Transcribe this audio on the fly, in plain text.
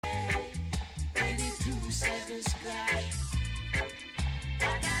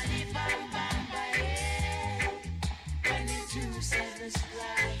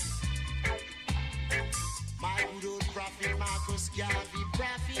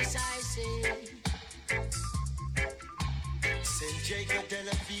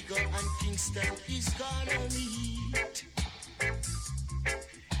Huckster is gonna meet.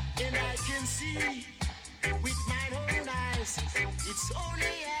 And I can see with my own eyes, it's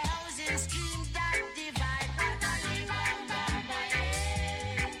only a housing scheme that divide.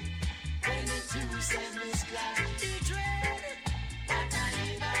 When the two segments clash, betray.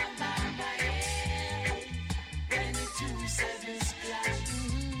 When the two segments clash.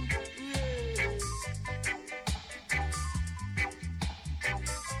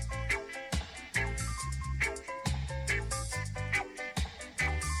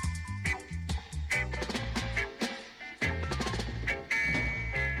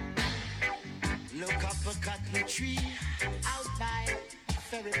 Look up a cotton tree out by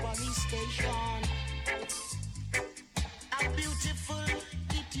Ferry Police Station. How beautiful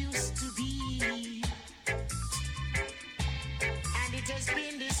it used to be, and it has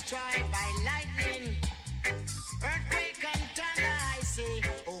been destroyed by lightning, earthquake and thunder. I say,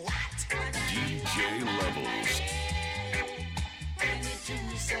 what? DJ Levels. When the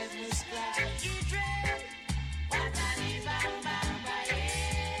two sevens clash, you dread. What a bang bang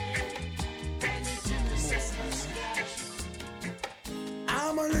when the two sevens clash.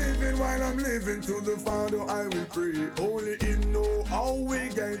 I'm a living while I'm living, to the Father I will pray. Only Him know how we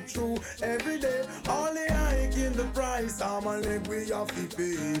get through every day. Only I give the price, I'm a leg we have to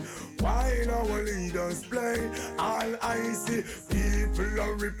pay. While our leaders play, all I see, people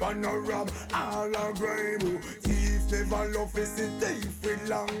are rip and a rob, all are grime. Thief never love is a thief with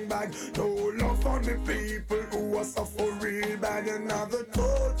long bag. No love for the people who are suffer real bad. Another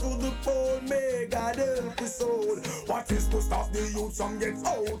toll to the poor, may God help his soul. What is to stop the youth from get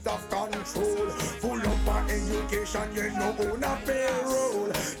out of control? Full up on education, you know own a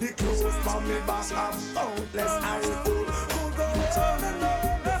payroll. The clothes from me back have countless eyeful. Who go on and on?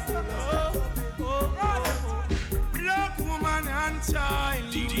 Black woman and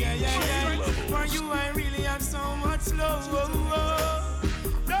child, yeah. For you I really have so much love.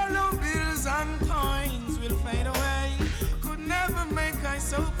 Dollar bills and coins will fade away. Could never make I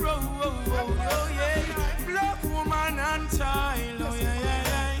so proud. Black woman and child, oh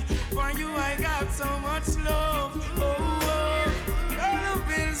yeah. For you I got so much love. Dollar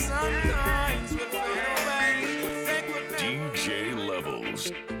bills and coins will fade away. DJ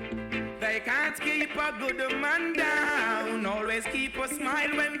Levels. They can't keep a good man down. Always keep a smile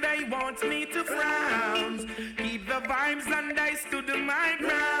when they want me to frown. Keep the vibes and I stood my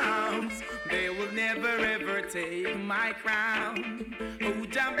ground. They will never ever take my crown. Oh,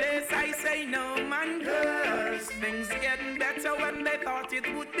 Jah bless, I say no man curse. Things getting better when they thought it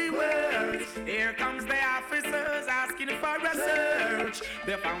would be worse. Here comes the officers asking for a search.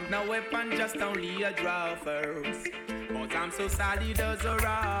 They found no weapon, just only a draw first. But I'm so solid as a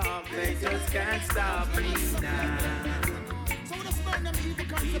rock, they just can't stop me now.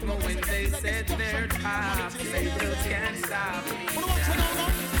 Even when they said they're tough, they just can't stop me now.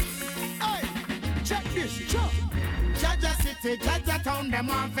 Hey, check this, check. Jaja City, Jaja Town, them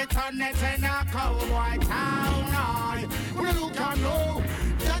want to turn it in a cowboy town. Aye, we look and know.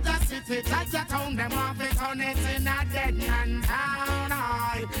 Jaja City, Jaja Town, them want to turn it in a dead man town.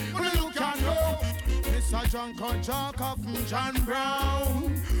 Aye, we look and know. Mr. John from John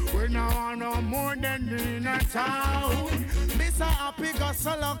Brown. We now want no more than in a town. Mr. Happy got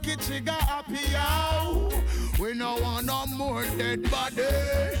so lucky, she got happy out. We now want no more dead body.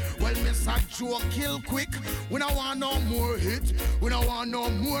 Well, Mr. Joe kill quick. We don't want no more hit. We don't want no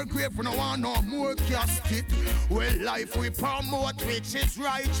more grave. We don't want no more casket. Well, life we promote, which is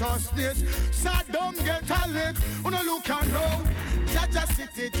righteousness. So don't get a lick. We don't look and know. Jaja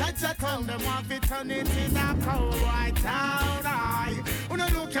City, Jaja Town, them want to turn it in a cowboy town. Aye, we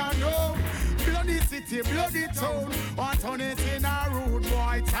don't look and know. Bloody city, bloody town, want turn it in a rude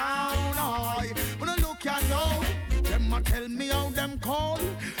boy town. Aye, we don't look and know. Them a tell me how them call.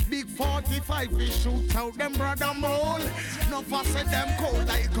 Big 45 we shoot out them brother mole. No fuss at them cold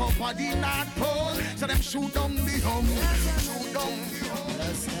like up at the North Pole. So them shoot down the home. Shoot down the home.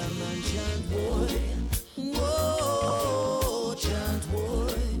 That's the man chant boy. Whoa, chant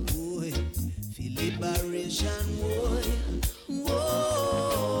boy. Feel liberation boy.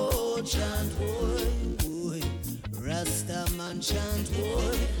 Whoa, chant boy. Rasta man chant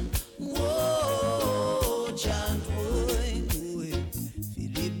boy. Whoa, chant boy.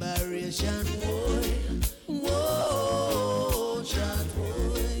 Feel liberation boy. Whoa, chant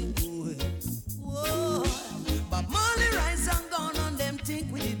boy. Whoa. But Molly rise and gone on them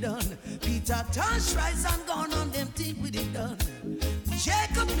think we did done. Peter Tosh rise and gone on them think we did done.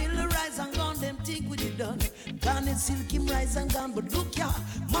 Jacob Miller rise and gone them think we did done. Garnet Silkim rise and gone, but look ya,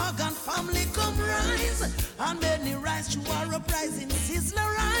 Morgan family come rise. And many rise to our uprising,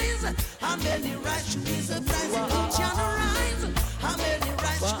 Sizzler rise. How many rise to be surprised? Don't you rise? How many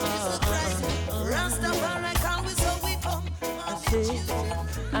rise to be surprised? Rastafari call we so we come.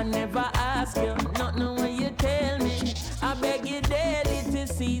 I never ask you, not know what you tell me. I beg you daily to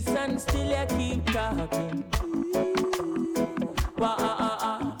cease and still you keep talking.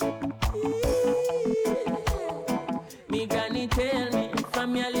 Me granny tell me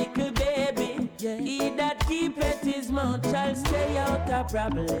from your little baby, he that keepeth his mouth shall stay out of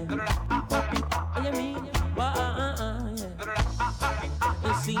problem. You mean? Yeah.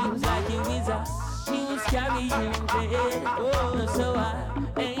 It seems like you is a news carrying dread. Oh, so I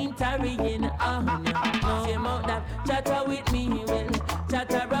ain't tarrying on you. No, him out that chatter with me, well,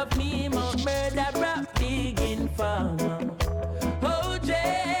 chatter of me, more murder, rap, digging farmer. Oh, Jay,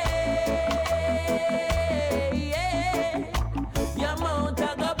 yeah. Your mouth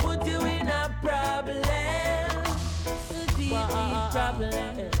I go put you in a problem. Deep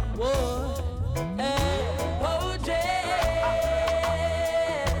problem. Whoa, hey, oh, Jay.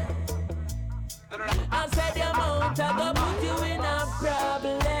 I said your mouth I go put you in a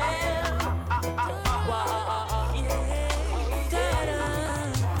problem.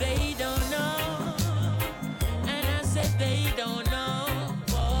 They don't know, and I said they don't know.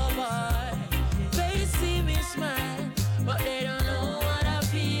 Oh boy, they see me smile, but they don't know what I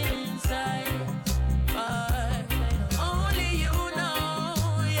feel inside. But only you know,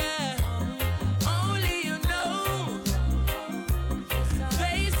 yeah, only you know.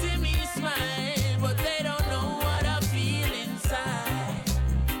 They see me smile, but they don't know what I feel inside.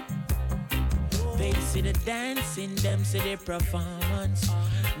 They see the dancing, them see the performance.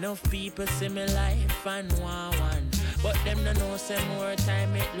 Enough people see me life and want one, but them no know say more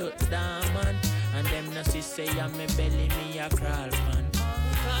time it look dormant. And them no see say I'm me belly me a crawl pan.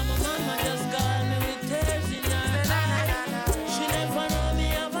 Cause my mama just call me with tears in her eyes. She never know me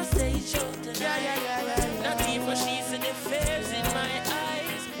have a stage show tonight. Not even she see the fears in my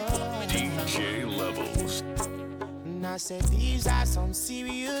eyes. DJ Levels. And I said these are some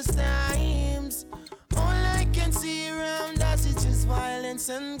serious times. All I can see around us is just violence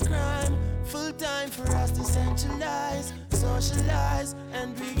and crime. Full time for us to centralize, socialize,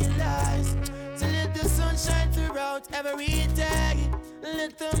 and realize. To let the sun shine throughout every day.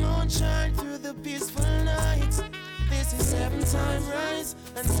 Let the moon shine through the peaceful nights. This is 7-time rise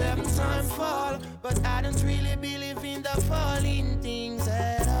and 7-time fall. But I don't really believe in the falling things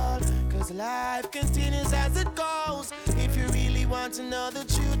at all. Cause life continues as it goes. If you really want to know the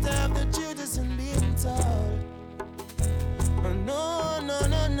truth of the truth isn't being told. No, no,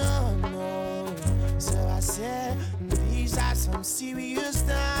 no, no, no. So I said, these are some serious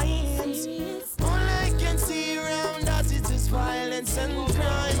times. All I can see around us is just violence and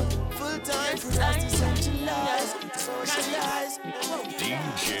crime. Full time for us to centralize, socialize.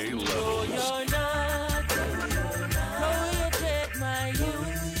 DJ No, Levels. you're not. No, you take my youth.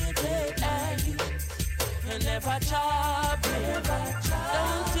 You never chop.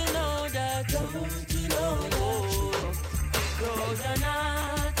 Don't you know that? Don't you know? No, you're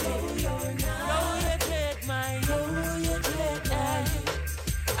not. No, you take my youth.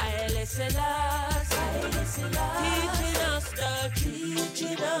 I listen us. Teaching us the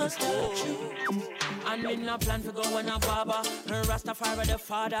truth. And me no plan to go on a barber. Rastafari the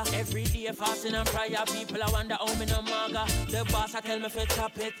father. Every day fasting and prayer. People I wonder how me no maga. The boss I tell me fi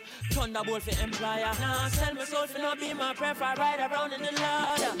chop it. Thunderbolt fi employer. Now sell me soul fi no be my prefer. Ride around in the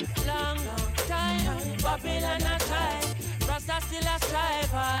ladder. Long time Babylon a time. Rasta still a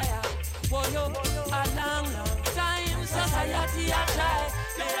strive higher. For you a long time society a try.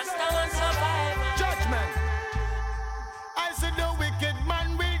 The Rasta man survive. Judgment. I said the wicked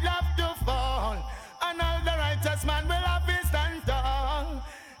man will have to fall, and all the righteous man will have to stand tall.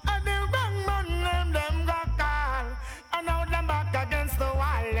 And the wrong man them go call, and now them back against the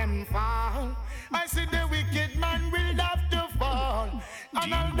wall them fall. I said the wicked man will have to fall,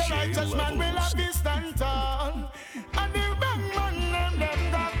 and all the righteous man will have to stand tall. And the wrong man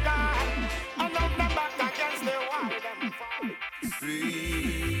them go call, and now them back against the wall them fall.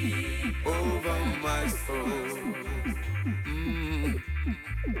 Sweep over my soul.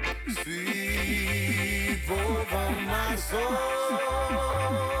 Sweep over my soul.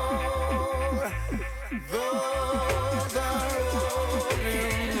 Though the road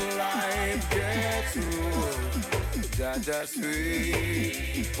in life gets rough, Jaja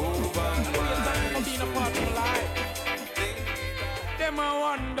sweep over my soul. Them a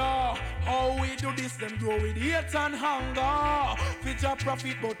wonder How we do this, them grow with hate and hunger. Fit your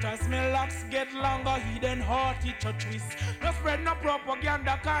profit, but as my locks get longer, hidden heart it a twist. No spread no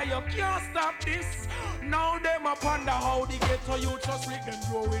propaganda, cause you can't stop this. Now them a ponder how the ghetto you just we can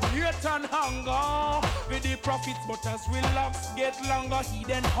grow with hate and hunger. With the profits, but as we locks get longer,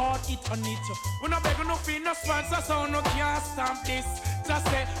 hidden heart it on it. We no beg no fee, no sponsor, so no can't stop this. Just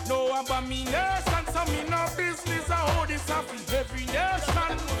say no abomination, so me no business. I hold this up in every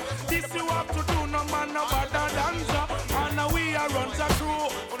nation. This you have to do, no man no better than ya. And now we are run the crew.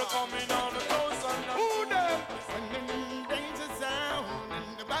 Wanna come in on the coast and who them? Sending danger sound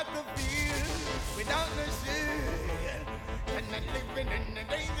in the battlefield without no shield. And I'm living in the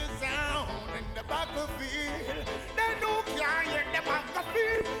danger zone in the battlefield. They don't care in the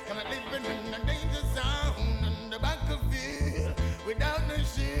battlefield. And I'm living in the danger zone in the battlefield without no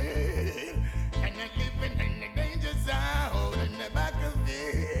shield. And I'm living in the danger zone in the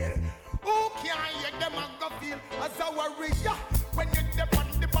battlefield. Who can't hear them and go feel as a warrior? When you step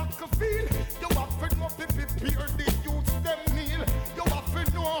on the battlefield, you have to know to prepare the youths them meal. You have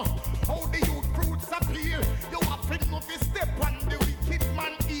to know how the youth fruits appeal. You have to know to step on the wicked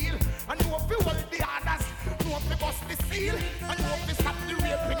man heel. And know if you hold the others, know if you bust the seal. And know if you stop the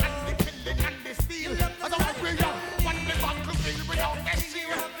raping and the killing and the steal. As a warrior, on the battlefield without a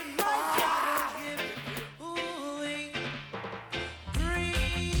shield.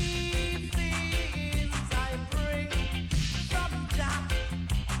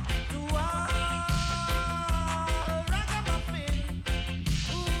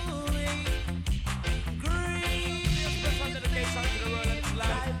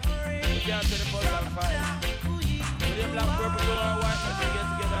 To the full and fine. With the black, purple, blue, and white, and they get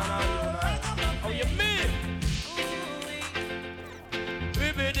together and all you know. How you mean?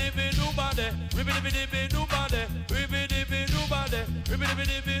 Ribby-dibby nobody, ribby-dibby nobody, ribby-dibby nobody,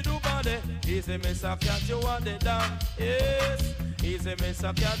 ribby-dibby nobody. Easy miss a cat, you want it down. Yes, easy miss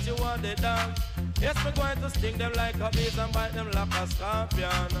a cat, you want it down. Yes, me going to sting them like a bees and bite them like a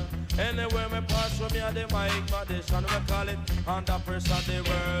scorpion. Anywhere me pass from me and the mic condition, we call it under pressure the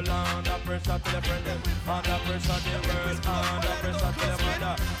world, under pressure to the friend, under pressure the world, under pressure to the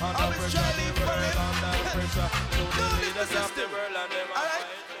mother, under pressure the world, under pressure to the leaders of the world and them.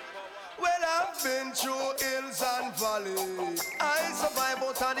 Well, I've been through hills and valleys. I survive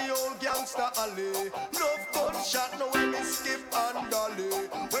out of the old gangster alley. Enough gunshot, now when me skip and dolly.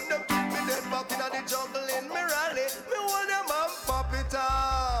 When them keep me dead back in the jungle in me rally, me hold them and pop it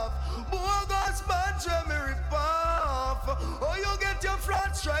off. Bogus man, try me rip off. Oh, you get your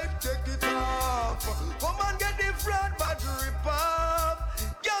front stripe, take it off. Come and get the front badge, rip off.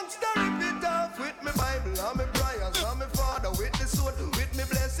 Gangster, rip it off with me Bible and me prayers and me father with the sword, with me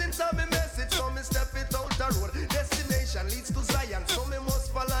blessings and me message. So me step it out the road. Destination leads to Zion, so me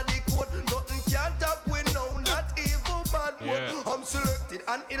must follow the code. Nothing can top we know, not evil bad word. I'm selected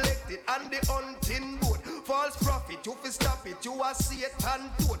and elected and the hunting board. False prophet, you fi stop it, you a Satan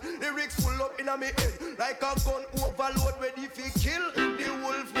toad. Lyrics full up inna me head like a gun overload, ready fi kill the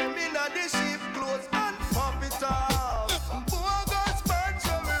wolf. Them inna the sheep clothes and pop it off. Bogus man,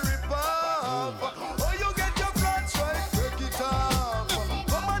 show me rip off. Oh, you get your front right, break it off.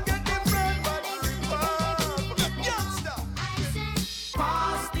 Come and get the front back, rip off. Youngster.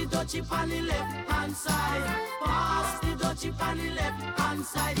 Pass the dutchie on the left hand side. Pass the dutchie on the left hand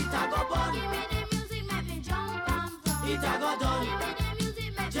side. It a go bun. Give me the music, make me jump and from. It a go done. Give me the music,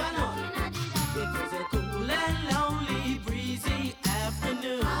 make me jump and it was a cool and lonely, breezy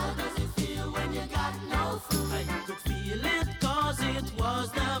afternoon. How does it feel when you got no food? I could feel it 'cause it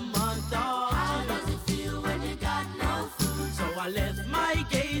was the month of June. How does it feel when you got no food? So I left my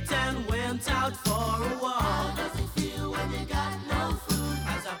gate and went out for a walk. How does it feel when you got no food?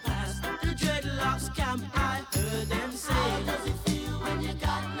 As I passed the dreadlocks camp, I heard them say, how does it feel when you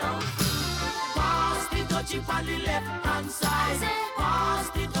got no food? Pass the dutchie on the left hand side. Pass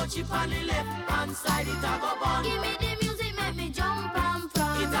the dutchie on the left hand side. It a go bun. Give me the music, make me jump and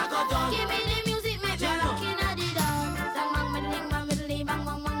from. It a go done. Give me the music, make me rock inna the dawn. Bang bang middling, bang middling, bang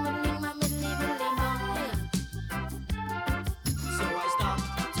bang bang middling, bang middling, middling bang. So I stopped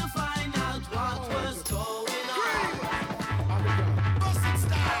to find out what was going on.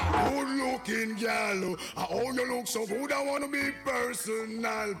 Good looking girl. Oh, you look so good, I wanna be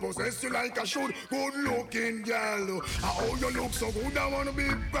personal. Possess you like I should, good looking girl. Oh, you look so good, I wanna be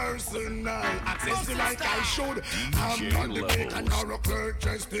personal. Access you like I should. I'm not the bacon or a clerk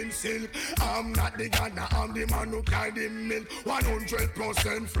dressed in silk. I'm not the gunner, I'm the man who carry the milk.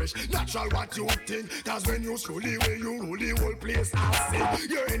 100% fresh, natural what you think. Cause when you slowly way you rule the whole place, I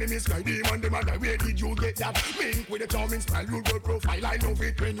see. Your enemies cry demon, where did you get that? Mink with a charming style, you good profile, I love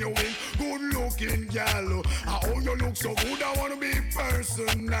it when you win. Good looking girl, oh you look so good, I wanna be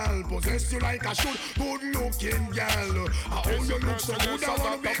personal. Possess you like I should, good looking girl. Oh you look so good, I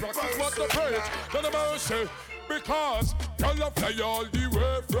wanna be personal. Because girl fly all the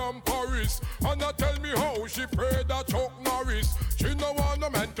way from Paris, and I tell me how she prayed that Chuck Norris. She no want a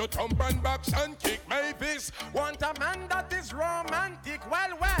man to thump and box and kick Mavis. Want a man that is romantic,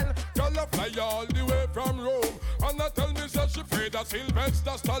 well. Girl fly all the way from Rome, and I tell me that she prayed that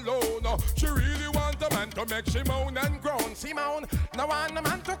Sylvester Stallone. She really want a man to make she moan and groan. Simone, no want a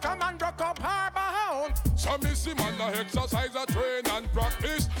man to come and rock up her bound. So missy man a exercise, a train and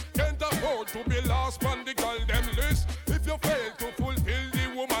practice. Can't afford to be last on the girl them list. If you fail to fulfill the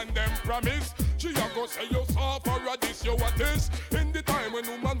woman them promise, she a go say you soft for a this, you what this. In the time when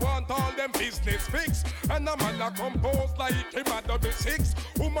woman want all them business fixed, and a man a compose like him a double six.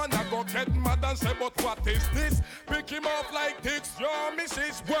 Woman a go get mad and say, but what is this? Pick him up like this, your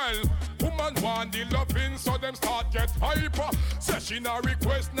missus. Well, woman want the loving, so them start get hyper. Say she na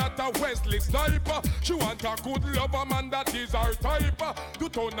request, not a Wesley sniper. She want a good lover man that is her type. To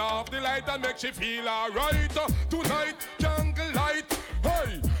turn off the light and make she feel alright. Tonight, jungle light,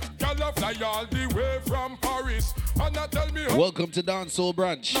 hey. Girl fly all the way from Paris, and I tell me welcome to Dancehall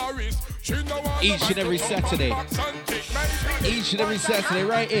Brunch. Each and every Saturday. Each and every Saturday,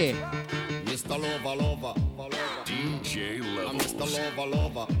 right here. Mr. Lover. DJ Levels. I'm Mr.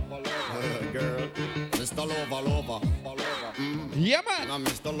 Lover. Girl. Mr. Lover. Yeah, man. I'm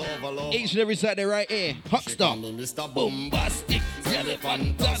Mr. Lover. Each and every Saturday, right here. Huckster. Mr. Bombastic. Really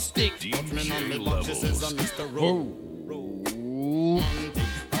fantastic. DJ Levels. Mr. Romantic.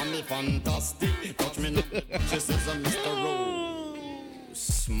 Fantastic. Touch me now. She says I'm Mr. Rose.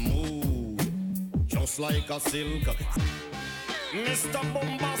 Smooth. Just like a silk. Mr.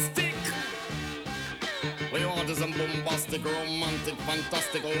 Bombastic. We want is a bombastic, romantic,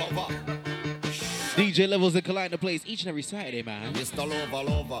 fantastic lover. DJ Levels and Collide the place each and every Saturday, man. Mr.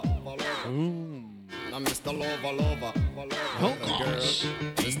 Lover. I'm Mr. Lover. Oh, gosh.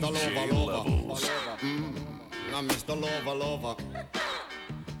 Mr. Lover. I'm Mr. Lover.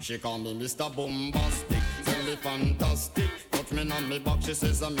 She call me Mr. Bombastic, tell me fantastic. Touch me on me back, she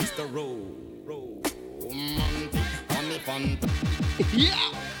says I'm Mr. Romantic, call me fantastic.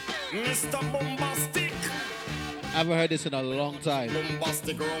 Yeah! Mr. Bombastic. I haven't heard this in a long time.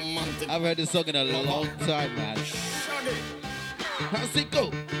 Bombastic, romantic. I've heard this song in a long time, man. How's it go?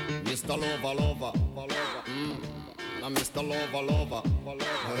 Mr. Lover. I'm Mr. Lover.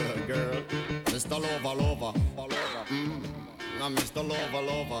 Girl. Mr. Lover. I'm Mr.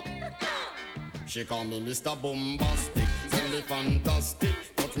 Lover. She call me Mr. Bombastic, tell me fantastic.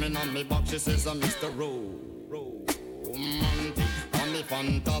 Touch me on me back, she says I'm Mr. Romantic. Call me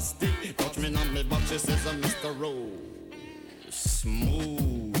fantastic. Touch me on me back, she says I'm Mr.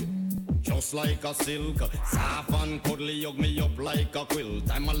 Smooth. Just like a silk. Soft and cuddly, hug me up like a quilt.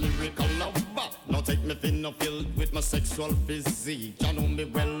 I'm a lyrical lover. Now take me thin or filled with my sexual physique. You know me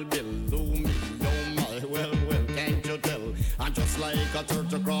well, Bill. Do me, oh my, well, can't you tell? I'm just like a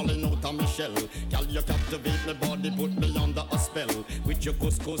turtle crawling out of my shell. Girl, you captivate my body, put me under a spell. With your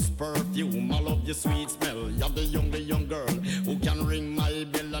couscous perfume, I love your sweet smell. You're the young girl who can ring my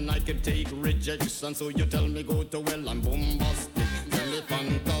bell, and I can take rejection. So you tell me go to well, I'm bombastic, tell me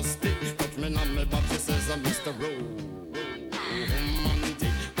fantastic. Touch me on my back, she says I'm Mr.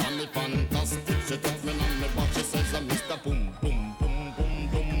 Romantic, tell me fantastic. She touch me on my back, she says I'm Mr. Boom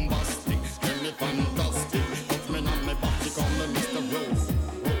bombastic, tell me fantastic. Touch me on my back, she call me Mr. Romantic,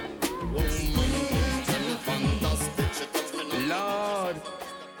 tell me fantastic. She touch me on Lord,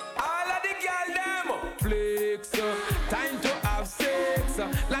 all of the girl them flex, time to have sex.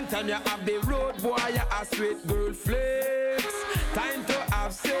 Long time you have the road boy, you a sweet girl flex. Time to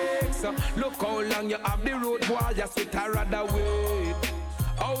have sex. Look how long you have the road boy, you sweet I rather wait.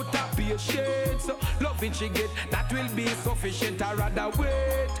 Out of patience, loving she get, that will be sufficient. I rather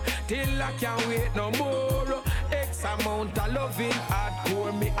wait till I can't wait no more. X amount of loving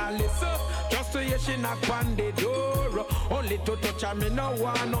hardcore me a listen. Just to hear she knock on the door. Only to touch her, me no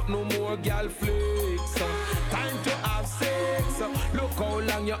want not no more girl flex. Time to have sex. Look how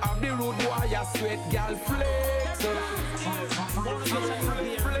long you have the rude boy, you sweat, girl flex.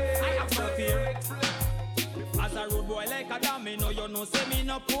 As a road boy like a domino, you know say me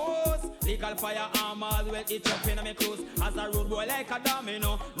no pose. Legal firearm all well it up in my clothes. As a road boy like a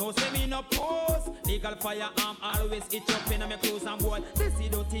domino, no say me no pose. Legal firearm always it up in my clothes. And boy, this is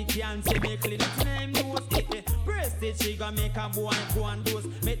dirty can say me clean its name nose. Press the trigger, make a boy go and dose.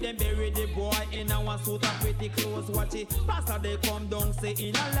 Make them bury the boy in a suit of pretty clothes. Watch it, pastor they come down say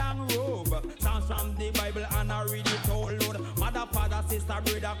in a long robe. Sounds from the Bible and I read it all load. Mother, father, sister,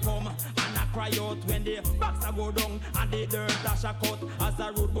 brother come and I cry out when the box go down and the dirt dash a cut. As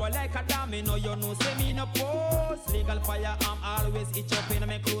a rude boy like a domino, you know say me no post. Legal firearm always itch up in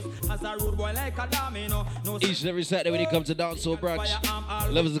my clothes. As a rude boy like a domino, no. Each and every Saturday when it comes to dancehall brunch,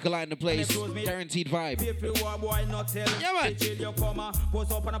 levels of collide in the place, guaranteed vibe. If you are boy not tell, yeah man. You come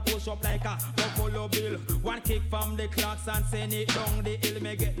post up and a push up like a buffalo bill. One kick from the clocks and send it down the hill.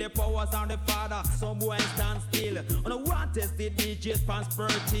 Me get the powers on the father. Some boy stand still. On a one test the DJ's pants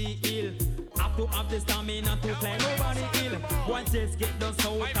pretty ill. Have to have the stamina to climb over the hill. One just get the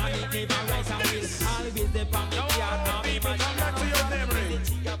soul and it never rise and will. Always the pump the yard. Now me come back to your memory.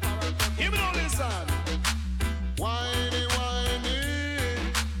 Give me all this on. Whiny, whiny,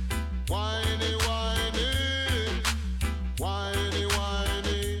 whiny, whiny, whiny,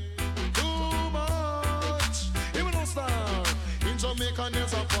 whiny. Too much. Give me no star. In Jamaica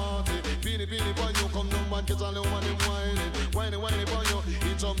there's a party. Beanie, beanie, boy, you come down and get a little money whining. Whiny, whiny, boy, you.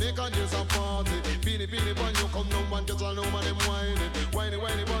 In Jamaica there's a party. Beanie, beanie, boy, you come down and get a little money whining. Whiny,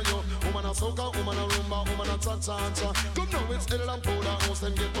 whiny, boy, you. Woman a soca, woman a rumba, woman a cha-cha-cha. Come now, it's L and Powder House,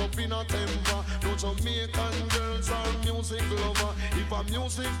 them get up in a temper. No Jamaican girls are music lover. If a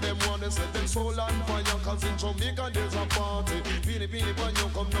music, them wanna set them soul on fire. Cause in Jamaica there's a party. Beanie, beanie, boy, you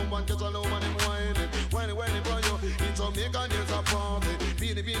come down and get a little money whining. Whiny, whiny, boy, you. In Jamaica there's a party.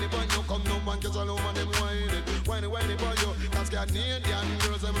 Beanie, beanie, boy, you come down and get a little money whining. Whiny, whiny, boy, you. Cause Canadian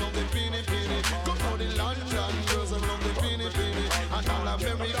girls, them love the beanie, beanie. Come now, the London girls, them love the beanie, beanie. And all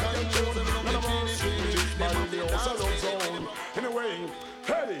American girls, them love the beanie, beanie. Them love the dance, anyway,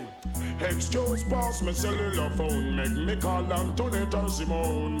 hey, excuse pass me cellular phone. Make me call Antoinette or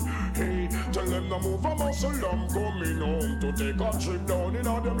Simone. Hey, tell them to move a muscle. I'm coming home to take a trip down in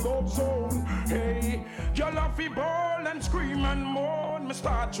all them love zone. Hey, y'all have to ball and scream and moan. Me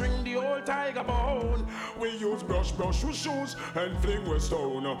start drink the old tiger bone. We use brush with shoes and fling with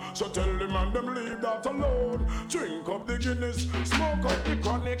stone. So tell them and them leave that alone. Drink up the Guinness, smoke up the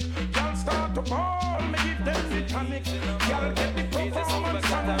chronic. Y'all start to ball, me give them the tonic. Y'all get the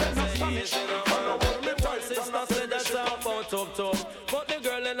performance and let us punish. Sister said that's about tough. But the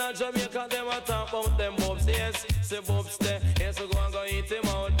girl in Jamaica, them a talk about them bobs. Yes, say bobs there. Yes, so go and go eat him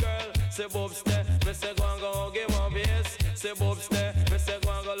out, girl. Say bobs there. Me say go and go hug him up. Yes, say bobs there. Me say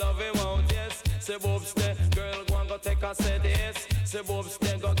go and go love him out. Yes, say bobs there. Girl go and go take a set. Yes, say bobs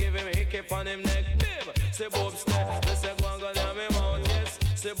there. Go give him a hiccup on him neck. Babe, say bobs there. Me say go and go yam him out. Yes,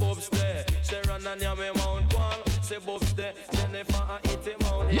 say bobs there. Say run and yam him out. Say bobs there. Jennifer and eat him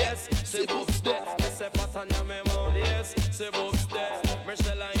out. Yes, say bobs there. Me say pat and yam him out. Yes, say bobs there.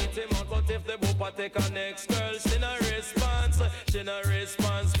 Michelle and eat him out. But if the boopa take a next girl, she no response. She no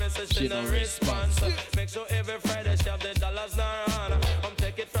response. Me say she no response. Make sure every Friday she have the dollars in her hand. Come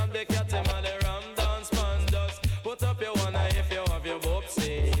take it from the cat and the ram dance man. Just put up your one eye if you have your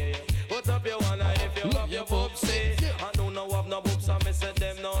boopsie. Put up your one eye if you have your boopsie. I don't know have no boobs, I me say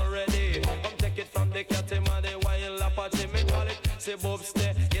them not ready. Come take it from the cat and the wild Apache. Me call it say boobs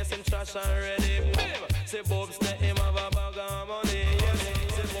there. Yes, him trash and ready. Say boobs there, him have a bag of money.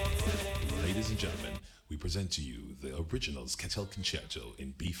 Ladies and gentlemen, we present to you the original Sketel Concerto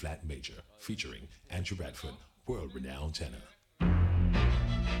in B-flat major, featuring Andrew Bradford, world-renowned tenor.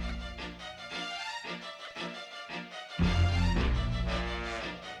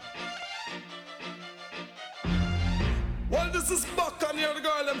 Well, this is back on here, the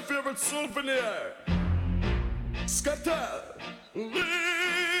girl and favorite souvenir. Sketel,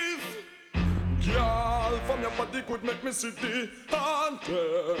 leave. Girl, from your body could make me see the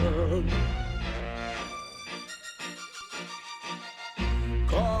anthem.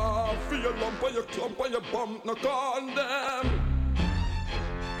 Coffee, your lump, or your clump, or your bump, no condemn.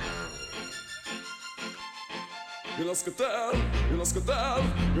 You know Sketel, you know Sketel,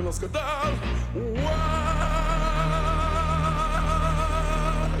 you know Sketel. Well,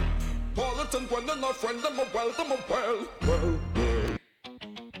 Politan, when they're not friend, them a well, them a well.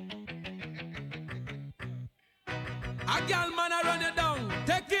 A girl man a run you down,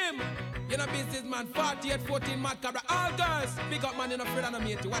 take him. You know business man, 48, 14 mad cabra. All girls, big up man, you know afraid of no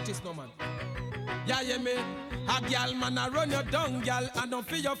mate. Watch this no man. Yeah, me. A A gal man a run you down, gal, and don't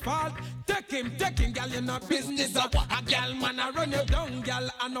feel your fault. Take him, gal, you no business. A gal man a run you down, gal,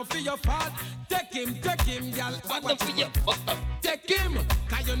 and don't feel your fault. Take him, gal, and don't feel your fault. Take him,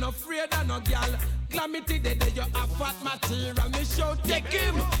 cause you no afraid of no gal. Glamity day you have fat material. Me show take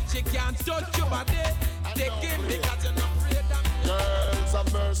him, she can't touch your body. Take him because you're not afraid of me. Girls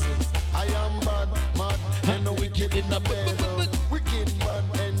of mercy, I am bad, mad, and no wicked in the bed. Wicked man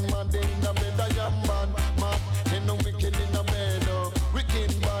and mad in the bed. I am bad, mad, and no wicked in the bed.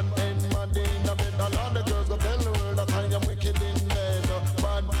 Wicked man and mad in the bed. All of the girls go tell the world that I am wicked in bed.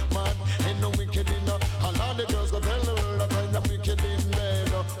 Bad, mad, and no wicked in the. All of the girls go tell the world that I am wicked in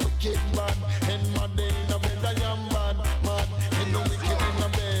bed. Wicked man and mad in the bed. I am bad, mad, and no wicked in the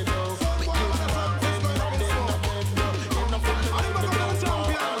bed. Wicked man and mad in the bed. In the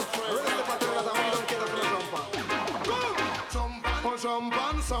jump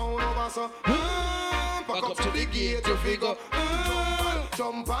and sound over so. Back up to the gate to figure.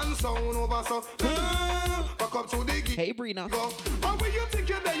 Jump and sound over so. Back up to the gate. Hey, Brina. And when you think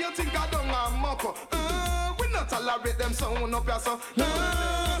you're there, you think I don't have muck. We not tolerate them sound up here so.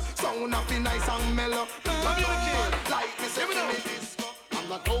 Sound up be nice and mellow. Like me say me this. I'm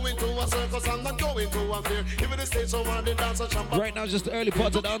not going to a circus, I'm not going to a fair. Even the stage over the dance chamber. Right now, just the early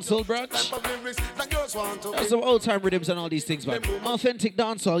part of dancehall brunch. That's some old time rhythms and all these things, man. Authentic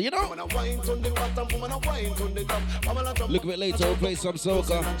dancehall, you know. Look a bit later, we'll play some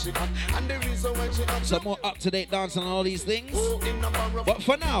soca. Some more up to date dance and all these things. But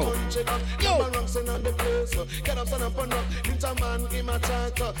for now, yo. Get up, stand up and rock. Interman in my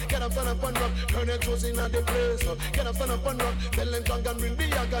chat. Get up, stand up and rock. Turn your toes in the place. Get up, stand up and rock. Bell and tongue and ring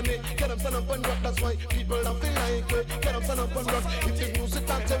the agony. Get up, stand up and rock. That's why people don't feel like it. Get up, stand up and rock. If the music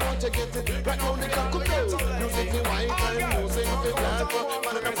that they want to get it. Right now they can come out. Music the white and music the black.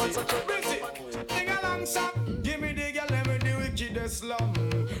 Man, I'm on such a Sing along, son. Give me the girl, let me the wickedest slum.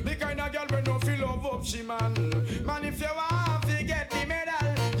 The kind of girl we don't feel love up, she man. Man, if you want to get the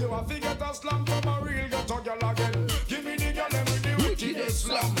medal, you want to get a slum from a real ghetto girl again. Give me the girl, let me the wickedest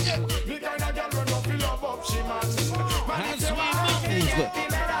slum. The kind of girl we don't feel love up, she man. Man, if you want to get the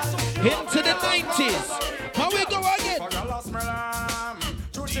medal, into the 90s. How we go again? For girl lost me lamb.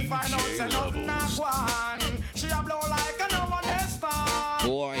 True she find out say nothing not one. She a blow like a no one has fun.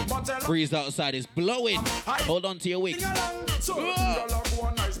 Boy, breeze outside is blowing. Hold on to your wings. So girl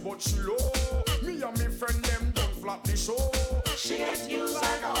one nice but she low. Me and me friend them don't flap the show. She gets used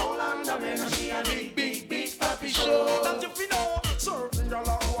like a whole underwear. She a big flappy show. That you feel know. Certain girl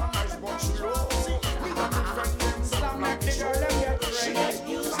one nice but she low. Me and me friend them slam like the girl them get ready. She gets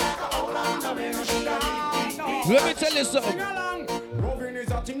used like a whole underwear. She a Let me tell you something. Roving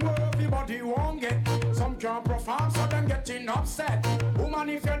is a thing where everybody won't get. Some can't perform, so them getting upset. Woman,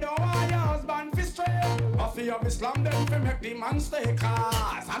 if you don't want your husband fi straight, I feel you Islam then fi make the man stay.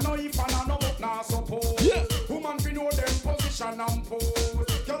 Cause I know if I know what not suppose. Yeah. Woman fi know them position and pose.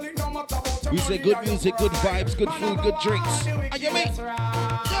 Girl, it don't matter about your we say good music, good vibes, good food, good drinks. Are you me?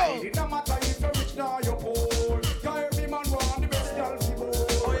 Yo. It don't matter if you're rich or you're poor. Cause every man want the best girl fi go.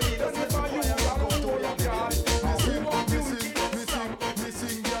 Oh, it doesn't matter you don't know your girl.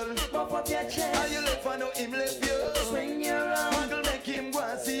 Are you left for no him left you? Swing your arm. Muggle make him go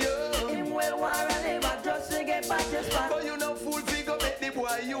and see you. Him well war and him a just to get back his spot. But you no fool figure make the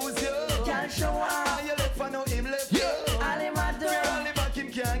boy use you. Can't show up. Are you left for no him left you? All him a do. All him back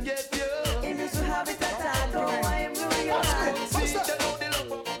him can't get you. If you should have it at all, don't want him do your hand.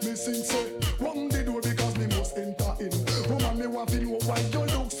 Me sing say, run the door because me must enter in. Woman, me want to know why you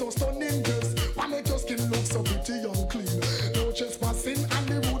look so stunning. Girls, why make your skin look so pretty and clean? No trespassing and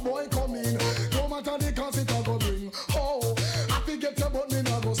the rude boy come in. No matter the cause it a go bring. Oh, I forget about me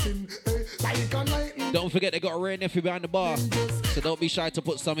not go sin. Hey, like a night. Don't forget they got a rare nephew behind the bar. So don't be shy to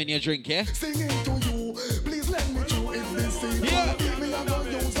put some in your drink, yeah? Singing to you, please let me through if this thing. Yeah. Give me a go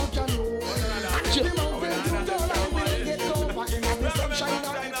use a canoe. The mountain to turn I will get over in the sunshine.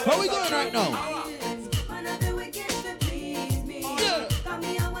 How we going right now?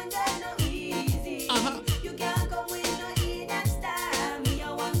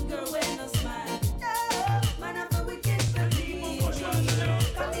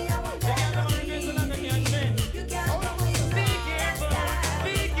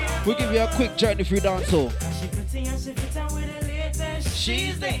 We'll give you a quick journey through dancehall.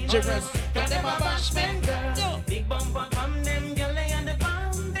 She's dangerous. Got them a bashment girl. Big bumper from them girl and the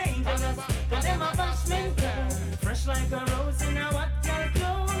bomb dangerous. Got them a bashment girl. Fresh like a rose in a what girl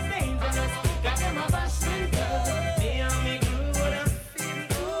clothes dangerous. Got them a bashment girl. Me and me crew would have feel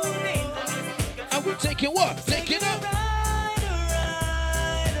too dangerous. And we'll take it what? Take it up.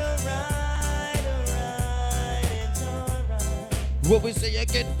 What we say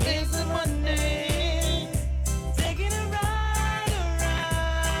again? There's a Monday. Taking a ride,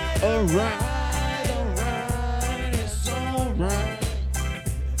 Alright. It's alright.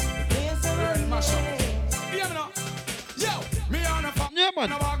 There's a Monday. Yeah, man.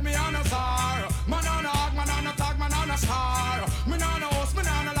 Me on a star. Man on a hog, man on a tag, man on a star. Me on a house, me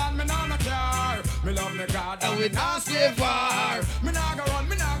on a land, me on a car. Me love me God and we not stay far. Me not go run,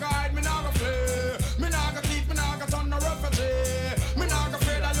 me not go hide, me not go flee. Me not go thief, me not go turn no refugee. Me not go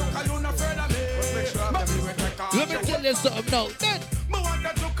afraid of you, 'cause you not afraid of me. Let me tell you something now. Then me want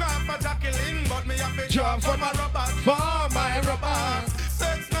to come for Jacqueline, but me have to jump for my robbers, for my robbers.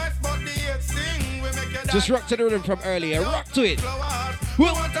 Sex nice, but the hate sting. We make you just rock to the rhythm from earlier. Rock to it. we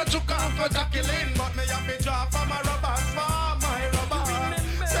want to come for Jacqueline, but me have to jump for my robbers, for my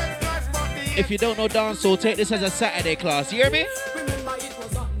robbers. Sex nice, but the hate. If you don't know dancehall, take this as a Saturday class. You hear me? Remember it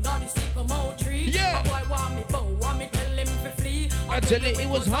was under the sycamore tree. Yeah. A boy want me bow, want me tell him to flee. I tell you, it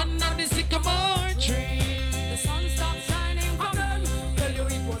was under the sycamore tree. The sun stopped shining for them. Tell you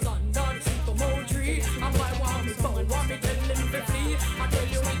it was under the sycamore tree. A boy want me bow, want me tell him to flee. I tell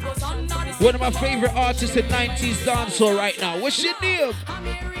you it was under the One of my favorite artists in 90s dancehall right now. What's your name? I'm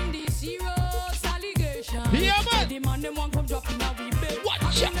hearing these serious allegations. Yeah, man. The man them want come drop in our bed.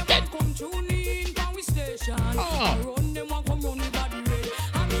 Watch and out, them want come tune in from we station. Run them want come run the body red.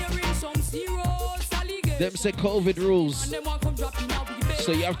 I'm hearing some serious allegations. Them say COVID rules. And them want come drop in our bed.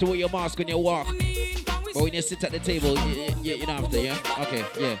 So you have to wear your mask when you walk. But when you sit at the table, you don't have to, yeah? Okay,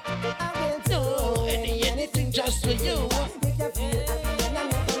 yeah. I will do anything just for you. Make you feel happy and I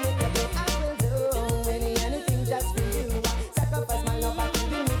never make you wait. I will do anything just for you. Sacrifice my love and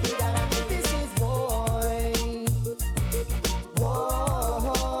give me the dollar. This is boy.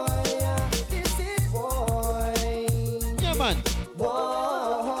 This is boy. Yeah, man.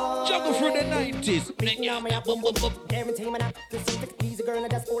 Boy. Juggle through the 90s. Everything man up to see the easy girl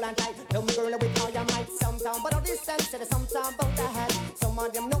and just hold on tight. Tell me girl with all your might. Sometime but all this sense said sometime about the head. Some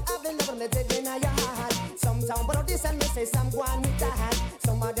of them know I've been living the dead in your heart. Sometime but all this and me say some go on with the head.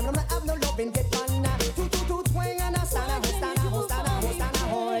 Some of them don't have no love in get one. Two twang and a stand.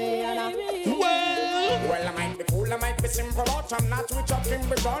 Well, I might be cool, I might be simple, but I'm not switch up in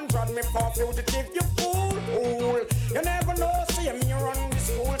the gun. Run me for fugitive, you fool. You never know, see me run the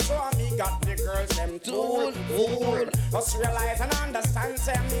school, so I me got the girls them tool. Must realize and understand,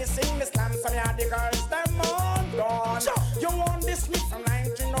 say me sing the slam, so me had the girls them on done. You want this me from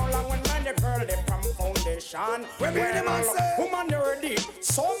 19 no long when man the girl they from foundation. Well, woman you ready,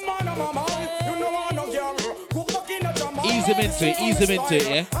 some man of my man, you know I no girl. Ease him into it,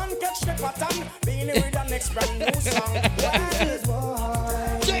 yeah? And catch the pattern, being with the next brand new song.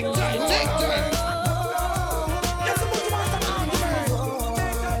 Take time.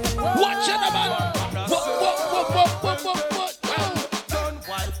 Watch it, man. What?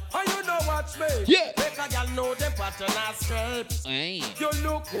 And you know what's me? Yeah. Make a girl know the pattern and scrapes. Hey. You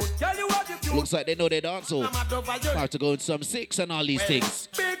look good, girl, you have the cute. Looks like they know their dancehall. Have to go in some six and all these things.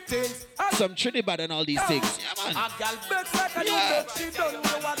 Big things. Some Trinidad and all these things. Yeah, man. A girl begs like a you bet she don't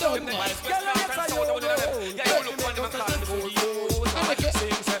know what to do. Girl, I guess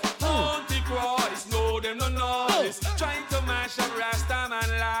Antichrist, know them no noise. Trying to mash up Rasta man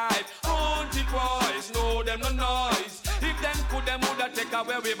life. Antichrist, know them no noise. If them could, them woulda take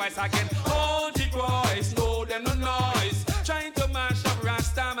away we vice again. Antichrist, know them no noise. Trying to mash up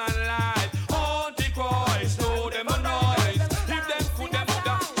Rasta man life. Antichrist, know them no noise. If them could, them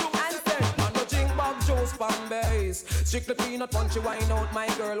woulda. Man no drink bag juice from base. Strictly peanut punchy wine out my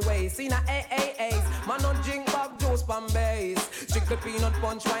girl waist. In a AAAs, man no drink bag juice from base. Strictly peanut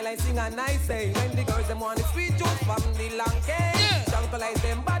punch while I sing a nice say. When the girls them want the sweet juice from the long cake. Tranquilize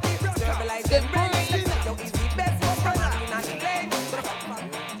them body, stabilize them brain. Yo, is the best for man in a play.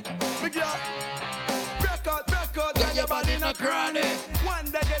 Big up, record, get your body in a cranny.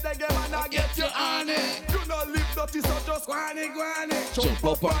 One day man, I get you on it. You no live dirty, so just granny. Jump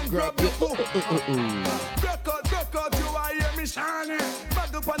up and grab you. Record, you are hear me shiny.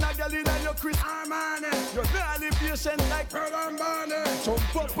 Bad up on a girl in your Chris Armani. You're barely patient like Pearl and Barney.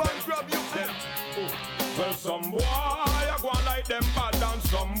 Jump up and grab you. Well, some boy, I go on like them bad and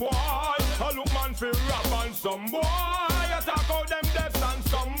some boy. I look man for rap and some boy. I talk out them depths and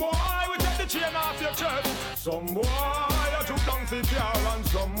some boy. We take the chain off your chest. Some boy, I took down for fear and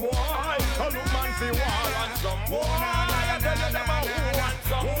some boy. I look man for war and some boy. I tell you them a who and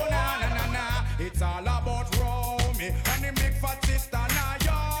some boy. It's all about Romy and the big fat sister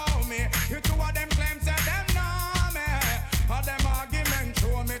Naomi. You two of them claims that them know me. All them argument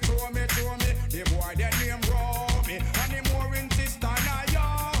throw me. The boy their name Romy and the more in sister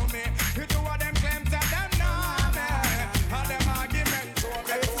Naomi. You two of them claims that them know me. All them argument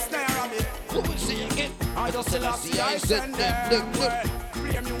Just Selassie I send them. Well,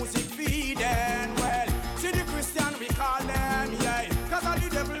 play music feed them. Well, see the Christian we call them, yeah. Cause all the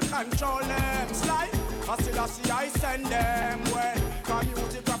devil control them. Sly, Selassie I send them. Well, cause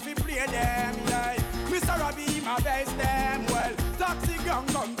music we play them, yeah. Mr. Robbie my best them. Well, taxi gang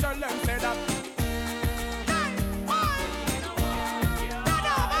come tell them say that.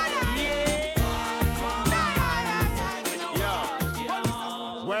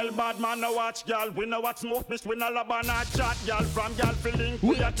 Well, bad man, no watch, y'all. We know what smoke, miss, we no love and not chat, y'all. From y'all feeling,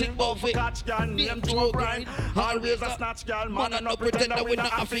 we a think about for catch, y'all. Name to grind, always a snatch, y'all. Man, and no pretend that we not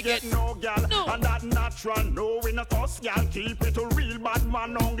have to get no, y'all. And that natural, no, we not us, y'all. Keep it a real bad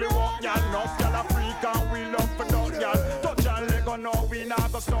man, only walk, y'all. No, y'all a freak and we love for dog, y'all. Touch and leg on, no, we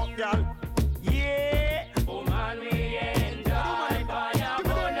not go stop, y'all. Yeah, oh man, we enjoy fire,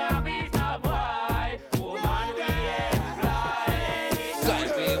 gonna be the boy. Oh man, we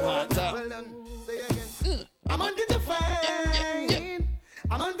I'm under the fame.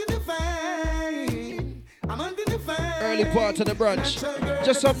 I'm under the fame. I'm under the fame. Early part of the brunch.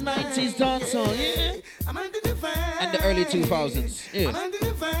 Just some 90s dancehall, yeah. I'm under the fame. And the early 2000s, yeah. I'm under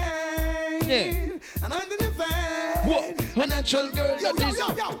the fame. Yeah. I'm under the fame. What? A natural girl that is.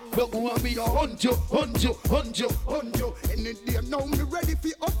 Don't want to be a hunt you. Any day now me ready for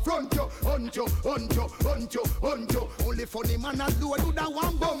upfront you. Hunt you. Only funny man I do that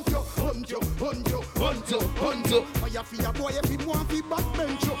one bump you. Hunt you. Fire for your boy if you want to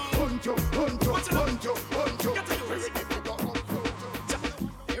backbench you. Hunt you.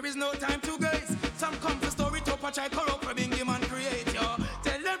 There is no time to guys. Some come for story to patch I corrupt for Bingy man create yo.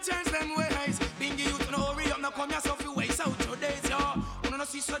 Tell them change them ways. Bingy youth no hurry up now come yourself you waste out your days yo. You know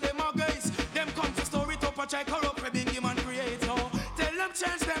see so them are guys. Them come for story to patch I corrupt for Bingy man create yo. Tell them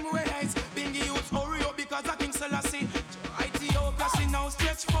change them ways. Bingy youth hurry up because I King Selassie. ITO classing now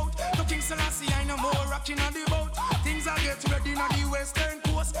stretch out. To King Selassie I no more rocking on the boat. Things are get ready on the western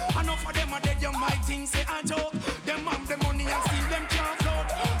coast. Enough of them are dead you might think say a joke. Them have the money and still them can't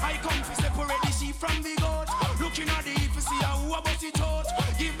float. I come to separate the sheep from the goat. Looking at the heap to see how who about it out.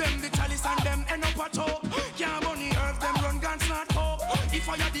 Give them the chalice and them end up a talk. Can't money earth them run guns not hope. If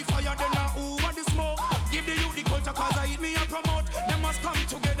I had the fire then now who want the smoke. Give the youth the culture cause I eat me and promote. Them must come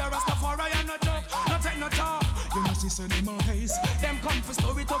together Rastafari and no joke. No take no talk. You must see so them on haze. Them come for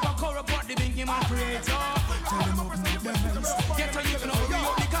story to back up what the Bingy man creates. Tell them open up them hands. Get to you know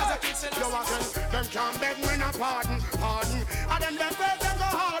because I can't say them can't beg me no pardon. And then them beg them go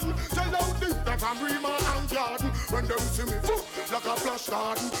harden. Tell out this that I'm Rima and Jordan. When them see me like a flush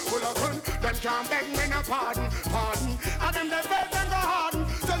garden. Well again, them can't beg me no pardon. And then them beg them go harden.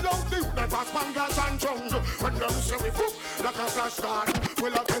 Tell out this that I'm Spangas and Jungle. When them see me like a flush garden.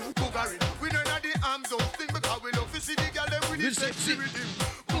 Well again, Bugari. We know that the arms don't think because we love to see the girl them with the sexy with him.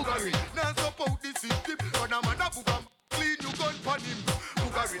 Bugari. Now support the system. When I'm on a Bugam, clean you gun for him.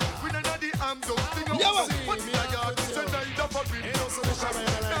 Bugari. We know that the arms don't think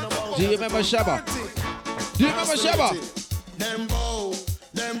Do you remember Shabba? Them bow.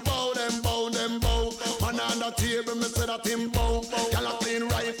 On the table, me say that him bow. Girl a clean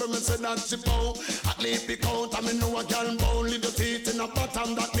rifle, me say that she bow. At least pick out, I me know a girl bow. Little teeth in a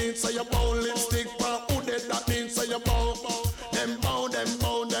bottom, that means say you bow. Lipstick for hooded, that means say you bow. Them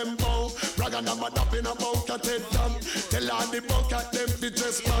bow. Brag and I'm a dap in a bucket head down. Tell all the bucket them to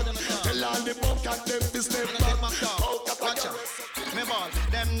dress back. Tell all the bucket them to step back. Watch out. Me ball,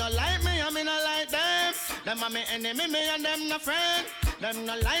 them no like me, I me no like them. Them are me enemy, me and them no friend. Them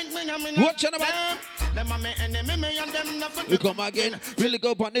no like me, I me no like them. Them are me enemy, me and them no friend. We come again, really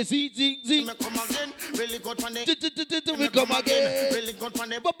go on the Z. Me come again, really go on the. We come again, really go on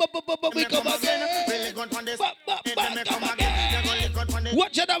the. We come again, really go on the. We come again.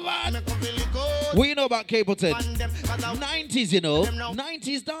 Watch out, man. What you know about Capleton? 90s, you know.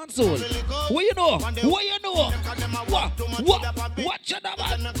 90s dancehall. What you know? What? Watch out,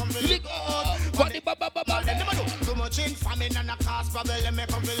 man.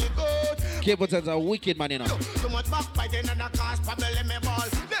 Capleton's a wicked man, you know.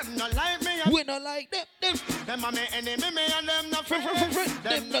 We not like them. Them are me enemy, me and them no friend.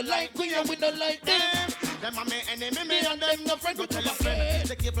 Them not like we and we not like them. Them are me enemy, me and them no friend. Go tell your friend.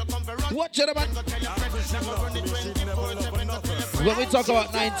 The cable come for run. Watch out, man. Go tell your friend. Never run the 24/7. When we talk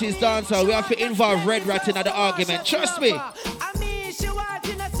about 90s dancehall, we have to involve Red Rat in the argument. Trust me. I mean, she want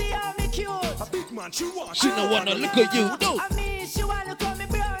to see how me cute. A big man, she want. She don't want to look at you, no. I mean, she want to call me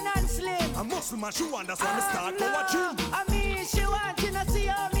brown and slim. A muscle man, she want. That's why me start to watch him. I mean, she want to see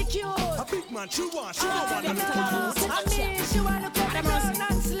how me cute. A big man, and she don't want to look She want to come down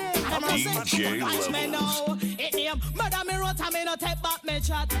and slim. DJ Levels. It name murder me run and me no take back me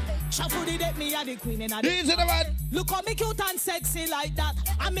chat. Shuffle the deck, me a the queen in a the. Look how me cute and sexy like that.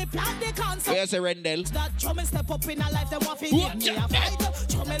 And me plan the concert. Where's the Rendell? That show me step up in a life, them want to give me a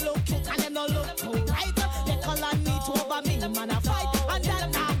fight. Show me look cute and them no look too right. They call on me to over me, man a fight. And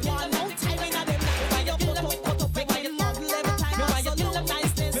that not one no time in a them life. Why you cut up, why you love every time. Me why you kill them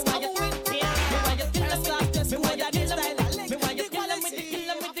niceness, me why you win fear. Me why you kill them class, just me why you kill them style. Me why you kill them with the, kill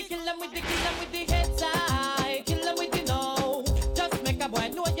them with the, kill them with the, kill them with the head side. Kill them with the no. Just make a boy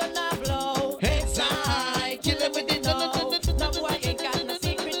know you're not blow. Head side, kill them with the no. No boy ain't got no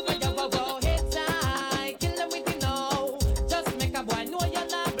secret for your bobo. Head side, kill them with the no. Just make a boy know you're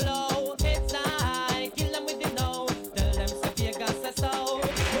not blow. Head side, kill them with the no. Tell them so Vegas say so.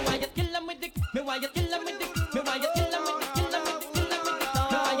 Me why you kill them with the, me why you kill them with the, me why you kill them with the, kill them with the, kill them with the no.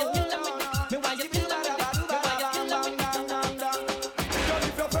 Me why you kill them with the, me why you kill them with the, me why you kill them with the. Girl,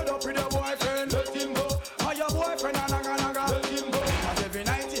 if you're fed up with your boyfriend, let him go. Or your boyfriend a naga, let him go. And every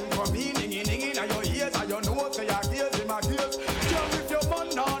night him come in, dinging on your ears, and your nose, so your ears, him a tears. Girl, if your man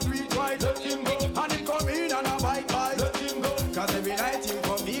not reach right, let him go. And him come in and a bite, let him go. 'Cause every night him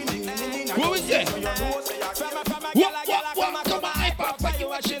come in, dinging on your ears, so your nose, so your tears. Come on, hype up for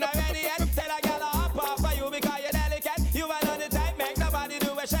you, and she not ready yet. Tell a girl hop up for you because you're delicate. You are not the type, make nobody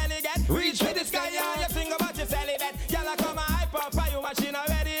do a shelly get. Reach for the sky and you sing about your celibate. Girl, come on, hype up for you, and she not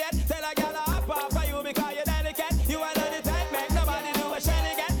ready yet. Tell a girl hop up for you because you're delicate. You are not the type, make nobody do a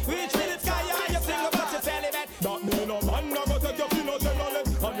shelly get. Reach for the sky and you sing about your celibate. That mean no man never take your feel no generally.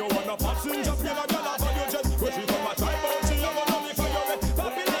 And you want a passenger, feel a girl up on your jet. When she come a drive out, she never know me for your red.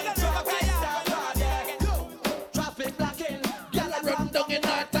 Traffic blocking, Girl, I run down in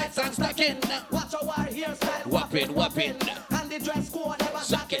her tights and stocking. watch our hairstyle. Whopping. And the dress code never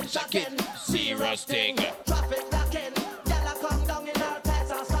Shocking. Serious thing. Traffic blocking, gyal a come down in her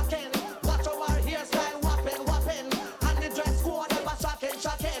tights and stocking. Watch our hairstyle, whopping. And the dress code never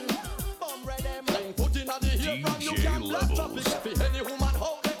shocking. Bum red them. Put in the ear from you can block traffic. For any woman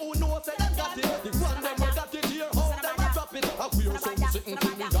out there who knows say them got it. The one them who got it here, how them a drop it. A weird some sitting to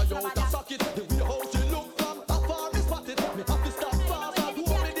me, I out a socket. The way how she look from afar is spotted. Me have to stop fast and do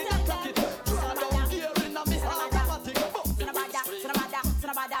me the clock it. Draw down here in a me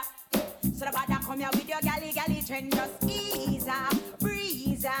automatic. Surabada, come here with your galley trend. Just ease up,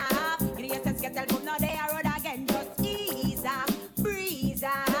 breeze up. Give your sense, get the no they are road again. Just ease up, breeze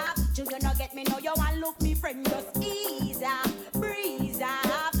up. You not get me, no you want look me friend. Just ease up, breeze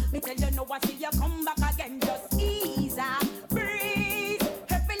up. Me tell you no what see you come back again. Just ease up, breeze.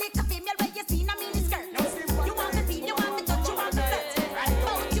 Every little female where you see na mini skirt. You want the feel, you want the touch, you want the flirt. Right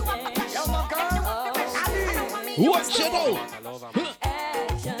bout you want the crush, you want the fresh. I know what me. What you know?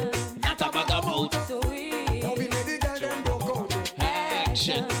 Not a bag of mouth. Now we made the girl them broke out.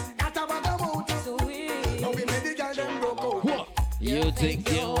 Action. Not a bag of mouth. Now we made the girl them broke out. What? You think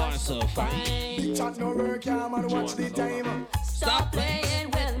you are so fine? Big chat no work, yeah man, watch the time. Stop playing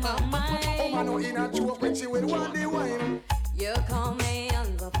with my mind. Oh man, no in a joke when she will want the wine. You call me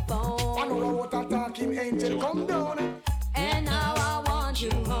on the phone. I know what a talking angel come down. And now I want you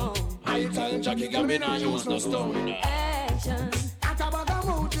home. I tell Jackie girl me nah use no stone. Action, Not a bag of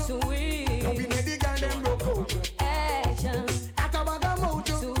mouth. sweet. Now we made the girl them broke out. Action, Not a bag of mouth.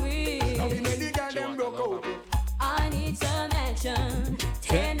 sweet. Now we made the girl them broke out. I need some action,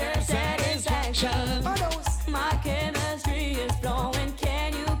 tender satisfaction. My chemistry is flowing.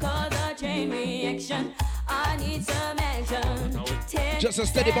 Can you cause a chain reaction? I need some action. Just a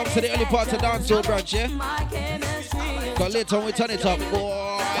steady bump to the early part of Dancehall Brunch, yeah? My chemistry is Cause later on we turn it up.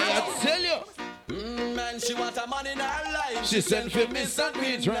 Boy, I tell you. Man, she want a man in her life. She sent for me some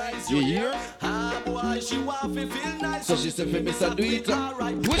beat, right? You hear? Ah, boy, she want to feel nice. So she said for me some do it.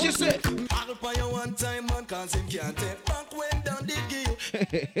 What you say? I'll buy you one time, man, cause him can't take back when down did give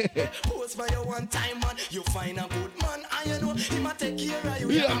you. Post for you one time, man. You find a good man, and you know him a take care of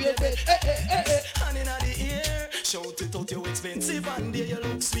you. Yeah, yeah, yeah. Hand in the ear, shout it out, you expensive, and there you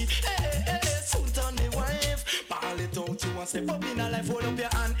look sweet. Suit on the wife, ball it out, you want step up in a life, hold up your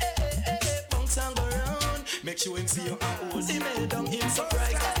hand. Bounce and go round, make sure him see you and hold him head down in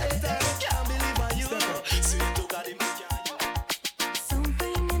surprise. Can't believe on you, sweet to God him.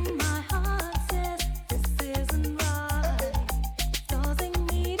 something in my heart says this isn't right. Causing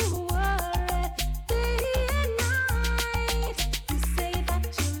me to worry day and night. You say that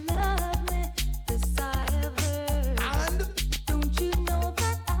you love me, this I have heard. And don't you know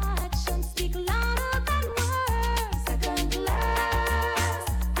that actions speak louder than words? Second class,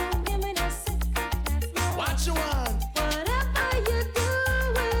 don't give me no second class. No. What you want? Whatever you're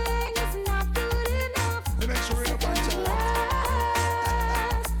doing is not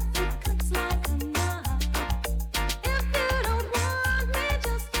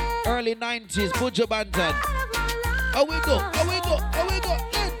Early 90s, Buju Banton. How we go?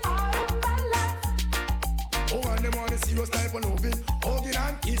 Oh, and them wanna see us type of loving. Hugging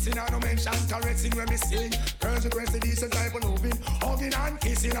and kissing, I no mention caressing when me sing. Girls request the decent type of loving. Hugging and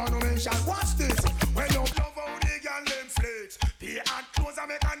kissing, I no mention. Watch this. When you love how the girl them flex. The hand close and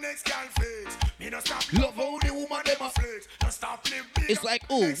make a next girl flex. Me no stop love how the woman them a flex. No stop live. It's like,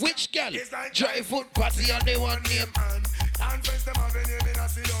 oh, which girl? Dry foot party and they want name. And first them have a name in a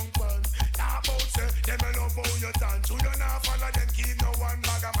sit down pan. Talk about say, them a love how you dance. You don't have follow them, keep no one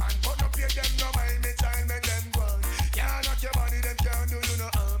bag a man. But no pay them no mind, me child make them go. Can't knock your body, them can't do you no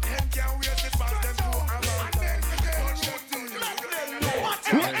harm. Them can't waste it past them to a man. Watch them do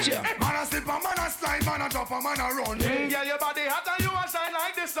you. Watch ya. Man a slip a man a slide, man a drop a man a run. Girl, your body hot and you a shine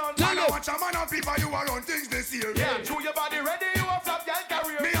like the sun. Man a watch a man a people, you a run things this year. Yeah, true your body ready, you a flop, girl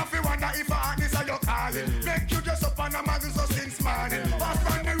career. Me have to wonder if a hotness are your calling. Make you just up on a magazine so since morning.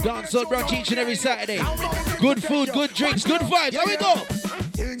 Dancehall Brunch each and every Saturday. Good food, good drinks, good vibes. How we go?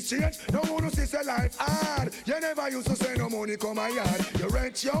 Things change, no one who says a life hard. You never used to say no money come a yard. You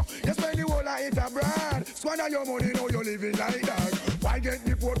rent you spend the whole life abroad. Squander your money, now you living like that. Why get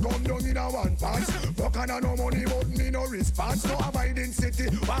the port come down in a one pass? Buck and no money, but me no response. No abiding city,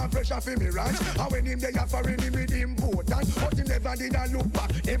 one pressure for me ranch. And when him they are foreign, him with important. But him never did a look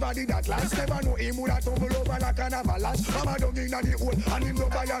back, never did that last. Never know him would have tumble over like an avalanche. Mama down in the hole, and him no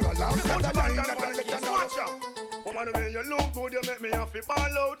buy a lamp. Woman, when you look good, you make me have to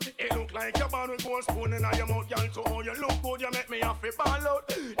ball out. It look like your man with gold spoon in your mouth, girl. So how you look good, you make me have to ball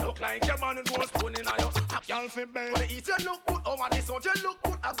out. Look like your man with gold spoon in your mouth, girl. For bed, when you eat, you look good. Over this out, you look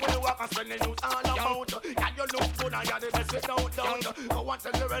good. As when you walk and spend the youth all about. Girl, you look good, and you're the best without doubt. Go and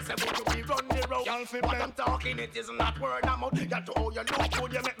tell the rest about you be run the road. Girl, for bed, what I'm talking, it is not word of mouth. Girl, to how you look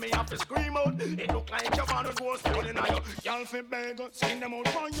good, you make me have to scream out. It look like your man with gold spoon in your mouth, girl. For bed, skin them out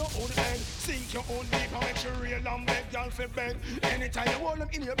from your own head. Sink your own deep and make you real and beg, girl. For bed, anytime you hold them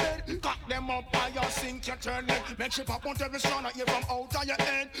in your bed, cock them up and you sink your turn leg. Make sure pop out every strand of you from out of your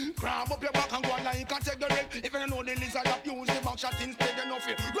head. Grab up your back and go like a take the red. If you know the lizard up, use the back shot instead of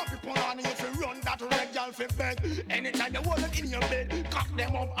nothing. Rub it on you if you run that red, girl. For bed, anytime you hold them in your bed, cock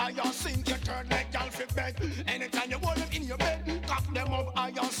them up and you sink your turn leg, girl. For bed, anytime you hold them in your bed, cock them up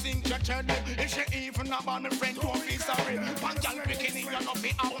and you sink your turn leg. If she even not on my friend, don't be sorry. But girl bikini, you know be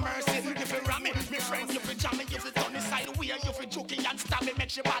have mercy. If you ram me, my friend, if you jam me, if you turn the side where you fi joking and stab me, make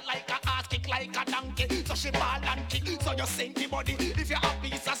she ball like a ass, kick like a donkey. So she ball and kick, so you sink the body. If you have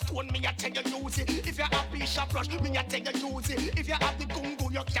piece of stone, me I tell you use it. If you have piece of brush, me I tell you use it. If you have the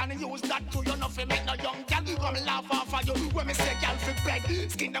gungu, you can use that too. You know fi make no young girl come laugh off of you. When me say girl fi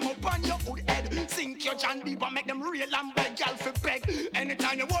beg, skin them up on your hood head. Sink your John deep and make them real and beg, girl fi beg.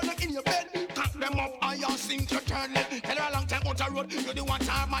 Anytime you hold them in your bed, cock them up and you sink your turn leg. Tell her a long time out the road, you the one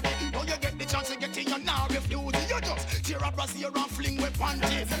time money. Now you get the chance to get in, you now refuse it. You just tear up brassiere and fling with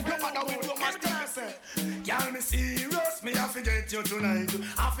panties. No matter with your master. Girl, me serious, me have to get you tonight.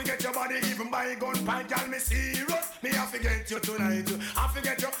 I forget your body even by gunfight. Girl, me serious, me have to get you tonight. I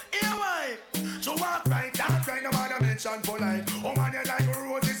forget your earwife. So walk right, that kind of man I mention polite. Oh man, you like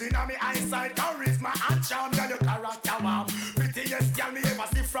roses in my eyesight. Charisma and charm, girl, your character warm. Prettiest girl me ever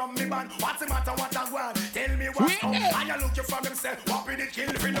see from me man. What's the matter, what I want? Tell me what's up. And you look you from himself. What be the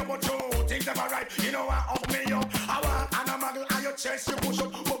kill, feel no but you. Things never right, you know I up me up. I want and a muggle and your chest you push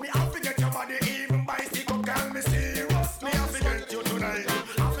up. But me have to get your body even by stick up. Girl, me serious, me have to get you tonight.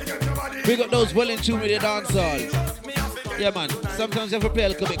 I forget your body. We got those well in tune with the dancehall. Yeah man, sometimes you have to play a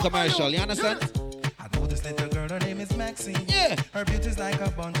little bit commercial, you understand? I know this little girl, her name is Maxine. Yeah. Her beauty's like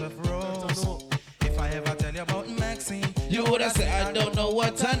a bunch of roses. If I ever tell you about Maxine, you would have said I don't know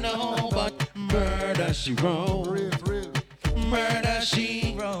what I know, but murder she wrote. Murder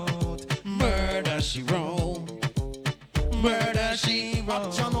she wrote. Murder she wrote. Murder she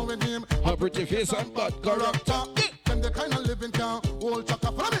wrote. Her pretty face and bad character. Them the kind of living can hold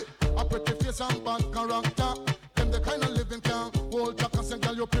chaka for me. A pretty face and bad character. Them the kind of living can hold chaka. Say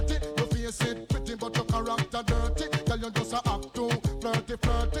girl you pretty, your face it pretty, but your character dirty. Girl you just a act too flirty,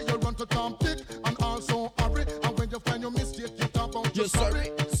 flirty. You run to Tom Dick and also hurry. And when you find your mistake, you talk about you're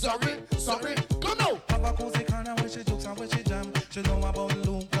sorry, sorry, sorry. Come now. Have a cozy corner where she jokes and where she jam. She know about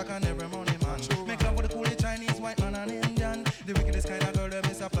Luke like an every morning man. Make love with the coolie Chinese, white man and Indian. The wickedest kind of girl that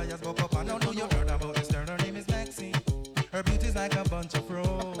miss flyers go up and down. Know you heard about this girl, her name is Maxine. Her beauty's like a bunch of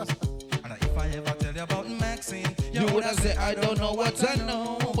roses. And if I ever tell you about Maxine, you would have said I don't know what I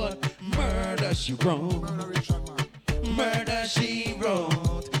know, but murder she wrote. Murder she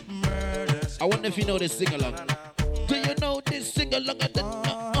wrote. Murder. I wonder if you know this sing along. Do you know this sing along?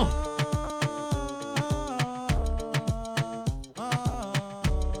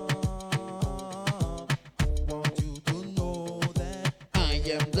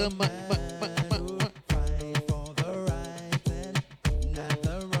 the man.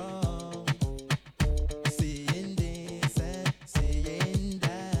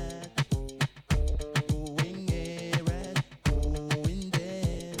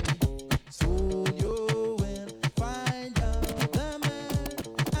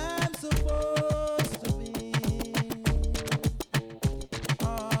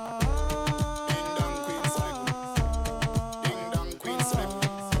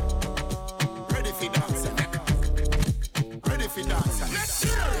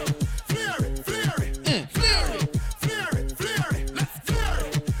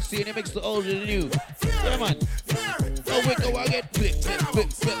 Mix the old and the new. Yeah, man. Oh, we go again.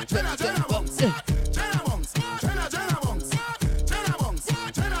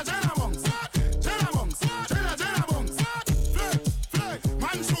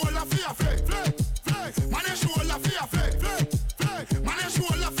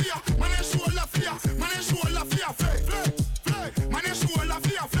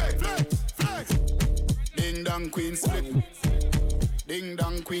 Ding dong queen slip. Ding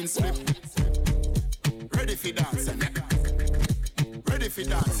dong queen slip. Ready for dancing. Ready for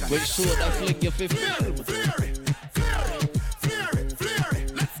dancing. Make sure that fling your fifth.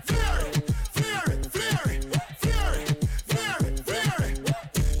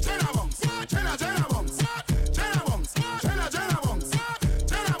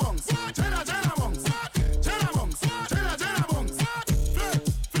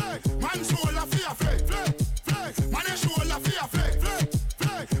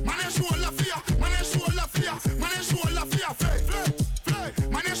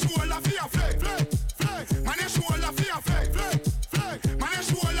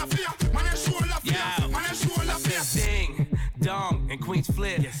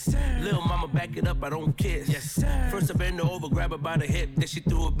 I don't kiss. Yes, sir. First I bend her over, grab her by the hip. Then she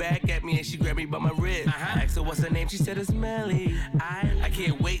threw it back at me and she grabbed me by my rib. I asked her what's her name, she said it's Melly. I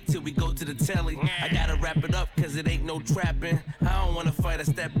can't wait till we go to the telly. I gotta wrap it up cause it ain't no trapping. I don't wanna fight, I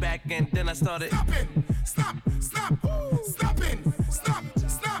step back and then I started. Stop it! Stop! Stop! Stop it! Stop!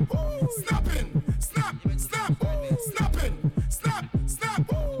 Stop! Stop it! Stop! Stop! Stop it! Stop!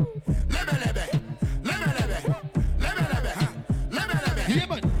 Stop! Lebe lebe! Lebe lebe! Lebe lebe! Lebe lebe! Yeah,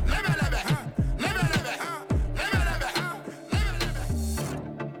 man.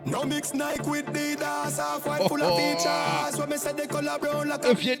 No mix Nike with the dance, half white full of features. When me say the color brown like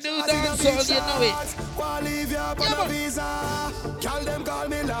if you do dancehall, you know it. Wanna leave you up on a visa. Call them call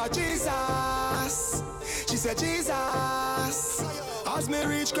me Lord Jesus. She said Jesus. As me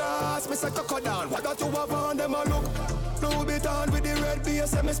reach cross, me say coco down. What got to have on them a look? Blue bit on with the red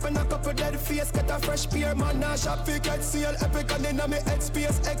base. And me spend a couple dead face. Get a fresh pair, man. Now shop fi get seal. Epic and inna me head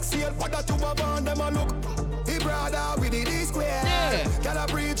space. Exhale. What got to have on them a look? He brother with the D-square. Yeah. Got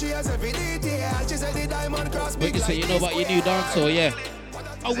a breach, yes, every detail. She said the diamond cross. We can say you know about your new dancehall, yeah.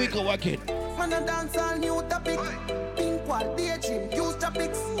 Oh, we go again. Man, a dancehall new topic. Pink wall, daydream, use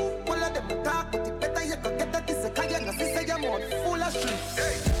topics. All of them talk, but it better you go get that. This a kayak, cause this a your mouth full of shit.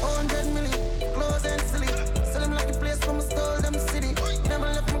 100 million, clothes and silly. Sell them like a place from a stole them city. Never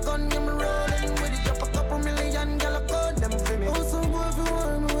left my gun, yeah, me rolling with it. Drop a couple million, girl, I call them for me. Oh, some boy for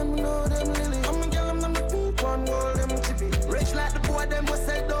one, when me know them lily. I'm a girl, I'm the pink one, gold them chippy. Rich like the boy, them was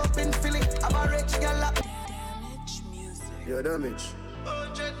set up in Philly. I'm a rich girl, Damage music. Yo, damage.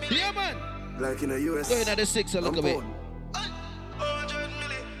 Yeah, man. Like in the US. Going at the 6 a little bit.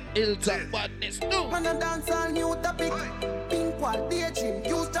 Ill-top badness, no. Man, a dancehall new topic. Pink wall, daydream,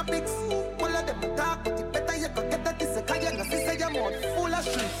 use topics. All of them talk, but it better you go get that. This a kayak, cause this a your mouth full of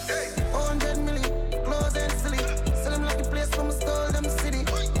shit. 100 million, clothes and silly. Sell them like a place from a stole them city.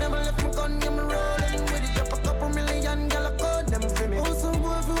 Never left my gun, yeah, me rolling with it. Drop a couple million, girl, I call them for me. Oh, some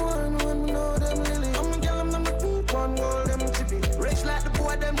boy for one, when me know them lily. I'm a girl, I'm the pink one, gold them chippy. Rich like the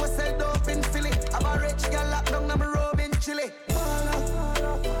boy, them was set up in Philly. I'm a rich girl, locked down, I'm a robe in Chile.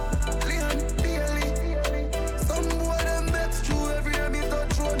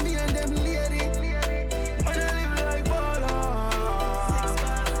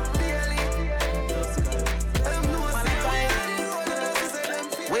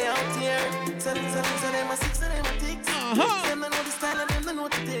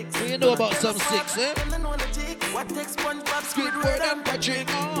 You know about some 6, eh? What takes SpongeBob, Squidward and Patrick?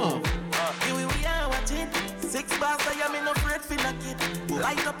 Oh. Here we are watching 6 bars, I am in a afraid for knock it.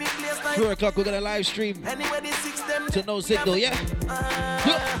 Light up in place like 4 o'clock, we're gonna live stream. Anyway, the 6 them to no signal, yeah?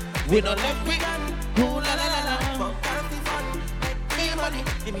 We don't love it. Ooh la la la la. Money,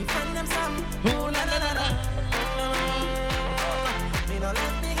 give me friend them some. Ooh la la la la. Me no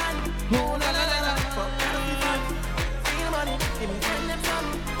let me gun. Ooh la la la la. Feel money, give me friend them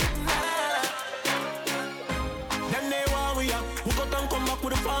some.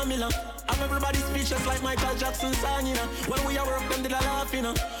 just like Michael Jackson song, you know. When we are work, them did a laugh, you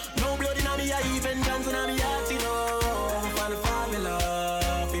know. No blood in me, I even dance in me heart, you know. For the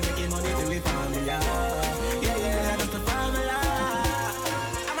formula, we making money till we formula. Yeah, that's the formula.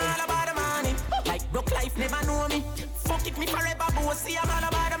 I'm all about the money. Like broke life never know me. Fuck it me forever, but see I'm all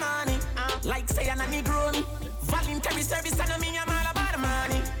about the money. Like say I'm a Negro me. Voluntary service and me, I'm all about the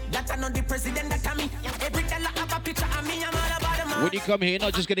money. That I know the president that come me. Every dollar have a picture of me, I'm all about the money. When you come here, you're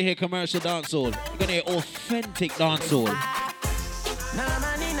not just gonna hear commercial dancehall. You're gonna hear authentic dancehall. No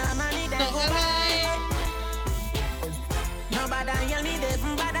money, that's why. Nobody hear me, they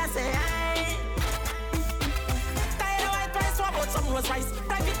bother say aye. Tired of white price, what about some rose rice?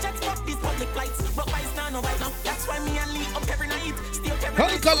 Private jets, fuck these public flights. But vice now, no vice now. That's why me and Lee up every night. Stay up every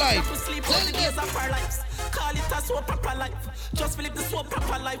night. To sleep all the days of our lives. Call it a so proper life. Just Philip the so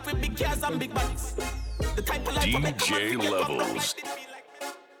proper life with big cars and big bikes. The type of life DJ Levels.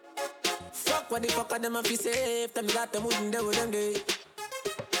 Fuck what the fuck are them if you safe. Them that them wouldn't do them day.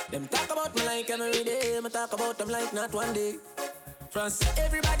 Them talk about me like every day. Me talk about them like not one day. France,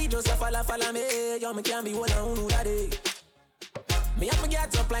 everybody just a follow me. Yo, me can't be one on who that day. Me have my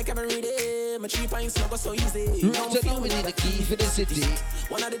gats up like every day. My 3 pints not go so easy. Now I'm feeling with the key for the city.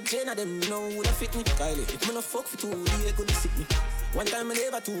 One of the gen of them know who that fit me. Kylie, if me no fuck for 2 days, could sick me. One time I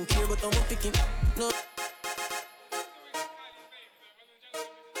never too care, but I'm picking. No.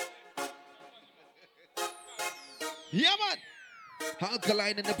 Yeah, man.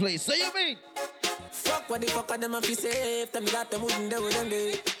 Alkaline in the place. So you mean? Fuck what the fuck are them if you safe. Them that them wouldn't do them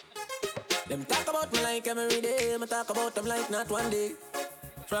day. Them talk about me like every day. Me talk about them like not one day.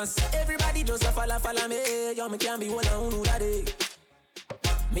 France, everybody just a follow me. Yo, me can't be one on who that day.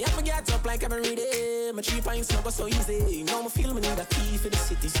 Me have my gats up like every day. My 3 pints not go so easy. Now me feel me need a key for the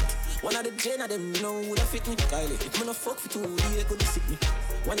city. One of the gen of them know who that fit me. Kylie, if me no fuck for 2 days, could sick me.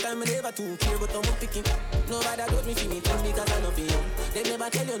 One time I never too care, but I'm picking. Nobody got me for me thing because I know for you. They never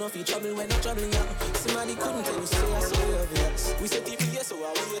tell you no for trouble when I'm troubling you. Somebody couldn't tell you, say I saw you obvious. We say TPS, so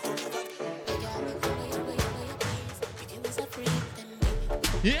I wait to.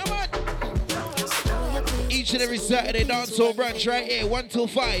 Yeah, man. Each and every Saturday, dancehall brunch right here, 1 till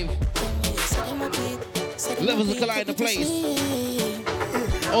 5. Levels of collide the place.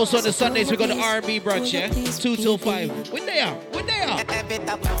 Also on the Sundays, we got the R&B brunch, yeah? 2 till 5. When they are? When they are?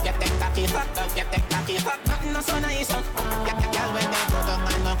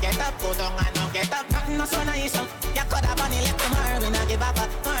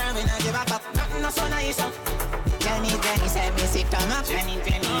 Jenny said me sick come up. Jenny,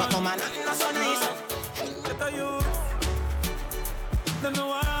 but no man, not so nice. Let a youth, they know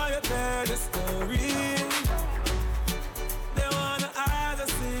why you tell the story. They wanna either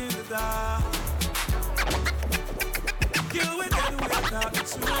see the dark. Kill with them with not the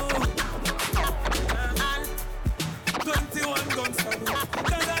truth. And 21 guns for me,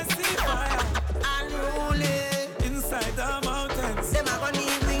 'cause I see fire. Unruly inside the mountains. Them are gonna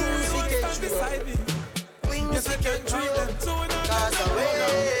need wings to get stand beside me. Wings to get through. Cause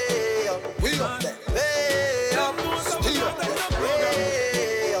we up there, way up, still up there,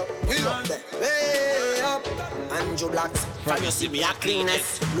 way up, we up there, way up. Andrew Blacks, from you see me a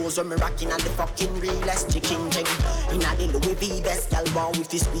cleanest. Nose when me rocking and the fucking realest. Chicken jeng, inna the Louis V best. Y'all born with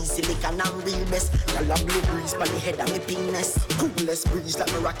this squeeze silicon and real best. Y'all a blue breeze by the head of me penis. Coolest breeze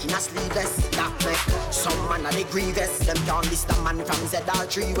like me rocking a sleeveless. That make some man a the grievous. Them can't list a man from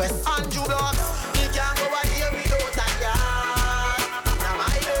ZR3 West. Andrew Blacks, me can't go a here without a yard. Now my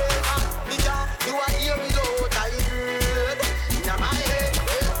head, me can't do a here without a head. Now my head,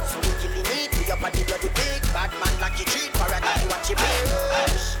 so we killing it. We up at the bloody big bad man like you treat for a guy watch you play.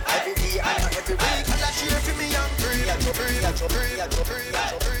 Every day and every week, and I cheer for me and free.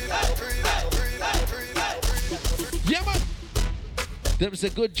 Yeah, man. Them say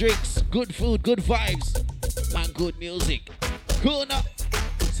good drinks, good food, good vibes, and good music. Cool enough.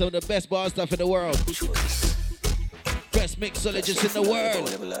 Some of the best bar stuff in the world. Best mixologists in the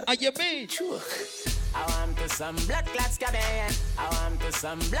world. Are you mean? I want to some blood clots cabin. I want to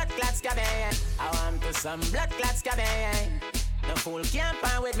some blood clots cabin. I want to some blood clots cabin. The fool can't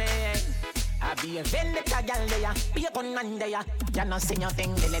find with me. I be a vendetta gal there, be a gun man there. You not see your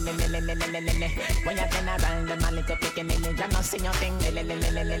thing, when you turn around the man little picking in it. You not see your thing,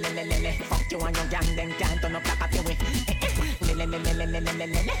 fuck you and your gang, then can't turn up like a TV. When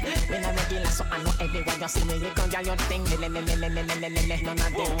I'm regular, so I know everyone you see me, you go get your thing. None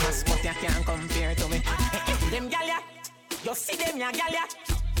of them must, but you can't compare to me. Them gal ya, you see them ya gal ya.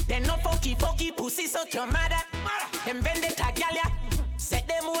 They no pokey pussy so your mother. Them vendetta gal ya. Set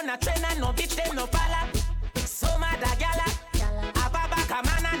them on a train and no bitch them no pala. So mad a gala. A baba come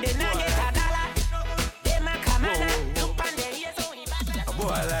on and they not get a dollar.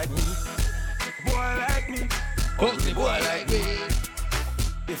 boy like me. Boy like me. Ugly boy like me.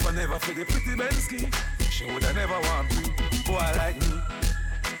 If I never feel the pretty Bensky, she woulda never want me. Boy like me.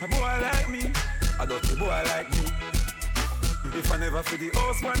 A boy like me. A dirty boy like me. If I never feel the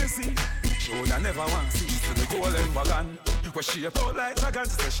house wanna see, she woulda never want see. To the golden wagon, where she about like dragon. She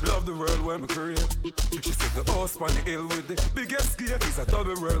said she love the world where me create. She said the house on the hill with the biggest gate is a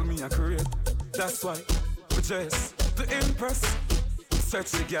double world me a create. That's why we just to impress.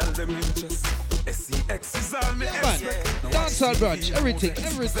 Search the girl them interest. SEX is all me expect. Dancehall brunch, everything.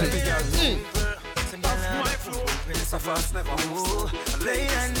 Off my floor, it's a fast never move. Lay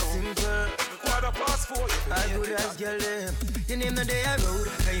and simple. Quarter past 4. I good as girl them. You name the day I rode,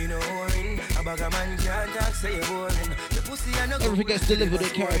 and you know boring. A bag of man can't talk, say you're boring. Your pussy and no everything gets delivered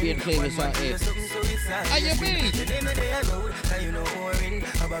with Caribbean flavors out here. How you mean? You name the day I rode, and you know boring.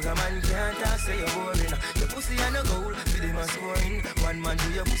 A bag of man can't talk, say you're boring. Your pussy and no gold, with him a scoring. One man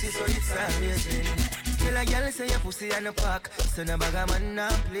do your pussy, so it's always been. Kill a girl say your pussy and a pack. So no bag of man now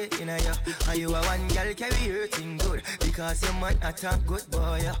play in a ya. And you a one girl carry your thing good. Because your man attack good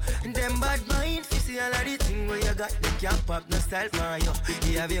boy ya. And them bad mind, you see all of the thing where you got. Them can't pop no style for you.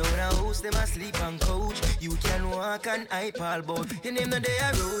 You have your own house, them asleep on couch. You can walk and hype all bout. You name the day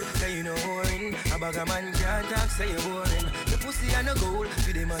I rode, cause you know boring. A bag of man can't talk, say you're boring. The pussy and a gold,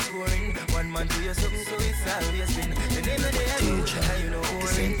 for them a scoring. One man do you something, so it's always been. You name the day I rode, cause you know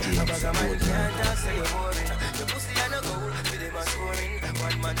boring. A bag of man can't talk, say you're boring. The pussy and a gold, for them a scoring.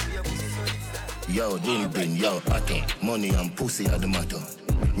 One man do your pussy, so it's yo, Dilbin, yo, Otto. Money and pussy are the matter.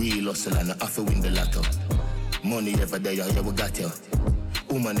 Real hustle and I have to win the lotto. Money never there, yeah, we got you.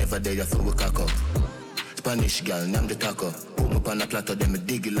 Woman never there, for we cock up. Spanish girl, name the taco. Put me on a platter, then me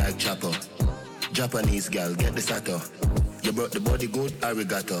dig it like chopper. Japanese girl, get the sato. You brought the body good,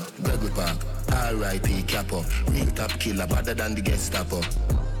 arigato. Gregory Park, R.I.P. Capo. Real top killer, better than the Gestapo.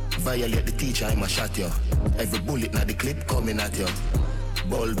 Violate the teacher, I'ma shot you. Every bullet na the clip coming at you.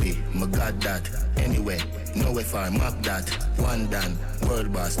 Bulby, my god that. Anyway, nowhere far, map that. One done,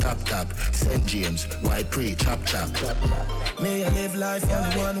 world boss, top. St. James, white pre, chop. May I live life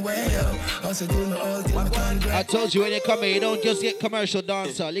only one way, also do my all thing I told you when you come here, you don't just get commercial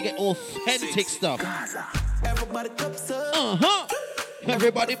dancehall, you get authentic stuff. Everybody cups up.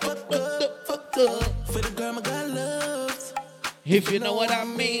 Everybody fucked up. For the girl my God loves. If you know what I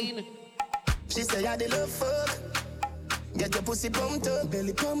mean. She say I love fuck. Get your pussy pumped up,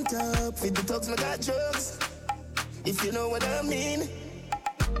 belly pumped up. Feed the dogs, my got drugs. If you know what I mean.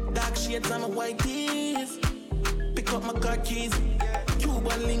 Dark shades on my white tees. Pick up my car keys.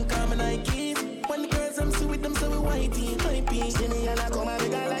 Cuban link on my Nikes. When the girls I'm see with them, so we whitey, hypey. See me and I come and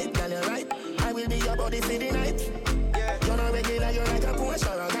make a light, girl, you're right. I will be your body for the night. You're not regular, you're like a Porsche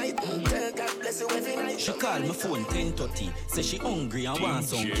or a night. Tell God bless you every night. She call my phone 10:30. Say she hungry and want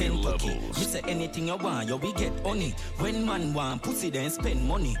some Kentucky. Me say anything you want, you we get honey. When man want pussy, then spend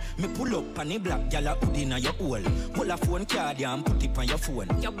money. Me pull up on the black gal a hood inna your hole. Pull a phone card ya and put it on your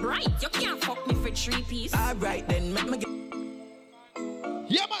phone. You're bright, you can't fuck me for 3 piece. Alright then, make me get.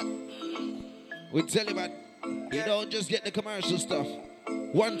 Yeah man. We tell you man, you don't just get the commercial stuff.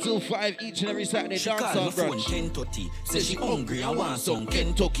 1 till 5 each and every Saturday dancehall brunch. 10:30. Say she hungry and want some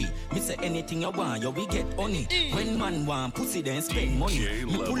Kentucky. Me say anything you want, you we get honey. When man want pussy, then spend money.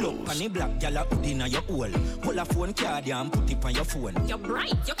 Me pull up on the black gal a hood inna your hole. Pull a phone card ya and put it on your phone. You're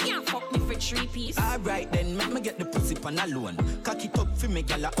bright, you can't fuck me for 3 piece. Alright then, make me get the pussy pan alone. Cock it up for me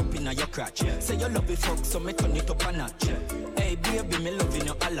gal a up inna your crotch. Say you love it fuck, so me turn it up a notch. Hey baby, me loving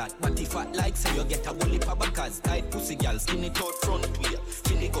you a lot. But if I like, say you get a bully pa backers. Tight pussy gal, skin it out front to ya.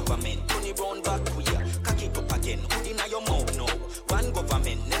 Feel the government, turn it round back to ya. Cock it up again, hood inna your mouth now. One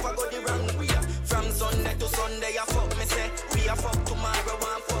government, never go the wrong way. From Sunday to Sunday, I fuck me say. We a fuck tomorrow,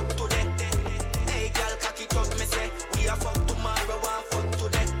 one fuck today. Hey gal, cock it up, me say. We a fuck tomorrow, one fuck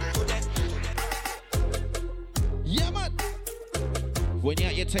today. Yeah man. When you're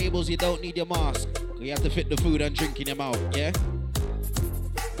at your tables, you don't need your mask. You have to fit the food and drink in your mouth, yeah?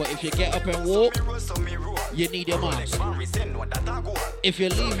 But if you get up and walk, you need your mask. If you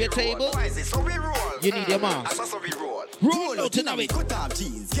leave your table, you need your mask. Roll out to now. Cut off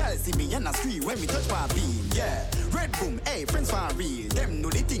jeans, girl see me and I scream when we touch my beam, yeah. Red boom, hey, friends for real. Them know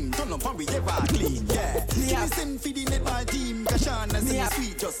the thing, turn up and we ever clean, yeah. Listen for the netball team, Kashana sing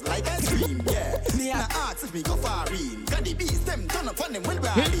sweet just like ice cream, yeah. Now ask if me go far in. Got the beast, them turn up on them when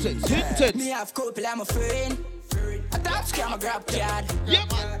we're in. Me have couple, I'm a friend. I don't scam a grab card. Yeah,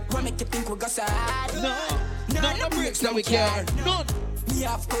 man. What make you think we go sad? No breaks that we care. None. Me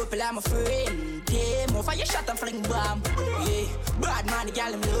have couple, I'm a friend. Yeah, more fire shot and fling bomb. Yeah, bad man, the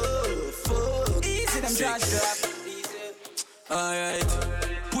gal them love. Fuck. Easy them drugs drop.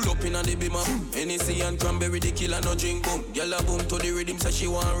 Alright. up in the beamer. NEC and cranberry, the killer no drink boom. Girl a boom to the rhythm, say she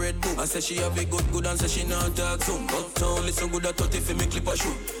want red boom. I say she have a good and say she not talk soon. Uptown, listen good at 30 for me clip a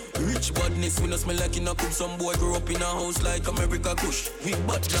shoe. Rich badness, we no smell like in a coop. Some boy grew up in a house like America Kush. We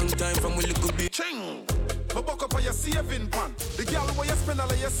bad long time from we little bit. Ching! But buck up on your saving pan. The girl where you spend all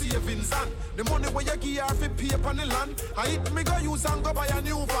of your savings on. The money where you give her for pay upon the land. I hit me go use and go buy a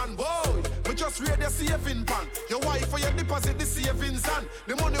new van. Boy, we just read the saving pan. Your wife where you deposit the savings on.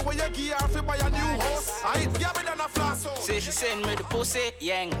 The money where you give her for buy a new house. I hit Gabby than a flash out. Say she send me the pussy,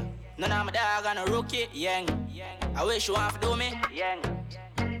 yang. None of my dog and a rookie, yang. I wish you want to do me, yang.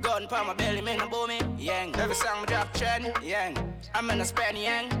 Gun pa my belly, me no bow me, yang. Every song me drop trend, yang. I'm in a spend,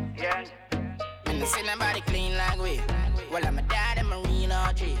 yang, yang. And I see nobody clean like we. Well, I'm a dad and Marine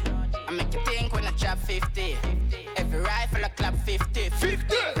RG. I make you think when I chop 50. Every rifle I clap 50.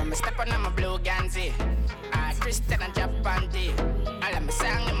 50! From a step on my blue Ganzi. I Christian and drop panty. I let me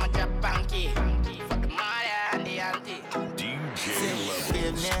sing in my drop panky. For the mother and the auntie.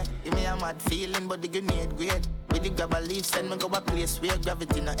 Give me a mad feeling, but the grenade great. With the grab a leaf, send me go a place where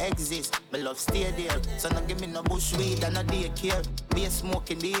gravity no exists. My love stay there, so no give me no bush weed and no daycare. Be a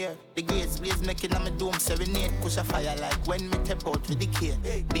smoke in the air, the grades blaze making on my dome serenade. Push a fire like when me tap out with the care.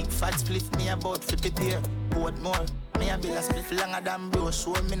 Big fat split me about flip it here. Boat more, me a bill a split longer than bro.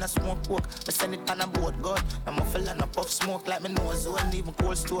 Show me no smoke coke, me send it on a boat gun. I'm a fella no puff smoke like me nose zone. Even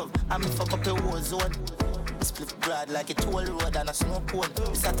cold stove, I'm fuck up the war zone. Split broad like a toll road and a snow cone.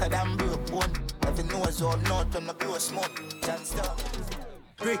 Satter than broke bone. Every nose out north when the blow smoke. Chance down.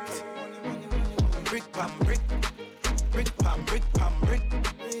 Brick. Brick pam brick. Brick pam brick pam brick.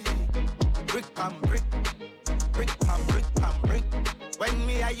 Brick pam brick. Brick pam brick pam brick. When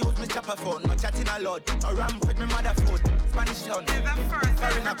me I use my chopper phone, no chatting a lot. I ram with my mother phone. Spanish town.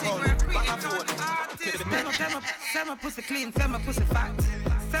 Foreign account. Back a phone. Say my pussy clean, say my pussy fat.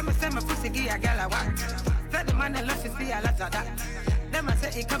 Say my pussy give a girl a what. Say the man that love to see a lot of that. Them I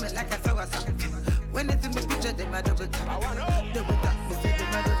say he coming like a sour sock. When it's in the picture, they my double tap. Double tap, me say they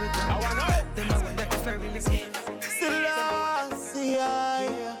my double tap. Them I want that very little.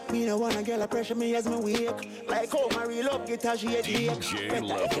 Me no wanna girl a pressure me as me wake. Like how my real up guitar she a take.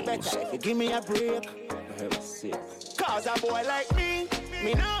 Better if you give me a break. Cause a boy like me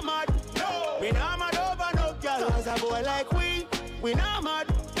not mad. No. Me not mad over no girl. Cause a boy like we not mad.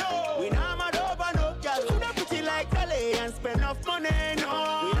 No. We not mad over no girl. Coulda pretty like Calais and spend enough money.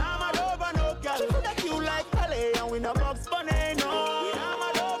 No. We not mad over no girl. Coulda cute like Calais and we no box bunny. No. We not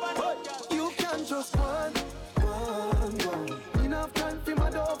mad over no girl. You can just one. Enough time for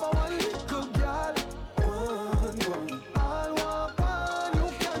mad over one little girl. One. I'll walk on. You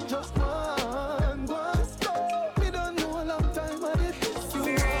can just one. Me don't know a long time I did this. You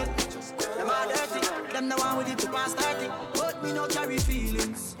them are dirty. Them the one with it to pass 30. But me no carry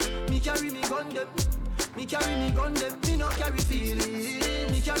feelings. Me carry me gun them. Me carry me gun them. Me no carry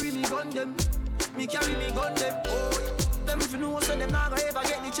feelings. Me carry me gun them. Me carry me gun them. Oh, them if you know so them not gonna ever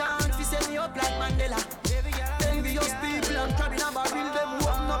get the chance to set me up like Mandela. Envious people and crabbing a barrel. Them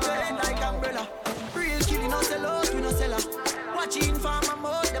open up their head like umbrella. Real kid, no sell out, we no sell her. Watching for my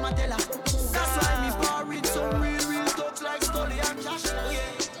mouth, them a tell her. That's why me par with some real talks like Scully and Josh.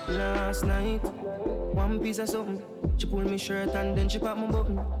 Last night, one piece of something. She pulled me shirt and then she popped my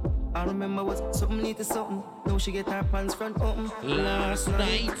button. I remember was something neat to something. Now she get her pants front open. Last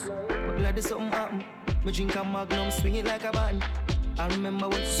night, but glad there's something happen. Me drink a Magnum, swing it like a button. I remember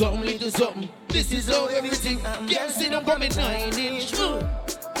what something lead to something. This is how everything can't see them coming 9-inch.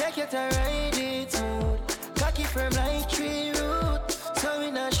 Take it to ride it smooth. Cocky firm like tree root. So we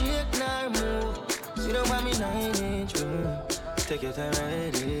not shake nor move. You don't want me 9-inch. Take it to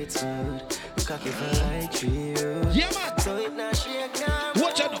ride it smooth. Cocky firm like tree root. Yeah, man. So it not shake nor move.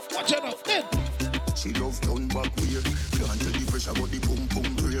 Watch enough, then. She love down back weird. Can't tell the pressure but the boom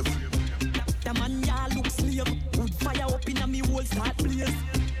boom brave. The man ya look slave. Wood fire up in a me whole start blaze.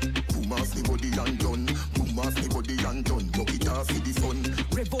 Boom off me body and done. Boom off me body and done. Knock it off with the sun.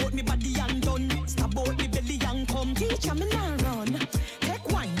 Rev out me body and done. Stab out me belly and come. Teacher me now run. Take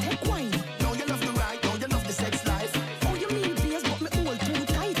wine. Now you love the ride. Now you love the sex life. Oh you mean beers but me hold too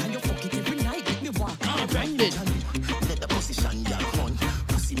tight. And you fuck it every night. Make me walk. Branded. Let the position ya run.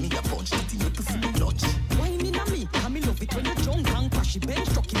 Pussy me a punch. Let me pussy me lunch. Wine in a me. And me love it when you drunk and crash. Bench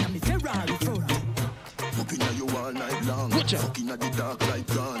truck in a me Ferrari front. Fucking at you all night long. Fucking at the dark like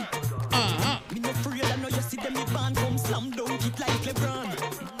gone. Me no afraid I know you see them me band come slam down it like LeBron.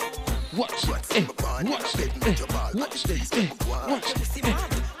 Watch.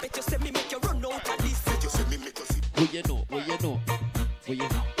 Bet you say me make you run out of this. Bet you say me make you see. What you know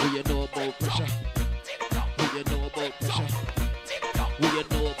about pressure? What you know about pressure? What you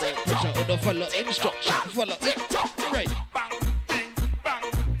know Pressure on the follow instruction. Follow it. Right.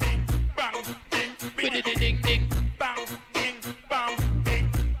 Ding ding ding. Bang ding bang ding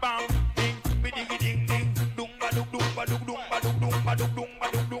bang ding ding ding ding dum ba dum ba dum ba dum ba dum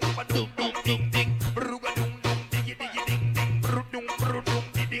ba dum ba dum ding ding ruga dum dum ding ding ding ding dum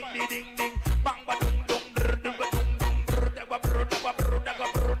ding ding ding ding bang ba dum dum dum dum da ba dum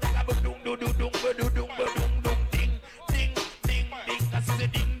ding ding ding ding that's the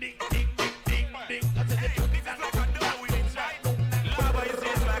ding ding ding ding ding that's the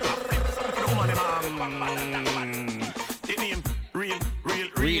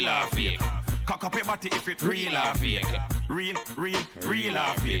Real or fake? Cock up your body if it real or fake. Real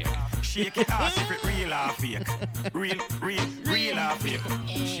or fake? Shake your ass if it real or fake. Real or fake?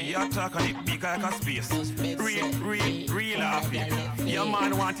 She attack on it big like a space. Real or fake? Your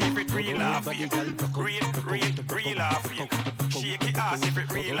man want if it real or fake. Real or fake? Shake your ass if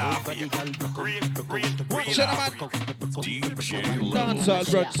it real or fake. Real or fake? Dancehall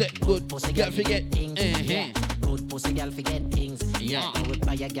Brunch set good. Can't forget. Good pussy girl forget things. Yeah. I would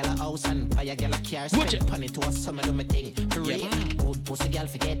buy a girl a house and buy a girl a car. Spend money to a summer do my thing. For real. Good pussy girl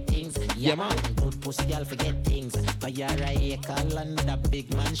forget things. Yeah man. Good pussy girl forget things. Buy a acre land with a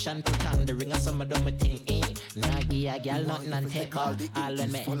big mansion. Put on the ring of summer do my thing. Nah give a girl nothing and take all. All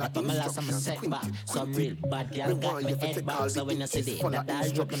when me end up on my last summer setback. Some real bad girl got me head back. So when I see the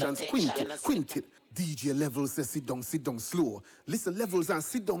that drop in a Quint it. DJ Levels say sit down slow. Listen Levels and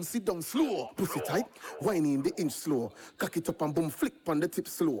sit down slow. Pussy tight, whine in the inch slow. Cock it up and boom, flick on the tip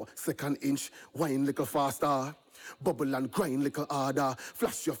slow. Second inch, whine little faster. Bubble and grind little harder.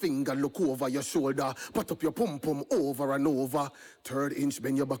 Flash your finger, look over your shoulder. Pat up your pum over and over. Third inch,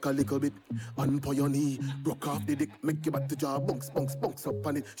 bend your back a little bit. On your knee, broke off the dick. Make your back to jaw, bunks up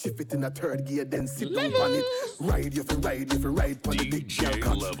on it. Shift it in a third gear, then sit down on it. Ride if you ride on the dick, girl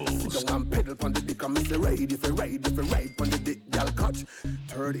catch. Sit down and pedal on the dick, and miss the ride if you ride on the dick, girl catch.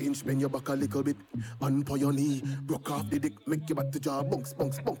 Third inch, bend your back a little bit. On your knee, broke off the dick. Make your back to jaw, bunks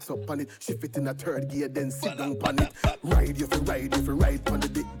up on it. Shift it in a third gear, then sit down on it. Ride if you ride on the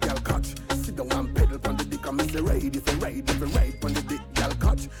dick, girl catch. Sit down and pedal on the dick, and miss the ride if you ride on the dick, girl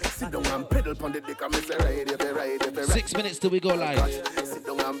catch. Sit down and pedal on the dick, and miss the ride if you ride 6 minutes till we go live. Sit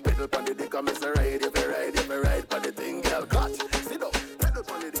down and pedal on the dick, and miss the ride if you ride on the thing, girl catch. Sit down, pedal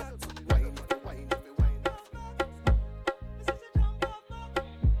on the dick.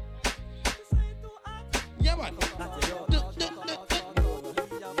 Yeah man.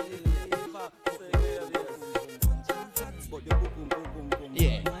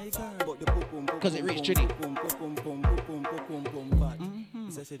 Yeah. Cause it reached Trinity.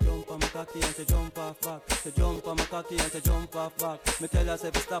 Say she jump on my cocky and she jump off back. She jump on my cocky and she jump off back. Me tell her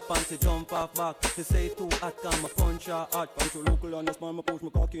say stop and she jump off back. She say too hot can my punch her hot. Punch her local on the spine, me push my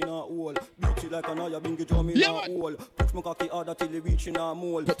cocky in her hole. Beat she like an eye, bingy drum in her hole. Push my cocky harder till it reach in her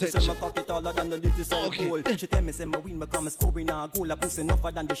mole. She say my cocky taller than the little sound hole. She tell me say my win, me come and score in her goal. A pussy enough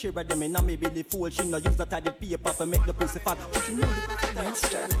than the share of them in a me belly full. She no use that tidy paper to make the pussy fat. But she know the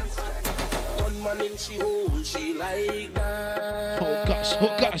Monster. One man in she hole, she like that.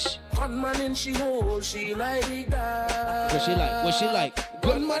 Oh gosh. One man in she hole, she like that. What she like?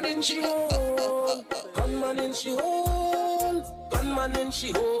 One man in she hole. One man in she hole. One man in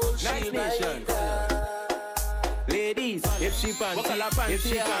she hole, she like that. Ladies, if she panty, if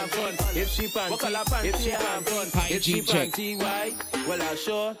she have fun, if she panty, if she have fun, if she panty white, well I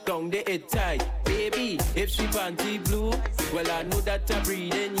sure down the head tight. Baby, if she panty blue, well I know that I'm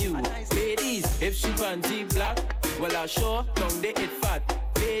breathing you. Ladies, if she panty black, well I sure down the head fat.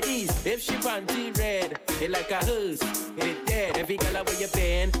 Ladies, if she panty red, it like a hearse, it dead. Every color where you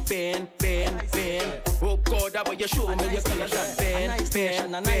bend. Oh God, that way you show me your color shot. Bend.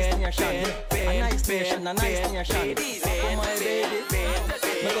 Ladies, up my baby,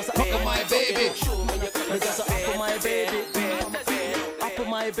 because up my baby, because up my baby, up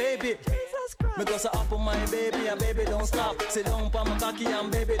my baby. Because up on my baby, and baby don't stop. Sit down on my cocky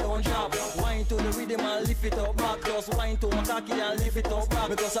and baby don't drop. Wine to the rhythm and lift it up back. Just wine to my cocky and lift it up back.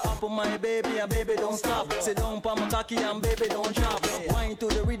 Because up on my baby and baby don't stop. Sit down on my cocky and baby don't drop. Wine to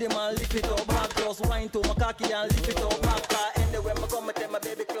the rhythm and lift it up back. Just wine to my cocky and lift it up back. Anywhere I come, I tell my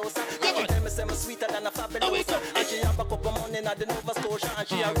baby closer. She tell me say I'm sweeter than a fabulous. And she have a cup of money at the Nova Scotia. And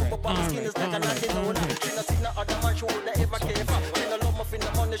she a rub up on my skin is like a nothing on. She no see no other man she would ever care for. She no love me for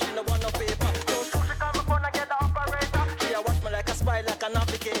the money, she no want no paper.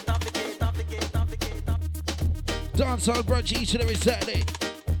 Dancehall Brunch each and every Saturday.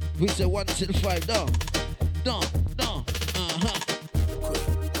 We say 1 till 5. No.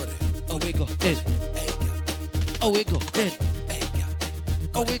 Oh, we go in. Oh, we go in.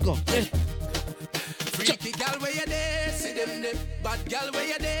 Oh, we go. Freaky gal where you there, see them there. Bad gal where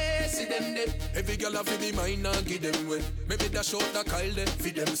you there, see them there. Every gal have to be mine and give them way. Maybe that short that call them,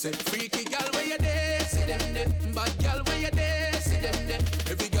 feed them say. Freaky gal where you there, see them there. Bad gal where you there, see them there.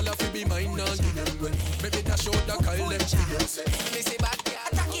 Every gal have to be mine and give them way. Maybe that short that call them, feed them say. Me say bad gal,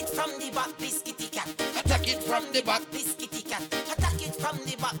 attack it from the back, biscuity cat. Attack it from the back, biscuity cat. Attack it from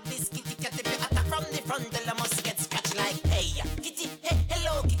the back, biscuity cat. If you attack from the front, then I must get scratched like hey, kitty, hey,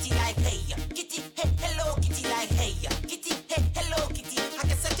 hello, kitty, like hey, kitty, hey, hello, kitty, like hey, kitty, hey, hello, kitty. I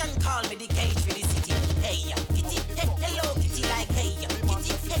guess I can call me the cage for the city. Hey, kitty, hey, hello, kitty, like hey,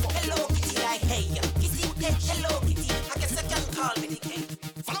 kitty, hey, hello, kitty, like hey, kitty, hey, hello, kitty. I guess I can call me the cage.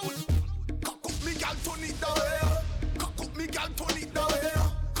 Follow it. Cock up me gal, turn it down. Cock up me gal, turn it down.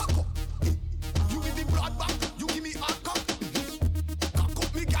 Cock up. You give me broad back, you give me hard cock. Cock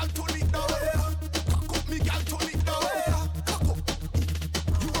up me gal, turn it down. Cock up me gal, turn it down. Cock up.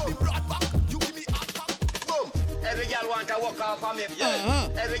 You give me broad back, you give me hard cock. Boom. Every girl want to walk off of me. Yeah.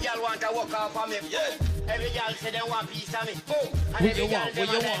 Every girl want to walk off of me. Yeah. Every girl say they want piece of me. Boom. And every girl they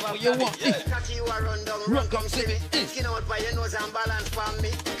want. What you want? Catch you a run down, run come see me. Skin out by your nose and balance from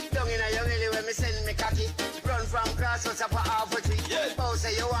me. Down in a young belly when me send me cocky. Run from crossroads up a half a tree. Bow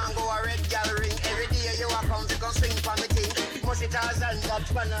say you want go a red gal ring. Every day you walk come to go swing for me thing. Must it all stand up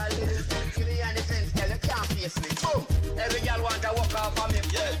for a little. See me on the fence, girl you can't face me. Boom. Every girl want to walk off of me.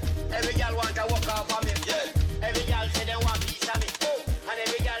 Every girl want to walk off of me. Every girl say they want piece of me. And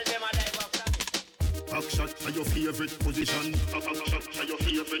every girl them a dive up for me. Back shot are your favorite position. Back shot are your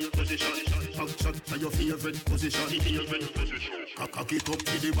favorite position. Back shot are your favorite position. Cock it up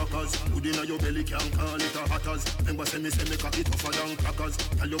to the backers. Good inna your belly can't call it a hatters. Remember say me cock it tougher than crackers.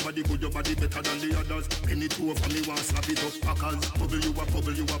 Tell your body good, your body better than the others. Penny two over me want slap it up packers. Bubble you a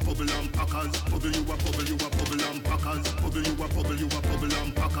bubble and packers. Bubble you a bubble and packers. Bubble you a bubble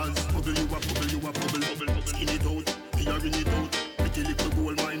and packers. Bubble you a bubble. Skin it out, me a ring it out. Pretty little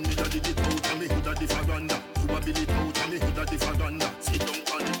gold mine, me a did it out. And me hood a the faranda. You a build it out, and me hood a the faranda. Sit down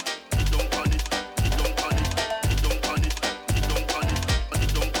on it, sit down on it, sit down on it, sit down on it, sit down on it, sit down on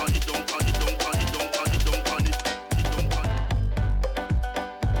it, down on it, down on it, down on it, down on it, down on it.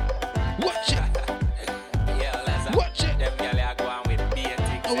 Watch it. Yeah, let's watch it. Them gyal are going with beer.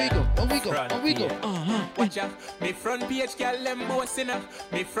 Oh, we go. Watch out, me front page gyal them bossing up.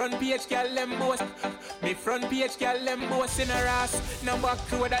 Me front page gyal them boss. Me front page gyal them bossing her ass. Now back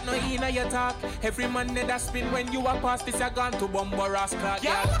to that no inna your talk. Every man that spin when you are past this a gone to bumper ass clock.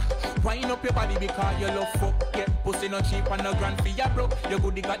 Yeah, wind up your body because you love fuck. Get pussy no cheap and no grand for ya broke. You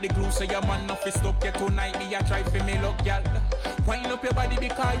good got the glue so your man no fi stop. Get tonight me a try for me look gyal. Wind up your body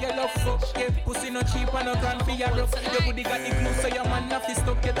because you love fuck. Get pussy no cheap and no grand for ya broke. You good got the glue so your man no fi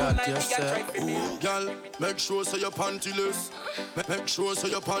stop. Get tonight me a try for me. Girl, make sure so you're pantyless. Make sure so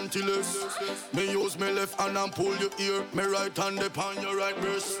you're pantyless. Me use me left hand and pull your ear. Me right hand upon your right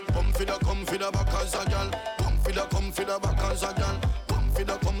breast. Come for the back as a girl. Come for the back as a girl.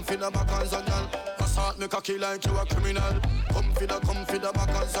 Come for the back as a girl. Assault me cocky like you a criminal. Come for the back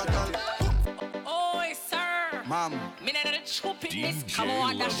as a girl. Oi, sir. Mom. Me not a stupid miss. Come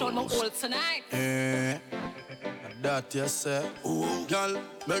on, that show my old tonight. That you say. Ooh, girl,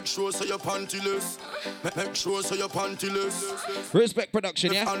 make sure so you're pantyless. Make sure so you're pantyless. Respect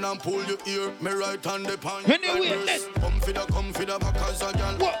production, yeah. And pull your ear, me right hand upon your right. Come for the back as a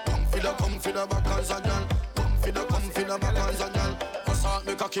girl. Come for the back as a girl. Come for the back as a girl. Assault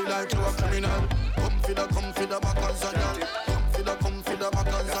me cocky like you a criminal. Come for the back as a girl. Come for the back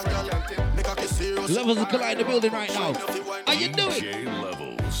as a girl. Me cocky serious. Levels of collide the building right now. How you doing? DJ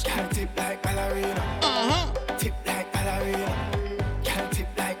Levels. Can't tip like ballerina. Tip like ballerina. Can't tip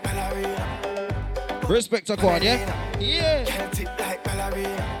like ballerina. Respect to Quan, yeah? Yeah. Can't tip like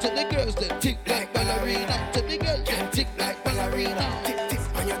ballerina. To the girls that tip like ballerina. To the girls that tip like ballerina. Tip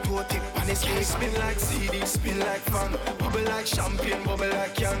tip on your toe, tip on the scale. Spin like CD, spin like fan. Bubble like champagne, bubble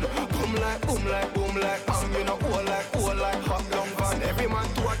like can. Boom like boom like boom like bam. You know, all like hot long van. Every man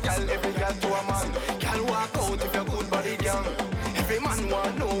to a gal, every gal to a man. Gal walk out if your good body can. Every man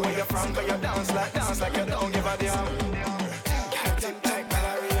want know where you're from, cause you dance like you don't give a damn. Can't tip like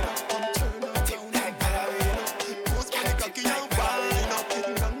ballerina. Tip like ballerina.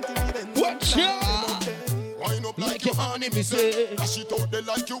 Watch out! Wind up like you honey, me say. Dash it out there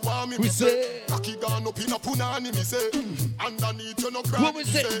like you want me, we say. Cocky gone up in a punani, me say. Underneath you no crack, what we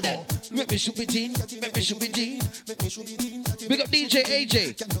say? Make me shoot it in, make me shoot it in. Big up DJ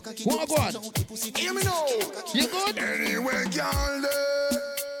AJ. What go on? Hear me now. You good? Anyway, girl,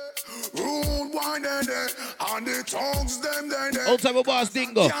 rude wine there, and the tongues them there. Old time of boss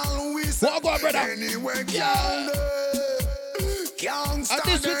dingo. What go on, brother? Anyway, girl, Can't stand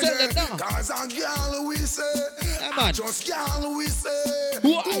this we tell them now. Cause a girl we say, man. Just girl we say.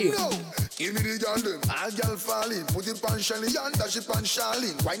 Who are you? No. Give me the girl them. All girl falling. Put it on Shelly and dash it on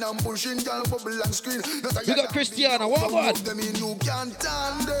Charlene. Wine and pushing, girl bubble and screen. We got Christiana, what one? Them in you can't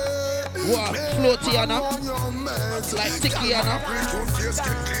stand it. What? Floatiana? Like Tikiana?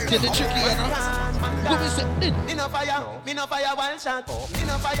 To the Trickiana? Go me say, me no fire one shot. Me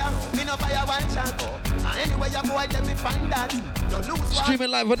no fire one shot. Anyway, you boy, let me find that. Streaming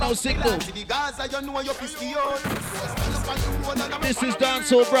live on No Signal. This is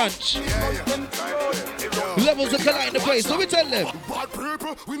Dancehall Brunch. Levels of collide in the place. So we tell them. Bad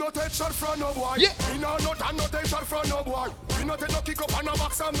people, we not take shot from no boy. Yeah. We not take shot from no boy. We not take no kick up on no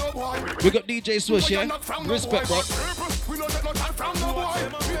box from no boy. We got DJ Swish, yeah? Respect, bro. We not take no shot from no boy.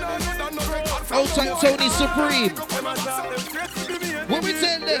 We not take no shot from Old time Tony Supreme. What we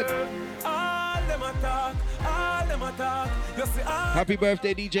tell them? Happy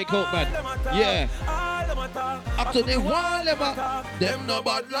birthday, DJ Copeman. Yeah. Up to the wall, them no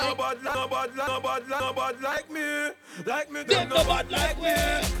bad like me. Them no bad like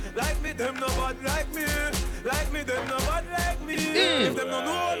me. Them no bad like me. Them no bad like me. If them no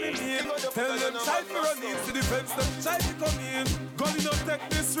know me, tell them try to run into the fence, them try to come in. God, you don't take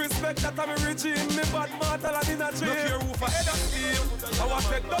disrespect that I'm a regime. Me bad mortal and in a chain. Look here, who for head of steam. I want to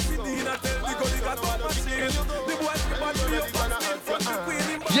take nothing in and tell the God he got one machine. The boy, the bad way up and from the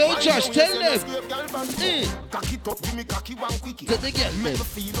queen. Yo, Josh, tell them. Cocky top, give me cocky one quickie. To the girl, make me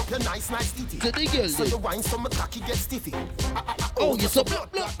feel up your nice titty. To the girl, so you wine so my cocky get stiffy. Oh, you so blah.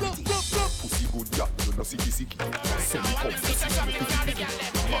 Pussy good, yeah, you know sicky.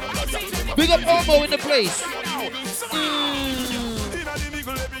 Big up Omo in the place.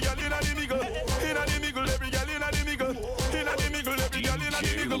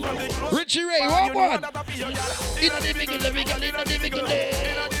 Richie Ray, what one?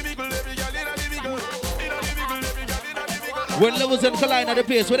 When Levels and collide at the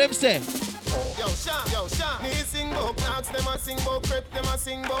place, what them say? Yo, Sean. Me sing about clocks, them a sing about crepe, them a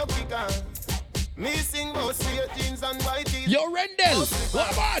sing about kickers. Me sing about straight jeans and white tees. Yo, Rendell,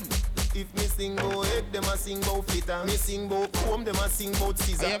 what on? If me sing about head, them a sing about flitter. Me sing about comb, them a sing about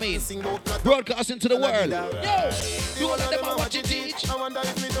scissor. I mean, sing about broadcasting to the world. Yo, you all of them a watch it teach. I wonder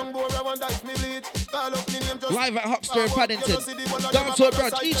if me don't go, I wonder if me bleach. Call up me name just live at Huckster in Paddington. Dancehall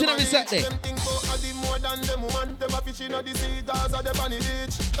Brunch each and every Saturday. More than them woman, them a fishing on the sea, cause of them on the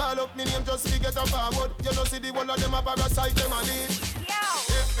beach. Call up me name just to get a forward. You know see the one of them a parasite, them a leech.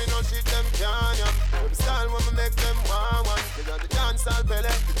 If me no shit them can ya. The style when me make them one. They got the dancehall belly,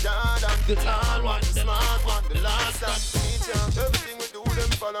 the Jordan, the tall one, the smart one, the last one. Teacher, everything we do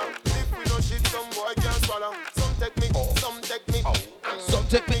them follow. If we no shit, some boy can't swallow. Some take me, some take me, some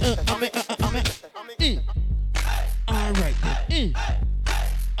take me. Alright then.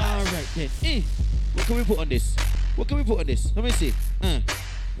 Alright then. What can we put on this? Let me see.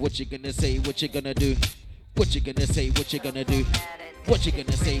 What you gonna say? What you gonna do? What you gonna say? What you gonna do? What you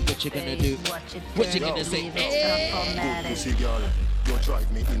gonna say? What you gonna do? What you gonna say? Hey, good pussy girl, you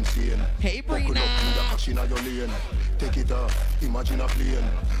drive me insane. Hey, Brina. Take it off, imagine a plane.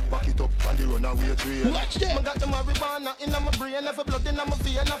 Back it up and the runaway train. Watch that. I got the marijuana in my brain, have a blood in my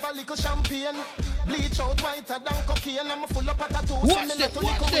vein, have a little champagne. Bleach out whiter than cocaine, I'm full of tattoos. Watch that.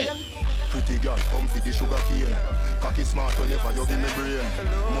 Pretty girl, come for the sugar cane. Cocky smart whenever you give me brain.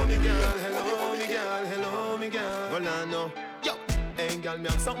 Money rain. Hello me girl. Well I know. Yo, ain't girl me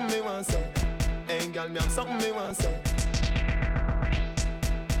have something me want say. Ain't girl me have something me want say.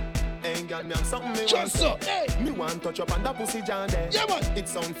 Ain't got me have something me want say. Me want touch up on that pussy John there. Yeah man. It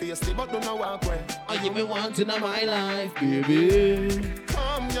sound tasty but don't know walk way. Are you me wanting in my life, baby?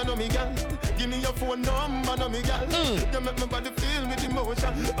 Come, you know me girl. Give me your phone number, know me girl. You make my body feel with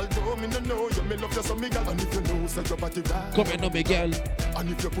emotion. Although me no know you, me love you so me girl. And if you know say your body right. Come and know me girl. And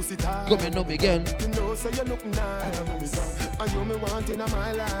if your pussy tight. Come and know me girl. You know say you look nice. And you me wanting in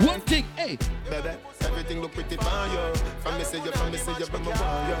my life. One thing, hey. Baby, everything look pretty fine, yo. From me say you, but me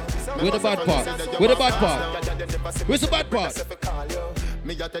want you. Where the bad part? Where's the bad part?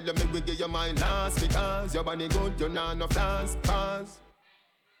 Me a tell you me will give you my last because your body good, you not no flaws, cause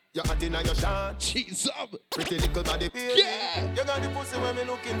you're hot in your shot. Jesus. Pretty little body. Yeah. You got the pussy where me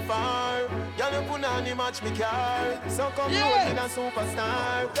looking for. Y'all you put on the match me car. So come roll in a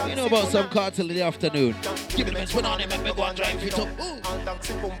superstar. You know about some cartel in the afternoon. Give me the Benz, put on him, make me go and drive it up.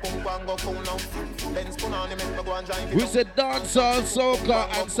 We said dancehall, soca,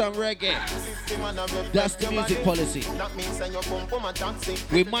 and some reggae. That's the music policy.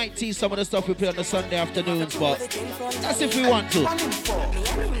 We might tease some of the stuff we play on the Sunday afternoons, but that's if we want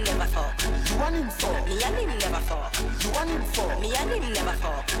to. him never fuck. You want him fuck? Me and him never fuck. You want him fuck? Me and him never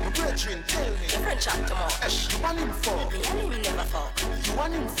fuck. Your brethren, tell me. Your friend chat too much. You want him fuck? Me and him never fuck. You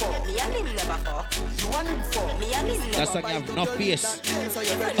want him fuck? Me and him never fuck. You want him fuck? Me and him never fuck. That's like you have no face.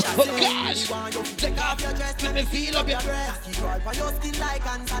 Oh gosh! Take off your dress, let me feel up your breast. You crawl on your skin like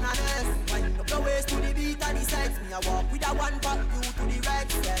ants and a nest. Wind up your waist to the beat of the sex. Me a walk with a one pack, you to the right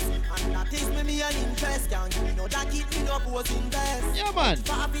yes. And that is me an interest. Can't give me no jacket, me no pose invest. Yeah man.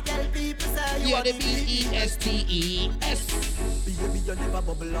 Fabi tell people say you are the B-E-S-T-E-S. Baby you never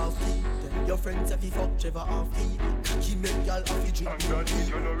bubble off feet. Your friends if you fuck Trevor off feet. Cocky make y'all off you drink.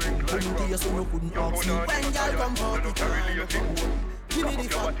 Couldn't do you so you couldn't off feet. When y'all come out the time. Give me the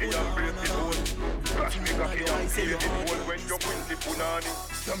fuck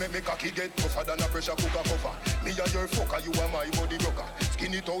you make me cocky get tougher than a pressure cooker cover. Me and your fucker, you are my body rocker.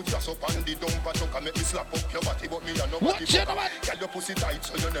 Skin it out just up on the dumper chucker. Make me slap up your body, but me and nobody fucker. Get your pussy tight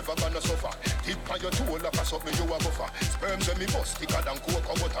so you're never gonna suffer. Tip on your toe like a suck me you a buffer. Sperms when me bust thicker than coke.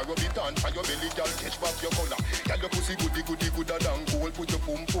 Butter rub it on for your belly, girl catch back your collar. Get your pussy gooder than gold. Put your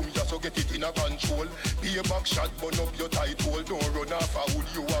pum pum just so get it in a control. Be a back shot, burn up your tight hole. Don't run off a hood,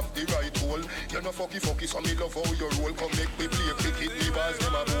 you have the right hole. You're not fucky so me love how you roll. Come make me play cricket, me bars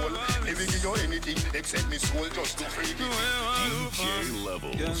them a bowl. Never give you anything except me soul just to freak it. DJ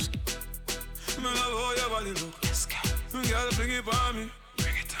Levels. Me love how your body look. Girl, bring it on me.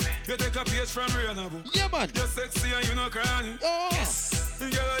 Bring it to me. You take a page from Rihanna book. Yeah man. You're sexy and you not cranny. Oh. Yes. Girl,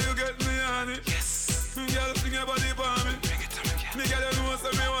 you get me on it. Yes. Girl, bring your body on me. Bring it to me. Me girl, you know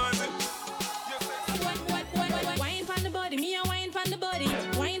so me want it. Wine from the body, me a wine from the body.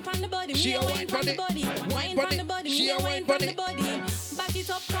 Wine from the body, she me a wine from the body. Wine from the body, me a wine from the body. Back it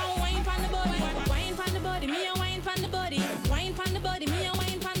up, come wine from the body. Wine from the body, me a wine from the body. Wine from the body, me a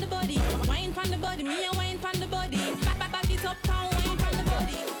wine from the body. Wine from the body, me a wine from the body. Back it up, come wine from the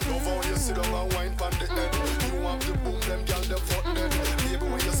body. Love how you sit down and wine from the head. You want to boom them girl them fuck dead. Baby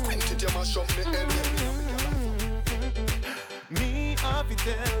when you squint it you mash up the head. Me have to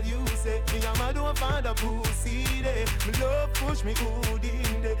tell you, say me and my don't find a pussy day. Me love push me good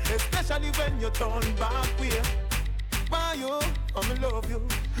in day, especially when you turn back way. Why you? Oh, me love you.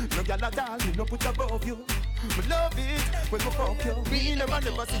 No girl at all, me no put above you. Me love it when me fuck you. Me never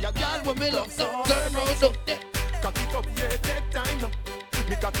see a girl when me love so. Turn round up, cock it up, yeah, take time now.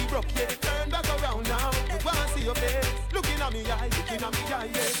 Me cocky broke, yeah, turn back around now. Me wanna see your face, looking at me eye,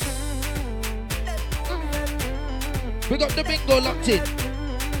 yeah. We got the bingo locked in.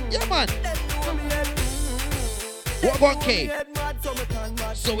 Yeah, man. What about K?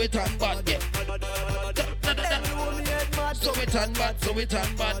 So it and bad, yeah. So it and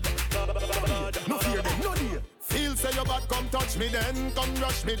bad. No fear them, no dear. Feel say your bad, come touch me then. Come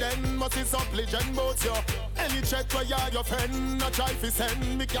rush me then. Must be some legend both you. Any check where you are your friend. Not try to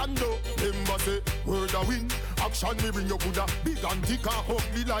send me can do. Remember say, word a win. Action me bring your Buddha. Big and thick and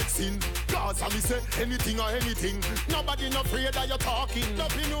ugly like sin. Cause I me say, anything or anything. Nobody not afraid that you're talking.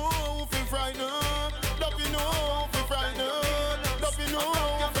 Nothing know if you frightened. Nothing know if you frightened. Nothing know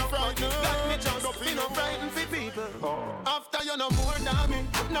if you frightened. Let me just nothing no frightened for people. After you no more than me.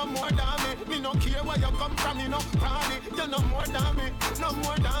 No more than me. Me no care where you come from. Me no party. You no more than me. No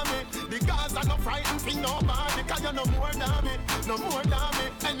more than me. Because I no frightened for nobody. Cause you no more than me. No more than me.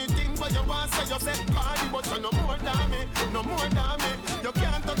 Anything where you want say you say party. But you no more than me. No more than me. You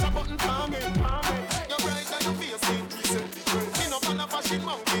can't touch a button for me. You're bright and you face it. Me no fan of fashion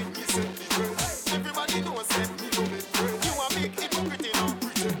monkey. Everybody knows it. You a big hypocrite now.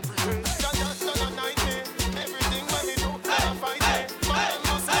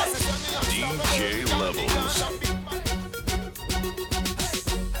 DJ Levels.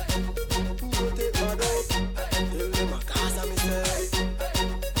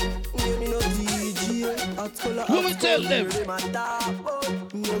 Who will tell them?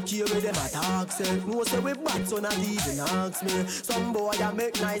 No care where them attack say. No say we bad so not even ask me. Some boy I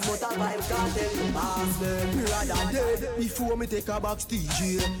make nice but I vibe can't tell them pass me. Me rather dead before me take a box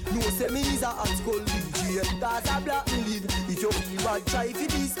DJ. No say me is a hot skull DJ. Cause I black me live. If you feel bad try for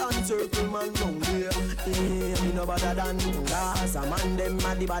this and circle man down there. Me no better than gas. A man them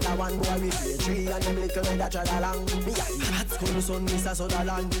mad the bad one boy we play tree and them little red that trod along. Me a the hot skull son Mr.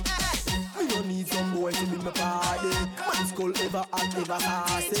 Sutherland. Me no need some boy to be my party. Man skull ever hot, ever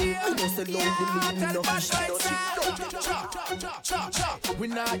sassy. I no say love the me no fish, no chip. We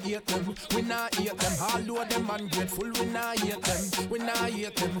not hate them, we not hate them. Although them ungrateful, we not hate them. We not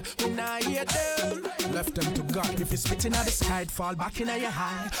hate them, we not hate them. Left them to God. If you spitting at the sky, it fall back in your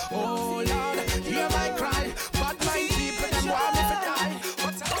eye. Oh Lord, hear my cry. But my people them want me to die.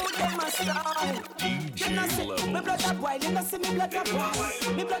 But oh them must DJ Levels. Me blood up wild, you know see me blood up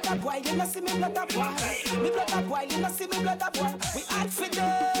wild. Me blood up wild, you know see me blood up wild. Me blood up wild, you know see me blood up wild. We act for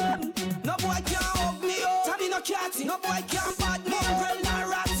them. No boy can't hug me up. Tabby no catty. No boy can't bad me. Girl not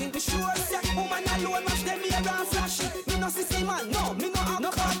ratting. Me sure say woman alone match them here and flashy. Me no see man, no. Me no have.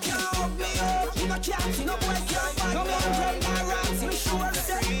 No boy can't hug me up. Me no catty. No boy can't bad me. Girl not ratting. Me sure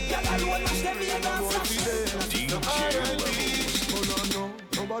say girl alone match them here and flashy. DJ Levels.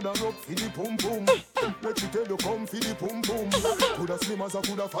 Nobody rock for the pum pum. Let me tell you, come for the pum pum. Coulda slim as a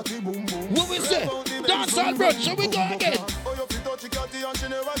coulda fatty boom boom. What we say? Dancehall brunch, so we go again. Oh, you fit touch catty and she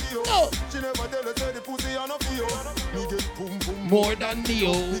never give you. She never tell you say the pussy and a feel. Me get pum pum more than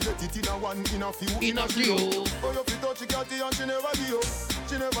Neo. Me get it in a one, in a few, in a few. Oh, you fit touch catty and she never give you.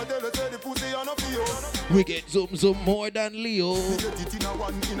 She never tell you say the pussy and a feel. We get zoom more than Leo. Me get it in a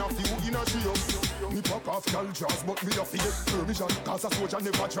one, in a few, in a few. Me pop off girl jaws, but me a fear permission. Cause a soldier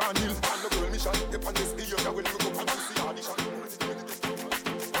never draw nil. And the permission, if I just be here, when you go and see audition.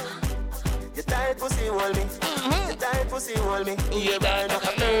 You tight pussy, hold me. You tight pussy, hold me. You burn up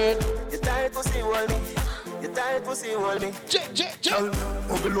a bird. You tight pussy, hold me. You tight pussy, hold me. Check.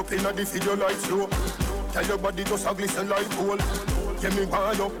 Bubble up in a the video like flow. Tell your body just a glisten like gold. Get me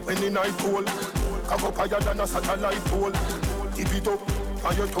wild up when the night cold. Cock up higher than a satellite pole. Tip it up,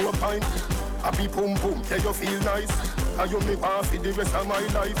 and your toe pine. Happy pum pum, yeah you feel nice. And you me want for the rest of my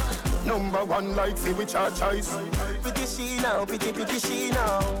life. Number one like for which I choice. Pretty she now, pretty she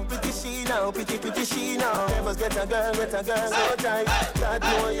now. Pretty she now, pretty she now. Never get a girl so tight. God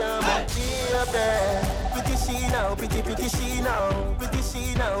know you're my baby. Pretty she now, pretty she now. Pretty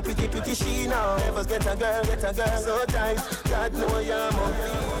she now, pretty she now. Never get a girl so tight. God know you're my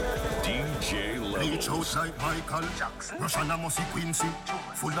DJ Levels. Reach outside Michael Jackson. Russian and Mossy Quincy.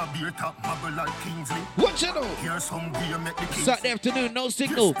 Full of beer top, muggle like Kingsley. Watch it out. Here's some beer make the kids. Saturday afternoon, no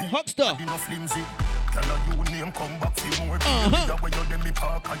signal. Huckster. Flimsy. Tell her you name come back for more. The way you dem me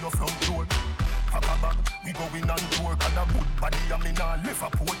park at your front door. Pack a bag, we going on tour. Got a good body and me nah left a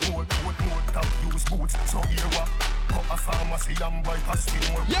port more. Top use boots, so here what? Got a pharmacy and buy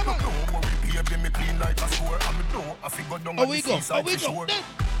passport more. Yeah man. Don't worry, baby, me clean like a store. And me don't I figure down on the seaside for sure.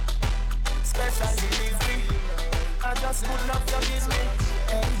 special delivery. I just would love to give me.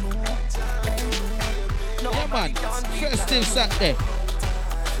 Yeah man, festive Saturday.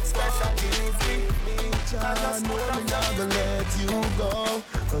 Special delivery. I just know me not gonna let you go.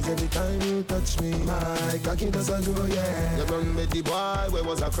 Cause every time you touch me, my cocky doesn't go, yeah. You run with the boy, where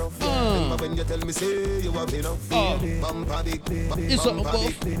was I from? Remember when you tell me, say you have enough. Bumpa big,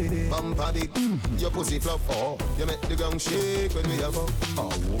 bumpa big. Your pussy flop, you make the ground shake when we have up.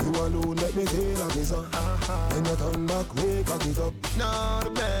 You alone let me feel like this, when you turn back, wake up it up. Now the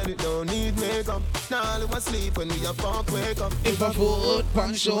bed, it don't need makeup. Now let me sleep when we have fuck, wake up. If I foot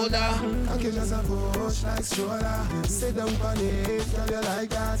pan shoulder, I can just push like stroller. Sit down on it, tell you like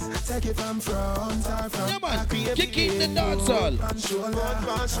that. Take it from front or from back. Kick in the dancehall.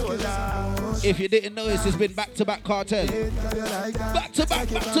 If you didn't notice, it's been back-to-back cartel. Back to back.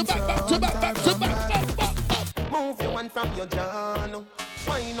 Move your one from your jaw.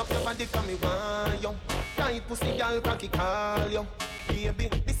 Wind up your body from me want you. Tight pussy girl cocky call you. Baby,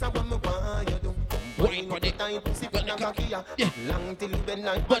 this is what me want you do. Wind up your tight pussy from the cocky ya. Long till you bend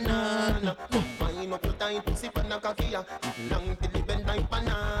like banana. Wind up your tight pussy from the cocky ya. Long till you bend like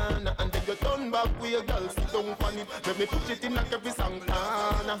banana. And then you turn back with your girl sit down on it. Let me push it in like every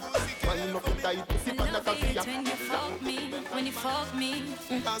Santana. Wind up your tight pussy from the cocky ya. When you fuck me,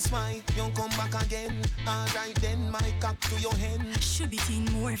 that's why you come back again. Alright then, my cock to your hand. Should be seen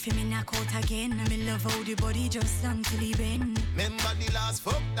more for me knock out again. I me love how the body just until he bend. Remember the last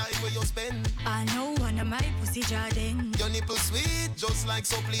fuck time where you spend. I know one of my pussy Jordan. Your nipple sweet, just like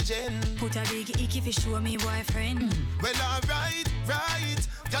supplicant. Put a big icky if you show me boyfriend. Well, alright, right.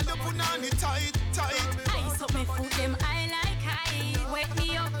 Can you put on it tight? Ice up my foot, them I like high. Wake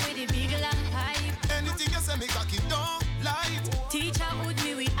me up with the big long pipe. Anything you say me cocky don't light. Teacher would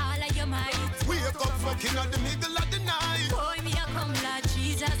me with all of your might. Wake up fucking at the middle of the night. Boy, me a come like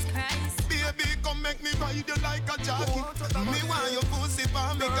Jesus Christ. Baby, come make me ride you like a jockey. Me want your pussy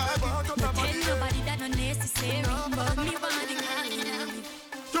for me cocky. No tell nobody that no necessary, but me want the cocky.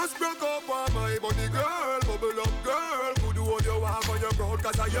 Just broke up on my body, girl. Bubble up, girl. Could do what you want for your crowd,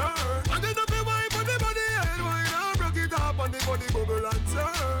 cause I yearn. And then up your wife on the body, and why not broke it up on the body, bubble and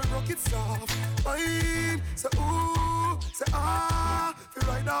turn. Broke it soft, fine. Say ooh, say ah. Feel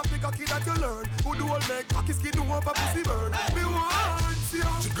right now, off the cocky that you learn. Who do all make cocky skin over pussy burn? Me want you.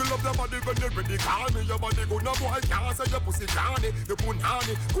 Jiggle up your body when you're ready. Call me your body good. No boy can't say your pussy canny. You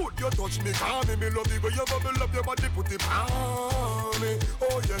punani. Good you touch me, call me. Me love you when you bubble up your body. Put it on me.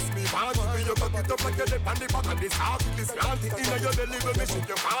 Oh yes, me want you. You cock it up like you're dead on the back of this heart. This can't in your belly when me shake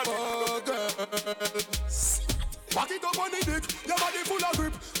your body. Back it up on the dick, your body full of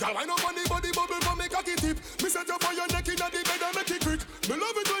grip. Girl, wind up on the body bubble from me cocky tip. Me set you for your neck in the bed and make it quick. Me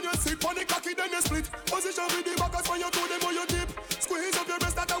love it when you sit on the cocky then you split. Position with the back as when you do them on your tip. Squeeze up your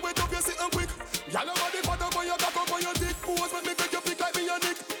breast that wet up you sitting quick. Girl, your body fat up on your cock up on your dick. Pose when me take your pick like me and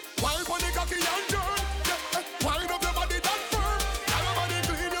Nick. Wind on the cocky and turn. Wind up your body that firm. Girl, your body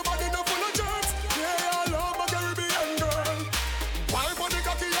clean, your body no full of germs. Yeah, I love my Caribbean girl. Wind on the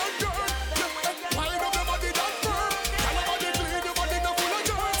cocky and turn. Wind up your body that firm.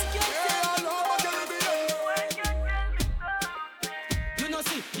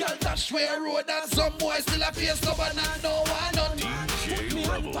 Swear road and some boys still a face stubborn and no one on Put me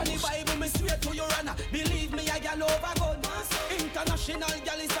hand on the Bible, me swear to your honor. Believe me, I gal over gun. International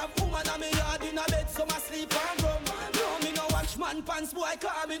gal is a woman and me yard in a bed, so my sleep and rum. No, me no watch man pants, boy,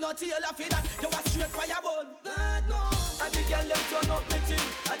 call me no tailor for that. You a straight fire bun. God no. And the gal them turn up me thing.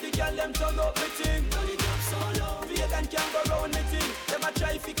 And the gal them turn up me thing. Turn it up so low. Vegan can't go round me thing. Them a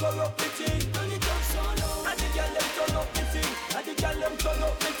try fi corrupt me thing. Turn it up so low. And the gal them turn up me thing. And the gal them turn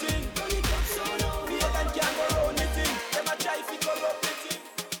up me thing. Turn it up so low. Vegan can't go round me thing. Them a try fi corrupt me thing.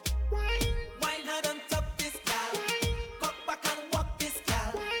 Wine hard on top this gal. Cut back and walk this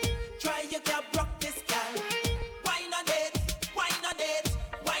gal. Try you can rock this gal. Wine on it, wine on it.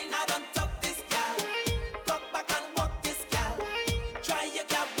 Wine hard on top this gal. Cut back and walk this gal. Try you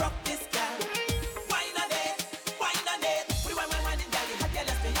can rock this gal. Wine on it, wine on it. Put it wine in gal, hot gal,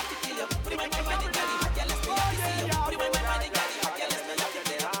 let's me have to kill you. Put it wine in gal, hot gal, let's me have to see you. Put it wine in gal, hot gal, let's me have to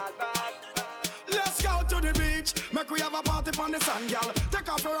kill you. Let's go to the beach. Make we have a party on the sand, gal.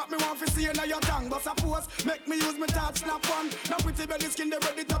 Take off your rock, me want to see you now your tongue. But suppose, make me use my touch, snap one. Now pretty belly skin, they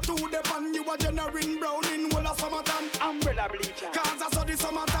ready to do the pan. You a generating brown in whole of summertime. Umbrella bleacher. Cause I saw the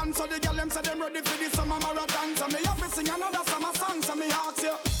summertime, so the gal them say them ready for the summer marathon. So me have to sing another summer song, so me ask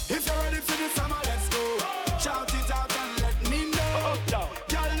you, if you're ready for the summer, let's go. Shout it out and let me know.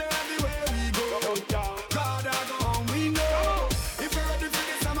 Gal everywhere we go. God I go home, we know. If you're ready for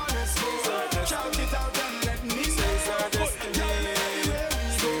the summer, let's go. Shout it out and let me know.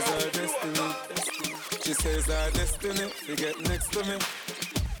 She says our destiny, she get next to me.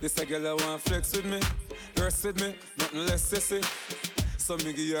 This a girl I want flex with me, rest with me, nothing less sissy. So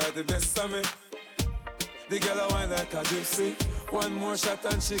me give her the best of me. The girl I want like a gypsy. One more shot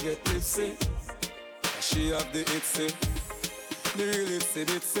and she get tipsy. She have the itsy, the real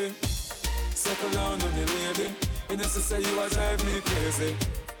itsy. Circle down on the lady. You know she say you a drive me crazy.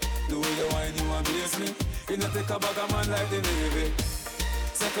 The way you whine you amaze me. You know take a bag of man like the Navy.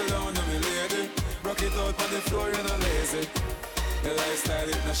 Circle down on me lady. Rock it out on the floor, you're not lazy. Your lifestyle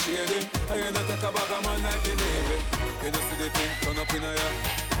is not shady. And you not take a bag of man like the Navy. You know see the thing turn up in a ya.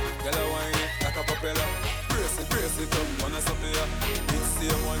 Girl a whine it like a propeller. Brace it up, wanna something ya. It's the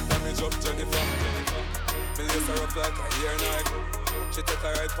one time me drop Jennifer. Me lace her up like a year night. She take a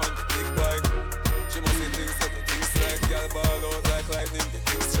ride on the big bike. She must see things that the things like. Girl ball out like lightning, the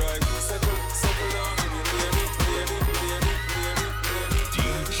things strike. Circle down with you, baby.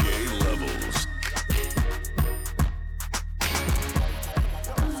 DJ Levels.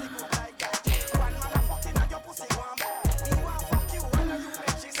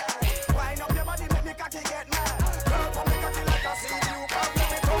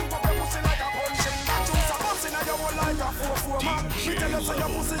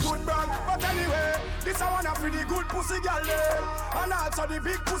 But anyway, this I wanna pretty good pussy gal and also the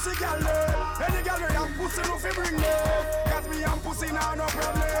big pussy gal. Any gal where have pussy no fi bring me. Cause me and pussy now no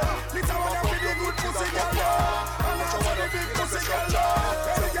problem. This I wanna pretty good pussy gal and also the big pussy gal.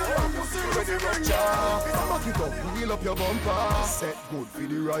 Any gal where have pussy no fi bring me. Back it up, wheel up your bumper. Set good for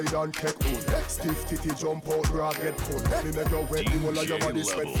the ride and take hold. Stiff titty jump out, rag get full. Me make you wet, the whole of your body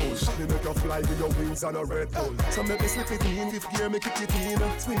sweat full. Me make you fly with your wings and a Red Bull. So make me slip it in, if gear make it in.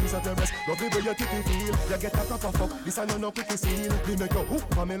 Squeeze at your breast, love the way your titty feel. You get a proper fuck, this I know no pretty scene. Me make you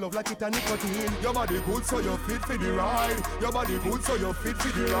hook, and me love like it a nicotine. Your body good so you fit for the ride. Your body good so you fit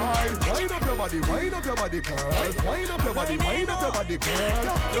for the ride. Wind up your body, wind up your body, girl. Wind up your body, wind up your body, girl.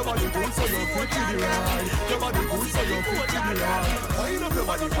 Your body good so you fit for the ride. Your body good so you fit for the ride. Wind up your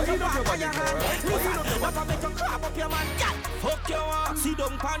body, wind up your body, girl. Wind up your body. What make you crab up your man, gal? Fuck you up, sit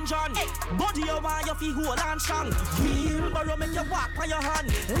down panjan. Body you want your feet hold and strong. Real borrow make you walk on your hand.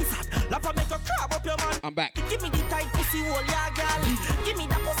 Listen, lapa make you crab up your man. I'm back. Give me the tight pussy hole, yeah, gal. Give me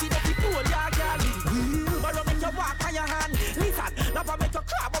that pussy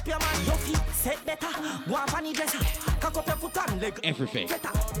leg. Everything.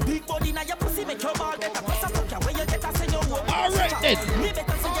 Big body now your pussy make your ball better. Press a fuck ya where you get a say your walk. All right then. Me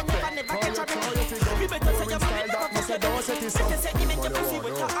better say you never catch a break. Me better say your man never push your door. Better say you make your pussy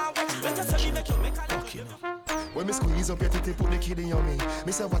with your arm. Better say you make your make a when me squeeze up your titty, put the kiddie on me.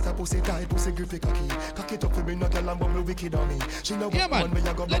 Me say what a pussy tight, pussy grippy cocky. Cock it up for me, no girl and bubble wicked on me. She know yeah, man. Me,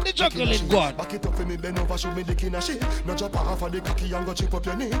 go let the juggling go on. Back it up for me, bend over, show me the king of shit. No jump off of the cocky and go chip up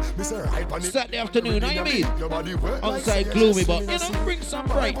your knee. Me say right on it. Saturday afternoon, how you mean? Outside gloomy, but you know, bring some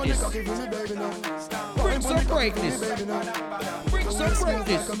brightness. Bring some brightness. Bring some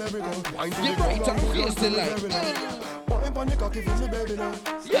brightness. You're bright and fierce the light. Wine pon the cocky for me, baby now.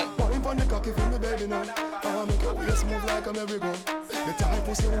 Yeah. Wine pon the cocky for me, baby now. I make your waist move like a merry-go. The type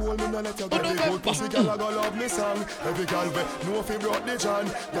pussy hold me, no let you get the good pussy. Girl, I go love me song. Every girl we know if he brought the John.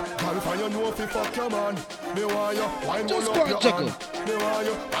 Girl, find you know if he fuck your man. Me want you wine just up your hand. Me want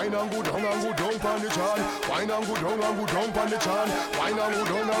you wine and go down pon the John. Wine and go down pon the John. Wine and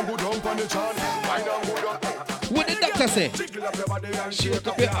go down pon the John. Wine and go down. What did the doctor say? Jiggle up your body and shake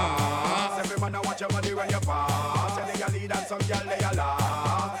up your ass. Every man watch your body when you pass. Tell you lead and some girl they a la.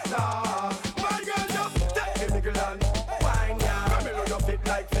 My girl just take the niggle and wine ya. Come here, you fit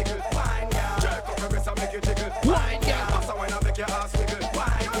like fickle. Wine ya. Jerk up your wrist and make you jiggle. Wine ya. Pass a wine and make your ass wiggle.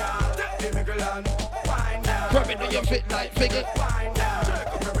 Wine ya. Take the niggle and wine ya. Come here, you fit like fickle. Wine ya. Jerk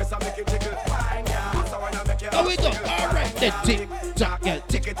up your wrist and make you jiggle. Wine ya. Pass a wine and make your ass wiggle. Oh, we go. All right, then tick tock, yeah,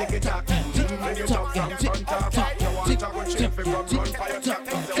 tick tock, tick tock, yeah, tick tock,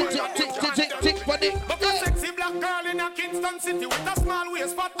 tick buddy. But a sexy black girl in a Kingston city with a small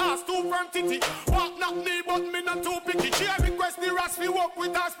waist, fat ass, two front titty. Walk not me, but me not too picky. She request the ras fi walk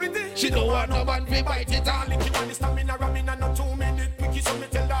with her splitty. She don't want no man fi bite it all. Licky man, the stamina ramming and no 2 minute quickie. So me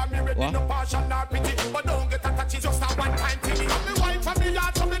tell her me ready, no passion nor pity. But don't get attached, it's just a one-time thing. And me wife and me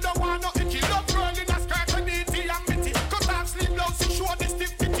yard, so me don't want no icky. Love girl in a skirt and neaty and bitty. Cause I'm sleep low, she show the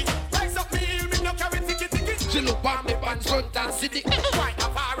stiff titty. Rise up me heel, me no carry ticky. She look on me pants front and city. Why a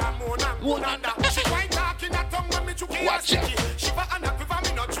far moon and that. She white talking a tongue when me chuki. Watch it. She for an quiver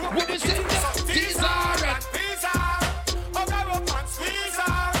me no joke. What you say? These are and these are. Hug her up and squeeze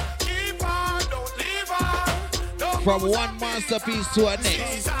her. Keep her, don't leave her. From one masterpiece to a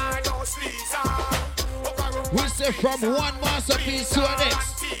next. We say from one masterpiece to a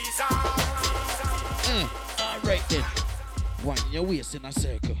next. Alright then. Wind your waist in a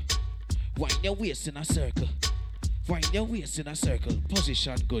circle. Wind your waist in a circle. Wind your waist in a circle.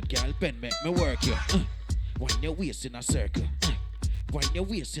 Position good, girl. Bend, make me work you. Wind your waist in a circle. Wind your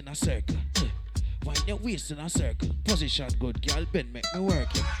waist in a circle. Wind your waist in a circle. Position good, girl. Bend, make me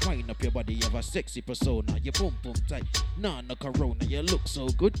work you. Wind up your body, you have a sexy persona. You boom boom tight. Nah, no corona. You look so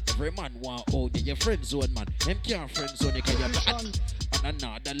good. Every man want own you. Your friend zone, man. Them can't friend zone you 'cause you're bad. On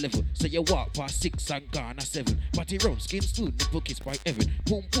another level, so you walk past 6 and gone a 7. Body round, skin smooth, nipple kiss by heaven.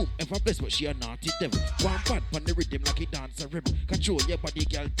 Boom boom, ever blessed, but she a naughty devil. One bad pon the rhythm like a dancer rebel. Control your body,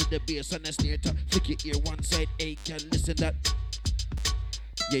 girl, to the bass and the snare top. Flick it ear one side, hey, girl, listen that.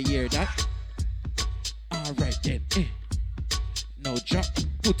 You hear that? Alright then, Now drop,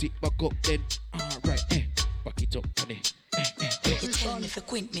 put it back up then. Alright, back it up, honey. You tell me if you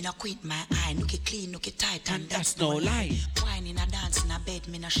quint, me no quint my eye. Look it clean, look it tight, and that's no lie. Wine in a dance, in a bed,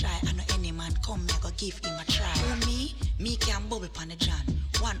 me no shy. I know any man come, me go give him a try. For me can bubble pan the John.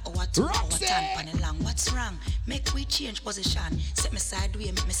 1 hour, 2 hour, 10 pan the long. What's wrong? Make we change position. Set me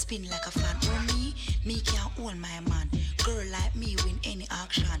sideway, make me spin like a fan. For me can hold my man. Girl like me win any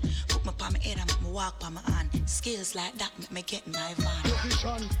auction. Put me pan my head and make me walk pan my hand. Skills like that make me get my van.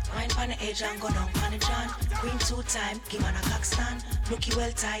 Wine pan the edge and go down pan the John. Queen 2 time, give man a cock stand. Looky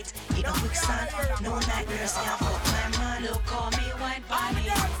well tight, it a quick stand. No nightmares, yeah, fuck my man. Look how me wine pan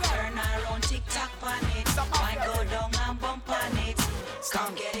it. Turn around, tick tock pan it. Wine go down and bump on it.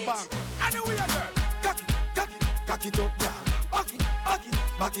 Come get it. Anyway, girl, cock it up, y'all.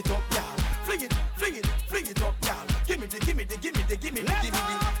 Back it up, y'all. Fling it up, y'all. Give me the.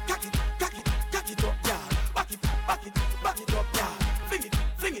 Cock it up, y'all. Back it up, y'all.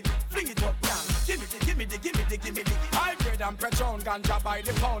 Fling it up, y'all. Give me the. I grade and Patron, ganja by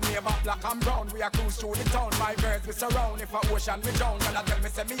the pound. Never black and brown, we are cruise through the town. My birds we surround, if a ocean we drown. Y'all tell me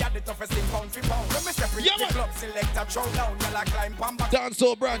say me had the toughest thing pound for pound. When me separate the club, select a throw down. Y'all climb pan back.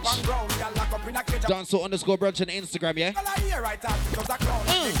 Dancehall Brunch. Dancehall_Brunch on Instagram, yeah? Right out because I crown.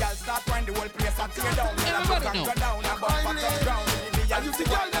 The girls start when the whole place are tear down. Everybody know. Down and bump and ground. And you see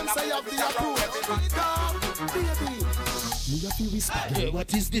girl them say have the approach. Baby, me have to whisper. Hey,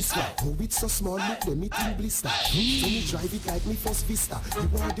 what is this one? Oh, it's so small, look, let me think blister. So me drive it like me first vista. You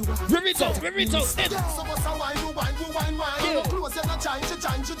want to do what? Bring it out. So what's a wine, you wine. You close and a chine.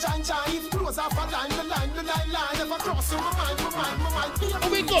 If close off a line. Never cross my mind. Here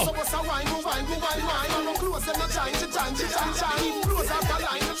we go. So what's a wine, you wine. You close and a chine. If close off a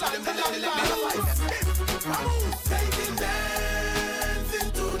line. Taking dance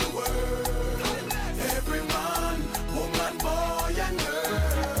into the world. Every man, woman, boy, and girl.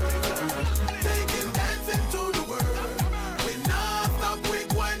 Taking dance into the world. We not stop, we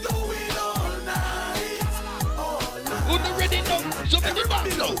going to do it all night. Who's the ready now? Show me the back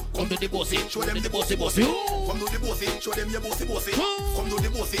now. Come to the bossy, show them the bossy. Come to the bossy, show them your bossy. Come to the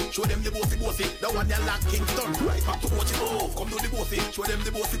bossy, show them the bossy. The one that like Kingston, right back to watch it move. Come to the bossy, show them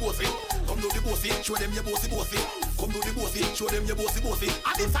the bossy. Come to the bossy, show them your bossy. Come to the bossy, show them your bossy.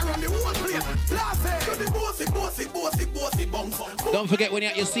 And it's around the whole place. Blast to the bossy, bong. Don't forget when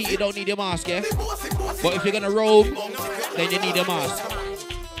you're at your seat, you don't need your mask, yeah? But if you're gonna roam, then you need a mask.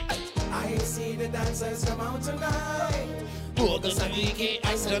 I see the dancers come out tonight. What an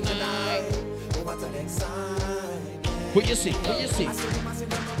excitement. What you see?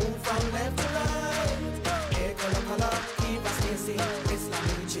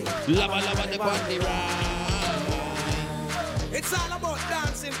 Lava the body ride. It's all about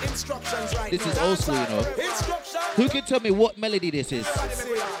dancing instructions right This now. is old school, you know. Instructions. Who can tell me what melody this is?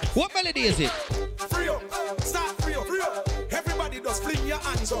 What melody is it? Free up. Start free up. Everybody just fling your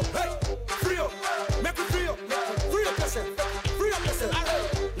hands up. Hey, free up. Make it free up. Free up yourself. Free up yourself. All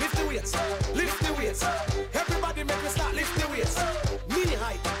right. Lift the weights. Everybody make me start lift the weights. Knee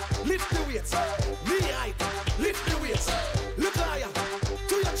height. Lift the weights. Knee height. Lift the weights. Look higher.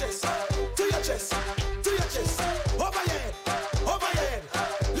 To your chest. Over your head.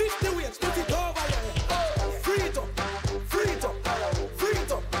 Lift the weights. Put it over your head. Free it up.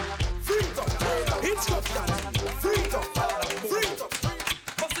 It's tough dance. Free it up.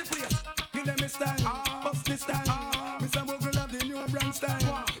 Bust the place. Give them a style. Bust this style. Mr. Mogul have the new brand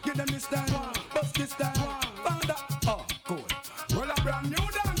style. Give them this style. Bust this style. Found that. Oh, cool. Well, a brand new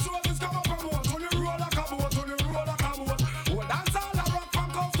dance was come up from what? On the roll like a boat. Oh, dance all a rock from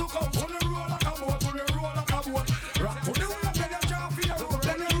coast to coast. On the roll like a boat. Rock to the road, then you jump here.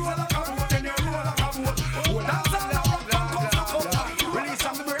 Then you roll like a boat. Oh, dance all a rock from coast to coast. Release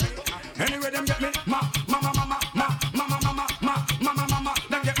some break. Anyway, them get me. Ma.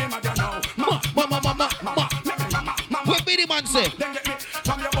 Them get me, ma, you know. Ma. What Beanie Man say?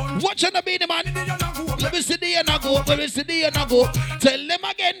 Watch on the Beanie Man. Let me see the and I go. Tell them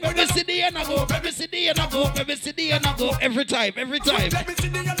again. Let me see the and I go. Every time.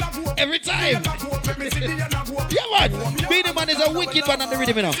 Yeah, man. Beanie Man is a wicked man on the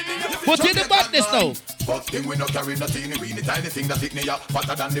rhythm, you know. But in the badness now. But thing we not carry nothing, we the tiny thing that hit me up,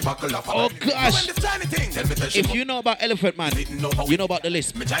 fatter than the buckle of. Oh gosh. If you know about Elephant Man, you know about the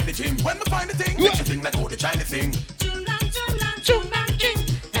list. Me join the gym when me find the thing, make the thing like all the China thing.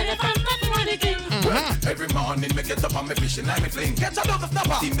 Every morning me get up on me fishing like me fling. Get a lot of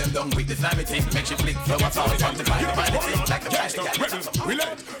snapper. Team them down with the slimy thing. Make you flick. Flow up all the time to find the thing. Like the China. We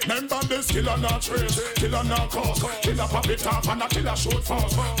let remember this killer not trace, killer not cause, killer pop it off and a killer shoot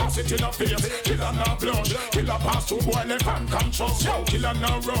fast. Pass it in a face, killer not blush, killer pass to boy left and come trust. Yo, killer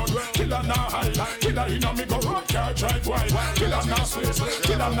not run, killer not hide, killer in a me go road car drive wide, killer not slice,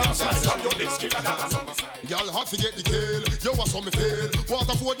 killer not slice. On your list, killer not. Y'all hot to get the kill. Yo, what's on me feel?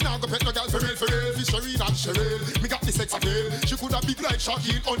 Waterford now go pet no girl for real. Fishery and Cheryl. Me got the sex appeal. She could have big like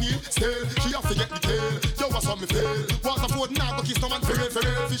Shaquille O'Neal. Still, she have to get the kill. Yo, what's on me feel? Waterford now go kiss no man for real.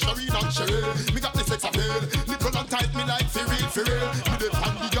 Fishery and Cheryl. Me got the sex appeal. Little and tight me like for real. Me the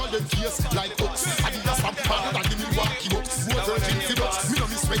handy girl them face like hooks. I did a stamp harder than the Milwaukee Bucks. More virgin for ducks. Me no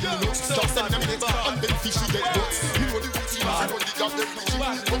miss regular looks. Just send them minutes and then fishy get books. Me know the routine. I know the girl them fishy.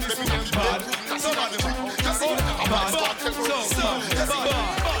 Come let me know the bed. That's all the week.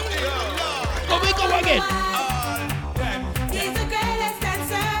 We go again.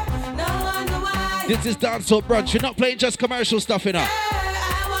 This is Dancehall Brunch. We're not playing just commercial stuff, you know.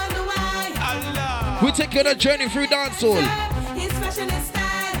 We take you on a journey through dancehall.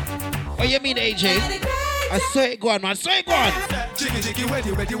 Oh, you mean AJ? I saw it go on, man. Say it go on. Jiggy,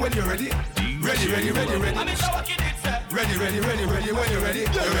 ready when you're ready. Ready. Ready, when you're ready. You're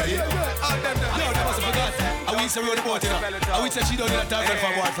ready. No, that wasn't forgot. I will say roll the boat, you know. I will say she don't need a target for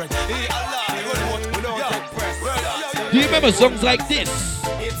a boyfriend. Hey, Allah, roll the boat. We don't take press. Do you remember songs like this?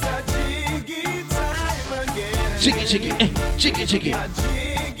 It's a jiggy time again. Jiggy. Jiggy time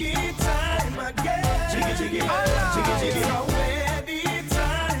again. Jiggy. A wedding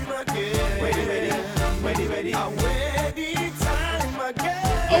time again. Ready. A wedding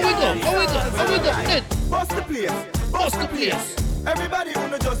Bust the place. Bust the place. Everybody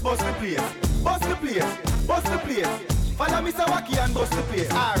wanna just bust the place. Bust the place. Bust the place. Follow Mr. Wacky and bust the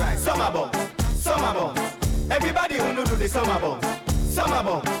place. Alright. Summer bombs. Summer bombs. Everybody wanna do the summer bombs. Summer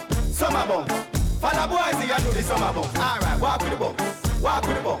bombs. Summer bombs. Follow boys here and do the summer bombs. Alright. Walk with the bombs. Walk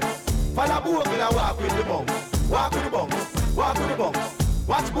with the bombs. Follow boys here and walk with the bombs. Walk with the bombs. Walk with the bombs.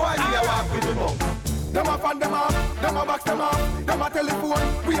 Watch boys here walk with the bombs. Them a fan them off, them a box them off, them a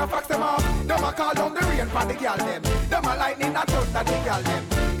telephone, we a fax them off, them a call down the rain for the girl them, them a lightning a touch that the girl them.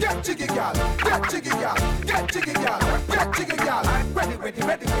 Get jiggy girl, get jiggy girl, get jiggy girl, get jiggy girl. Ready, ready,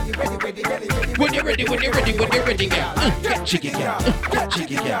 ready, ready, ready, ready, ready, ready. When you ready, when you ready, when you ready, girl. Get jiggy girl, get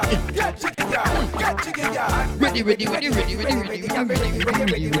jiggy girl, get jiggy girl, get jiggy girl. Ready, ready, ready, ready, ready, ready,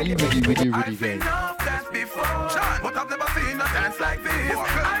 ready, ready, I've seen enough dance before, but I've never seen a dance like this.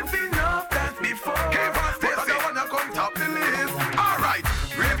 I've seen enough dance before.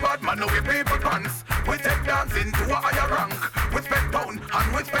 Man, no we people pants. We take dancing to a higher rank. We spend pound and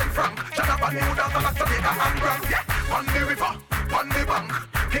we spend franc. Shut up and new dance and Jamaica and Grand. Yeah, on the river, on the bank.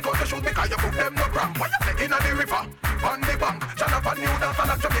 Kick out the shoes because you put them no cramp. What you say in the river, on the bank. Shut up and new dance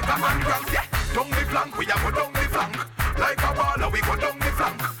and Jamaica and Grand. Yeah, down the flank, we a go down the flank. Like a baller, we go down the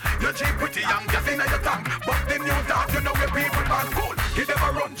flank. You're cheap, pretty young, just in your tank. But the new dance, you know we people pass cool. Give them a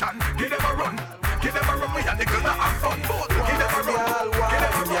run, Chan, give them a run. Give them a run, we and the girls that have fun. Give them a run, give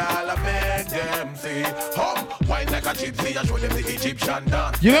them a run. Y'all make them see wine like a gypsy and show them the Egyptian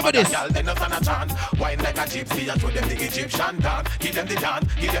dance. You remember this? Y'all they not stand a chance. Wine like a gypsy and show them the Egyptian dance. Give them the dance,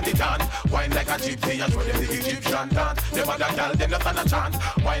 give them the dance. Wine like a gypsy and show them the Egyptian dance. Them other y'all they not stand a chance.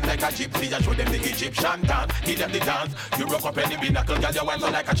 Wine like a gypsy and show them the Egyptian dance. Give them the dance. You rock up any binnacle, girl you wine so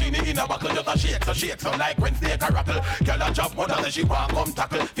like a genie in a buckle. Just a shake, so like when snake a rattle. Girl a drop more than she want come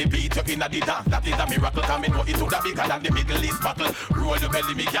tackle. They beat you in a the dance, that is a miracle. Come in, know it woulda bigger than the Middle East battle. Roll your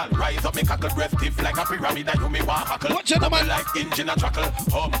belly, me girl, rise up, me cockle, breast stiff like a pyramid, and you me want hackle. Watch it, man. Like engine a truckle.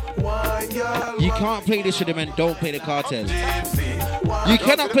 Wine, girl. You can't play this rhythm and don't play the cartel. You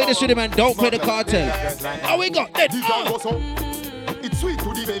cannot play this rhythm and don't play the cartel. Oh, we got that. It's sweet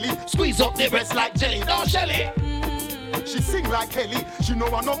to the belly. Squeeze up the breast like jelly. No, Shelly. She sing like Kelly. She know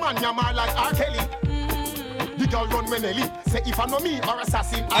I no man, yammer like R. Kelly. The girl run when Nelly. Say if I know me or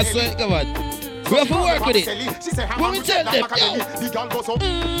assassin. I swear, come on. We have to work with it. She say, when we tell them, the girl goes up.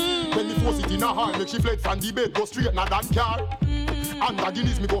 When the force it in her heart, make she fled from the bed, go straight na that car. And the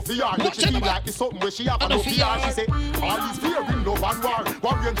Guinness me go for yard. Make she feel like it's something where she have no fear. She say, all is fear in love and war.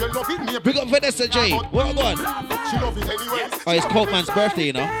 War angel love it me. Big up Vanessa J. What on? She love it anyway. Oh, it's Copeman's birthday,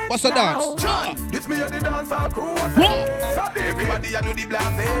 you know. What's the dance? It's me and the dance all crew. Everybody I do the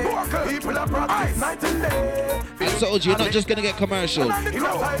blast. People are practice night and day. I told you, you're not just gonna get commercial.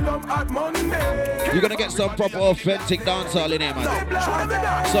 You're gonna get some proper authentic dancehall in here, man.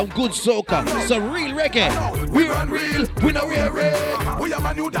 Some good soca, some real reggae. We're unreal, we know we're real. We have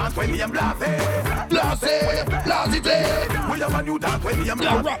a new dance when we am blase. Blase, blase. We have a new dance when we am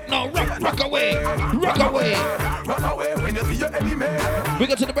blase. Rock away, rock away. Run away when you see your enemy. We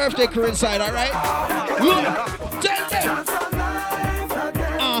go to the birthday crew inside, alright? Tell them.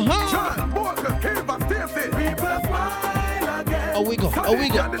 Oh, we go.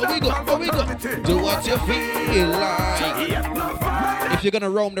 Do what you feel like. If you're gonna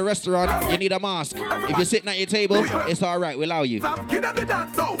roam the restaurant, you need a mask. If you're sitting at your table, it's alright, we allow you. Get up the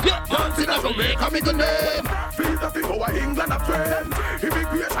dance, so. Dancing up a way, come in the name. Feel the people of England are friends.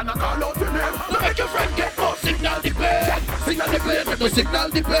 Immigration, I call out your name. Make your friend get more signal the plane. Signal the plane, make we signal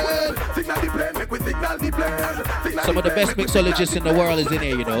the plane. Signal the plane, make we signal the plane. Some of the best mixologists in the world is in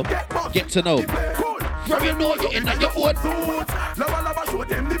here, you know. Get to know. From you know you're in your own suit. Lava show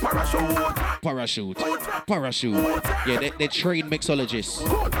them the Parachute. Yeah, they train mixologists.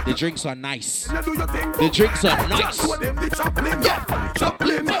 The drinks are nice. The drinks are nice. Yeah,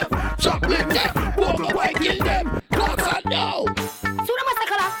 Chaplin, yeah. Walk away, kill them. Clocks are no.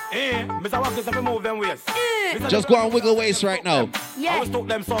 Mr. Watkins, if you move them waist. Just go and wiggle waist right now. Yeah.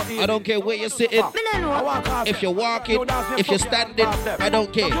 I don't care where you're sitting. If you're walking, if you're standing, I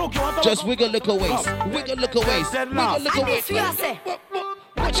don't care. Just wiggle little waist. Wiggle little waist. Wiggle little waist.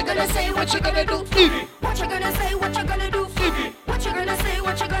 What you gonna say, what you gonna do? What you gonna say, what you gonna do? What you gonna say,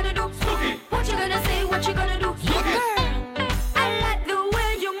 what you gonna do? What you gonna say, what you gonna do? I like the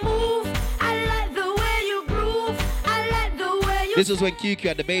way you move. I like the way you groove. I like the way you. This is when QQ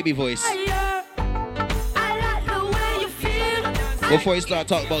had the baby voice. I like the way you feel. Before he start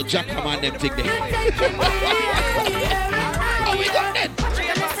talking about Jack Ham and them thing there. Oh, we got that. What you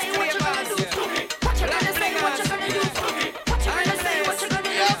gonna say, what you gonna do? What you gonna say, what you gonna do? What you gonna say, what you gonna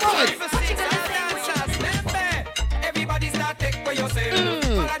do? Everybody start take for yourself.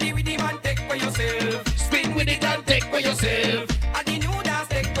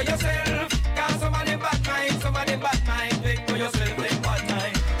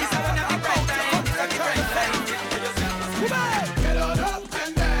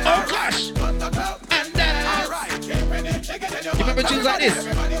 goes like this.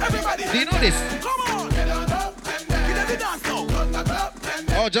 Do you know this?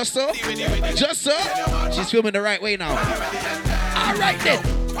 Oh, just so? Just so? She's filming the right way now. Alright then.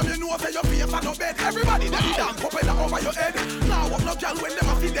 Everybody that dance propeller over your head. Now what no girl when them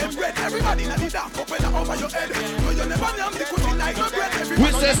a feed them bread. Everybody that dance propeller over your head. But you never know the cooking like no bread.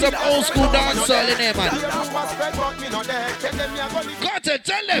 We say some old school dancehall in there, man. Cartel,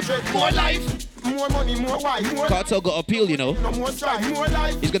 tell them more life. More money, more wife, more Cartel got appeal, you know. no more strife, more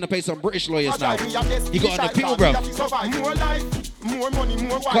life. He's gonna pay some British lawyers now. He got an appeal, bro. More life, more money,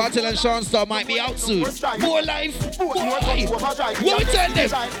 more wife. Cartel and Sean Star might be out soon. More life, more life. What we tell them?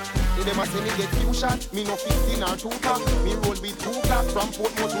 They must say me get few shot, me no 15 or 2 pack. Me roll with 2 clap from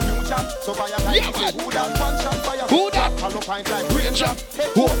Portmore to New Jack. So fire time, yeah, who that one shot fire? Who that? Hollow pint like brain drop.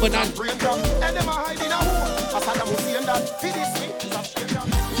 Open and brain drop. And them a hide in a hole. I said I'm saying that. Feed this me.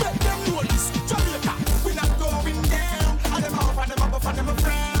 Make them know this. Jamaica, we not going down. And them off and them up and them a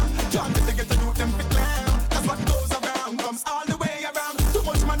frown. Can't let them get to do them for clown. That's what goes around, comes all the way around. Too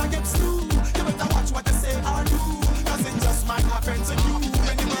much man I get slew. You better watch what they say or do. Cause it just might happen to you.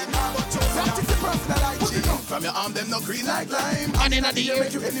 From your arm, them no green like lime. And in the air,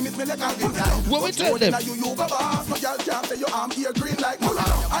 make you enemies me like a good time. What we tell them? You go boss, no girl can't say your arm here green like mullah.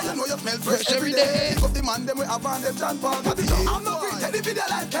 I know you smell fresh every day. Of the man, them we have on them John Paul. I'm no green, any video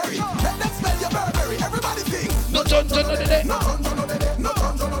like Terry. Let them smell your Burberry, everybody sing. No John no day. No John no day. No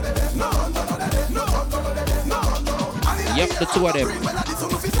John no day. No John no day. No John no day. No John no day. Yep, the two of them.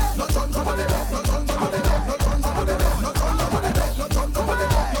 No John no day. No John no day.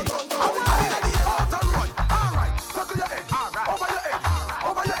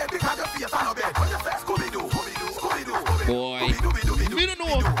 Boy, we don't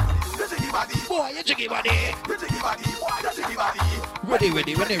know. Boy, you jiggy body. Ready.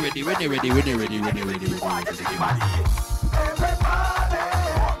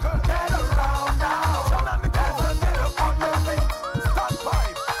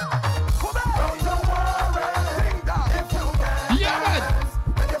 Yeah, man.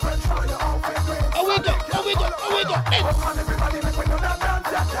 Oh, we go.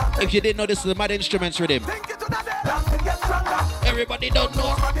 If you didn't know, this is the Mad Instruments rhythm. Everybody don't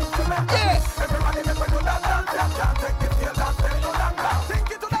know.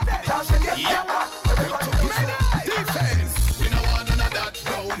 Yeah. Defense. We don't want none of that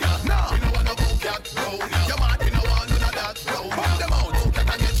round ya. No. We don't want no cat round ya. Your man, we don't want none of that round ya. Pump them out, cat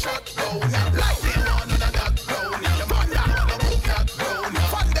and get shot round ya. Like we don't want none of that round ya. Your man, we don't want no cat round ya.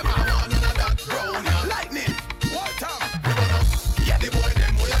 Fund them out, want none of that round ya. Lightning, what up? Yeah, the boy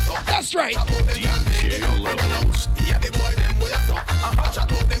them way up. That's right. Yeah, the boy them way up.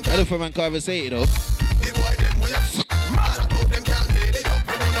 I don't man conversate, you know. The boy them way up. Match up them can't get it up.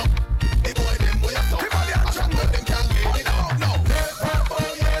 The boy them way up. Match up them can't get it up. No.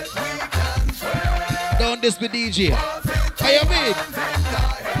 Don't this be DJ. How you mean?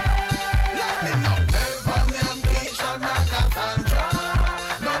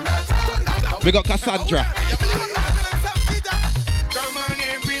 We got Cassandra. Come on,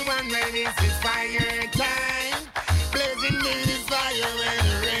 everyone, when this is fire time. Blazing in this fire when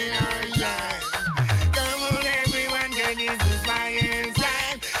the rain or shine. Come on, everyone, when this is fire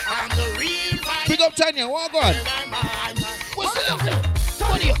time. I'm the real fire. Pick up Tanya, walk on. What's up?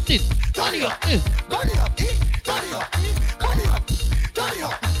 Turn up this. Turn up this. Money up, money up, money up, money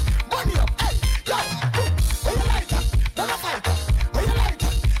up, money up. Hey, yo, where you like that? Don't a fight up. Where you like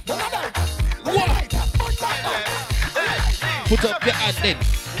that? Don't a like that. Where you like that? Put up your hand then.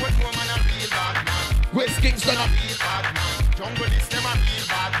 What woman a real bad man? West Kingston. A real bad man. Jungle is them a real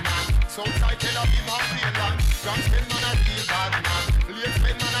bad man. Southside Tel Aviv and Finland. Youngster man a real bad man.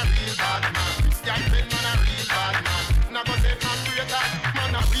 Latesman man a real bad man. Christian man a real bad man. Nago say man creator.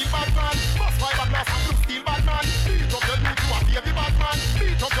 Man a real bad man. Bust fiber glass and blue steel bad man. Beat up your youth you a baby bad man.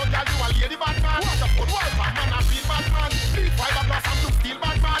 Beat up your girl you a lady bad man. Watch up for wife man a real bad man. Beat fiber glass and blue steel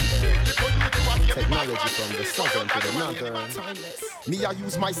bad man. Beat up your youth you a baby bad man. Technology from the southern to the northern. Me I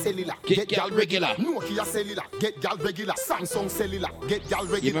use my cellular, Get gal regular. Nokia cellular, get gal regular. Samsung cellular, get gal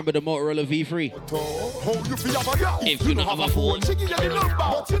regular. You remember the Motorola V3? How you feel about that? If you don't have a phone. She give you the number,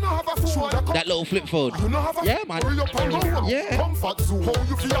 but you don't have a phone. That little flip phone. You don't have a Yeah, man. Hurry up and go home. Yeah. Comfort zone. How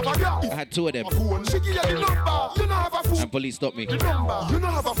you feel about that? I had two of them. Phone. She give you the number. You don't have a phone. And police stopped me. The number. You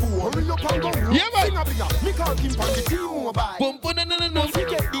don't have a phone. Hurry up and go home. Yeah, man. Sing a bigger. Me call him on the T-Mobile. Boom, boom, no, no, no, no.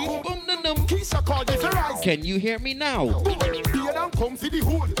 Forget the Boom, no, no. Keisha called the Verizon. Can you hear me now? Beer than come for the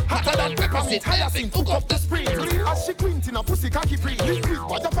hood. Hotter than peppermint, hyacinth, hook up the spring. As she quint in a pussy cocky pre. Liquid,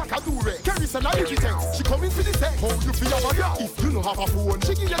 what the fuck I do, Ray? Carry some text. She come into the text. How you feel about ya? If you don't have a phone,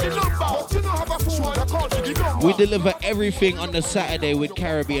 she give you the number. But you don't have a phone, I call for the number. We deliver everything on the Saturday with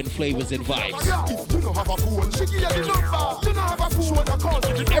Caribbean flavors and vibes. If you don't have a phone, she give you the number. You don't have a phone, I call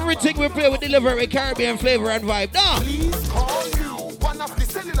for the number. Everything we play, we deliver with Caribbean flavor and vibe. No. Please call me. One of the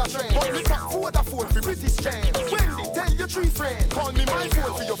cellular trends. But we can't afford a phone for British chains. Wendy, tell your 3 friends. Call me my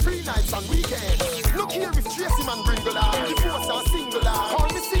phone for your free nights and weekends. Look here if Tracy man Gringola. The force are singular. Call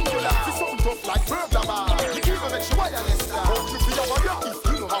me singular. This something tough like burglar bar. The key will make you wireless. How you feel about ya? If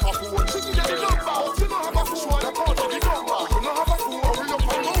you don't have a phone, she give you the number. But you don't have a phone, I call for the number. You don't have a phone, hurry up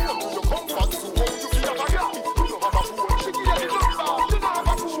and go home to your comfort. So how you feel about ya? If you don't have a phone, she give you the number. You don't have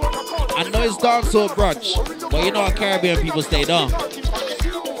a phone, I call for the number. I know it's Dancehall Brunch, but you know how Caribbean people stay down.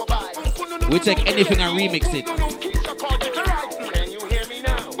 We take anything and remix it.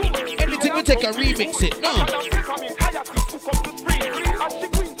 Anything we take and remix it. No.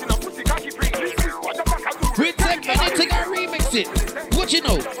 We take anything and remix it. What you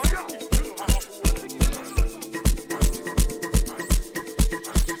know?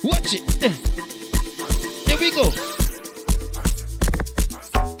 Watch it. There we go.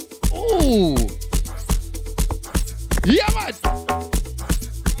 Ooh. Yeah, man.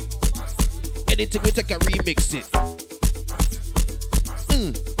 Anything we take and remix it.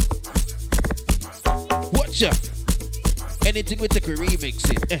 Watch ya. Anything we take and remix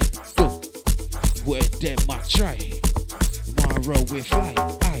it. Go. Where them I try. Tomorrow we fly.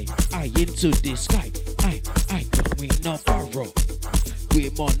 I into the sky. I going up a road. We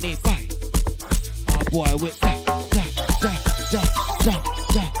money buy. Our boy with da.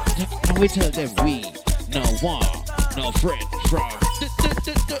 And we tell them we no one, no friend from.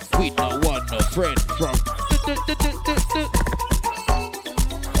 We no one, no friend from.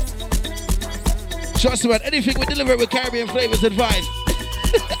 Trust me, man, anything we deliver with Caribbean flavors and vibes.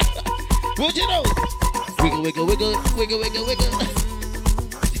 What you know? Wiggle, wiggle, wiggle, wiggle, wiggle, wiggle.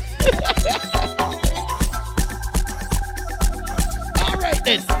 All right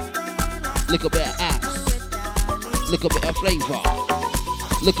then. Look a bit of ass. Look a bit of flavor.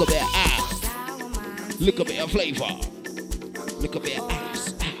 Look a bit of ass. Look a bit of flavor. Look a bit of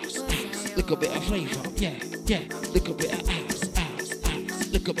ass. Look a bit of flavor. Yeah. Look a bit of ass.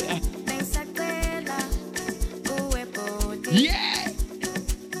 Look a bit of. Yeah.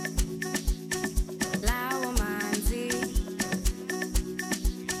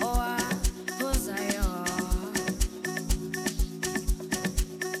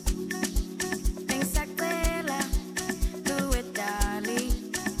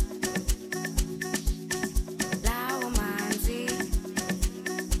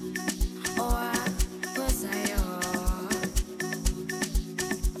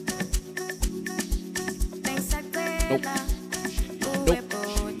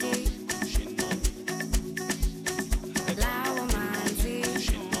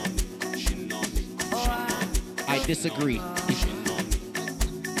 Disagree.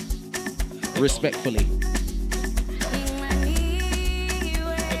 Respectfully.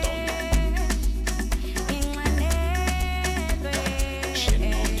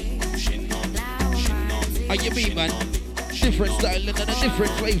 How you mean, man? Different style and a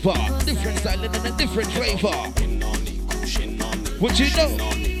different flavor. Different style and a different flavor. What you know?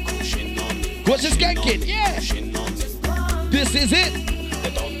 What's this skanking? Yeah. This is it.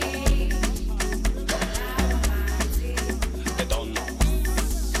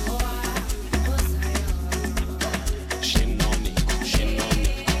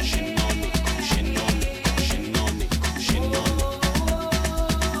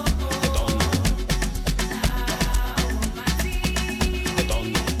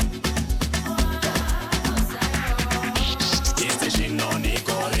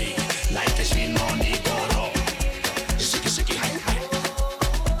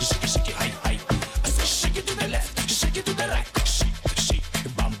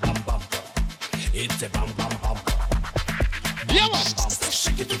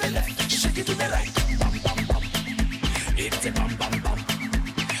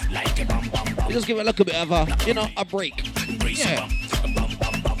 Just give it a little bit of a, a break. Yeah.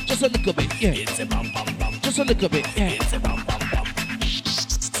 Just a little bit, yeah. Just a little bit, yeah.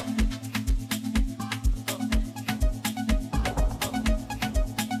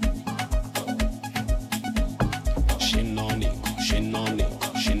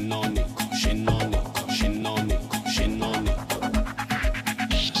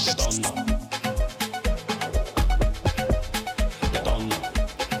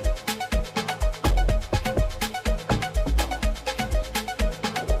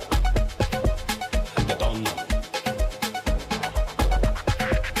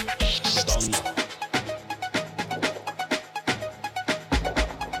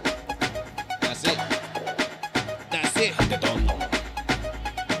 it.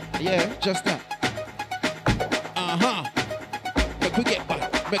 Yeah, just that. Make we get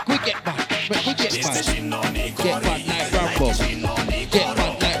back. Make we get back. Make we get back. Get back like Rambo. Get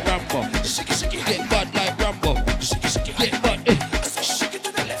back like Rambo. Get back like Rambo. Get back.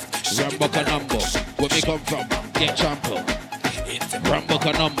 Rambo Canambo. Where we come from? Get trampled. Rambo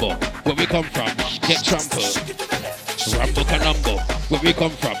Canambo. Where we come from? Get trampled. Rambo Canambo. Where we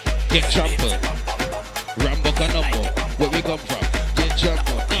come from? Get trampled. Rambo Canambo. Where we come from? Get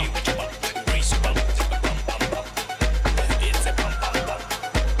trampled.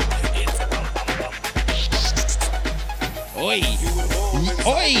 Oi!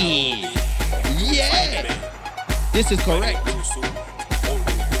 Oi! Yeah! This is correct.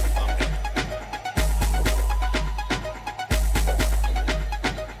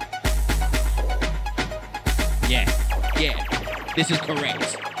 Yeah, this is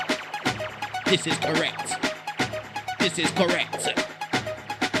correct. This is correct. This is correct.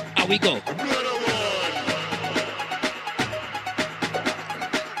 How we go?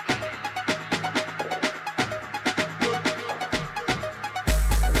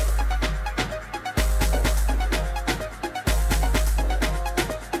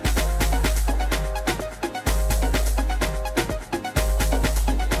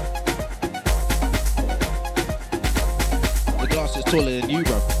 Taller than you,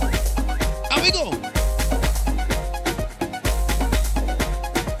 bro. How we go?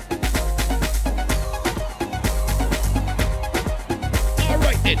 All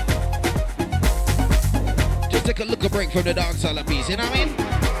right then. Just take a look, a break from the dancehall piece. You know what I mean?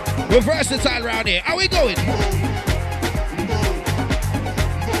 We're versatile around here. How we going?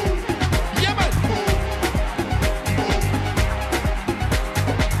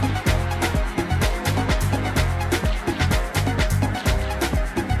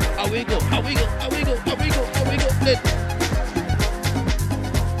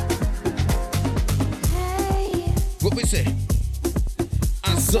 What we say?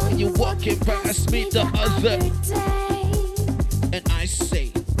 I saw you walking past me the other day, and I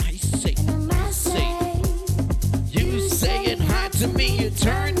say, you saying hi to me, you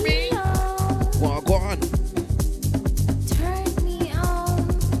turn me. Well, go on.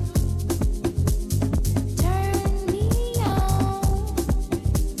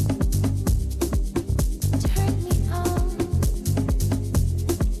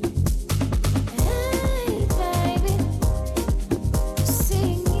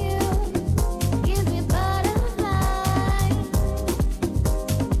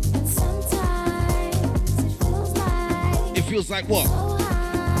 Like what?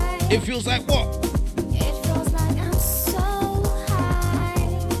 It feels like what? It feels like I'm so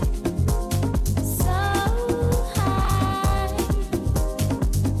high, so high,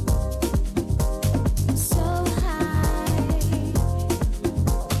 so high.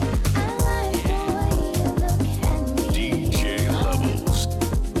 I like the way you look at me. DJ Levels.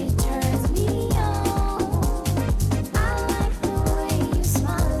 It turns me on. I like the way you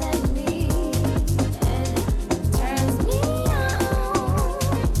smile at me. It turns me on.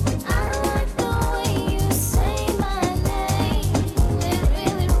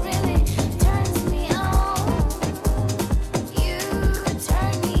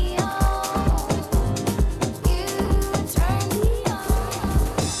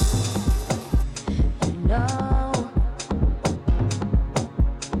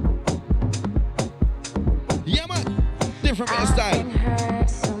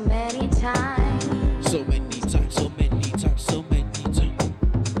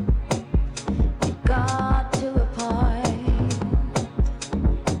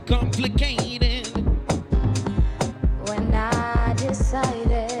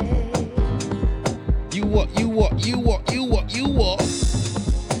 You what?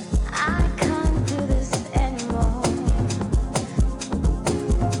 I can't do this anymore.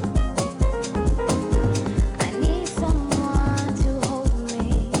 I need someone to hold me.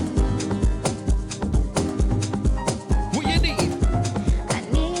 What you need? I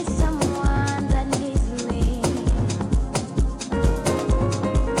need someone that needs me.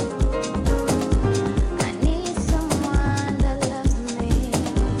 I need someone that loves me.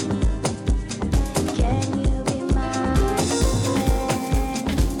 Can you be mine?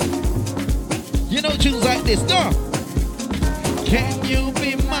 You know tunes like this, no? Can you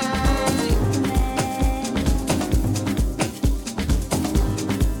be mine?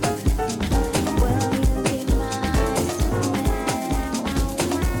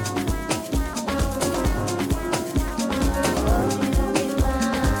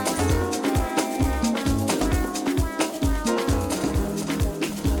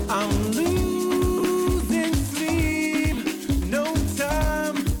 I'm losing sleep.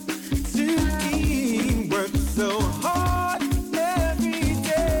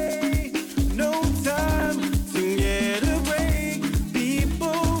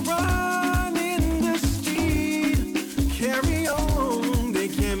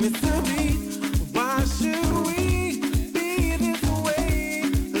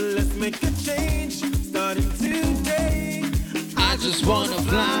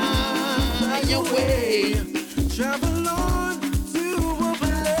 your way. Travel on to a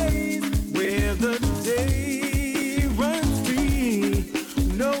place where the day runs free.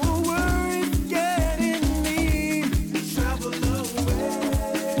 No worries getting me. Travel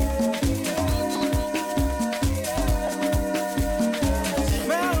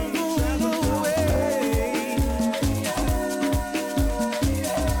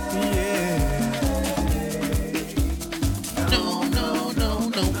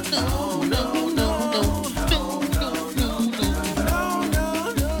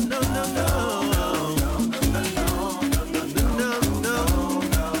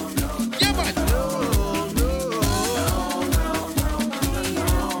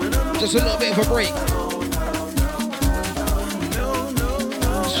Just a little bit of a break.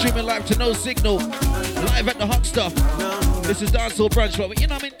 Streaming live to no signal. Live at the Huckster. This is Dancehall Brunch, but you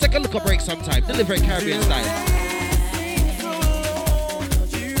know what I mean? Take a look at break sometime. Deliver it Caribbean style.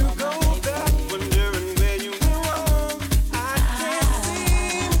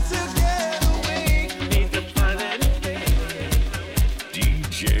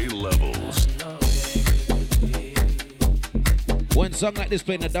 When song like this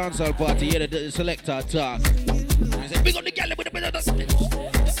playing the dancehall party, you hear the selector talk. I say, big on the gal with the better.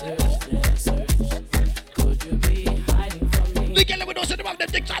 The gal with those in the mouth, them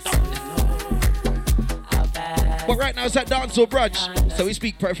things are done. But right now it's at Dancehall Brunch, so we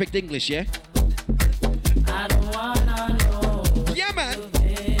speak perfect English, yeah? Yeah, man.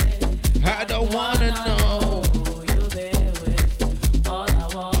 I don't wanna know.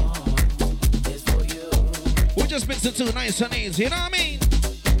 We just mix it too nice and easy, you know what I mean?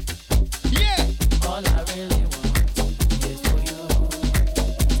 Yeah. All I really want is for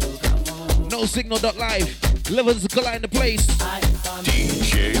you. No signal.live. Levels collide in the place.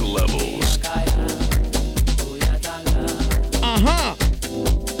 DJ Levels. Uh-huh.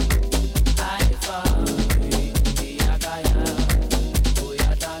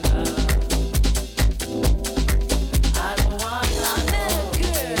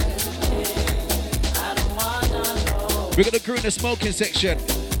 We're gonna crew in the smoking section.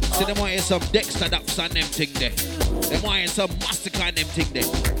 See them wanting some Dexter Daps and them thing there. Them wanting some Mastercard and them thing there.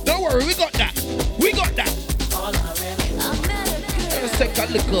 Don't worry, we got that. We got that. Let's take a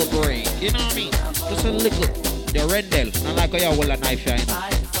little break. You know what I mean? Just a little. The Rendell. Not like how you hold a knife here, you know.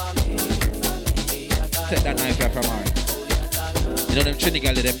 Take that knife here from her. You know them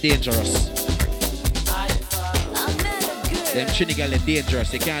Trinidad, them dangerous. Them Trinidad, them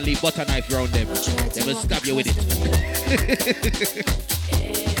dangerous. You can't leave butter knife around them. They will stab you with it.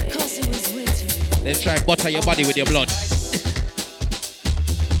 Then try and butter your body with your blood.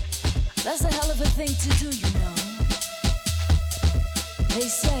 That's a hell of a thing to do, you know. They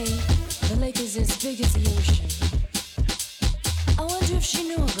say the lake is as big as the ocean. I wonder if she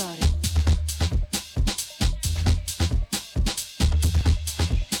knew about it.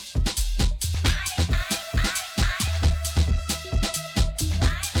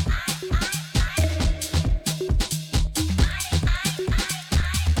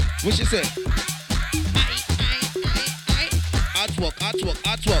 What she say? Artwork.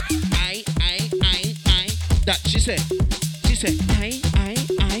 I. That she said. I.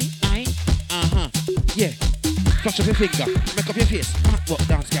 Uh-huh. Yeah. Flash up your finger. Make up your face. Artwork,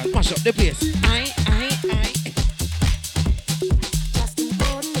 dance girl. Mash up the place. I. Just an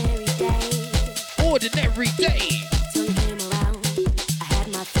ordinary day. Ordinary day. Till you came around, I had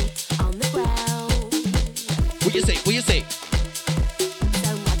my feet on the ground. What you say?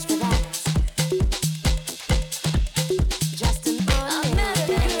 So much for that. Just an ordinary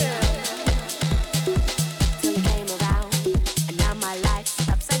day. Till you came around, and now my life's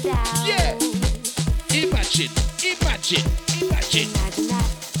upside down. Yeah. Imagine that.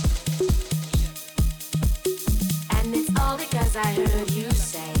 And it's all because I heard you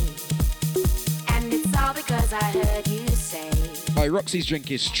say. And it's all because I heard you say. Oh, Roxy's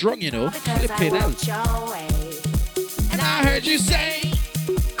drink is strong, you know. Because I Flipping walked out. your way. And I heard you say.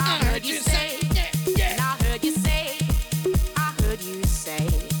 I heard you say. Yeah. And I heard you say. I heard you say.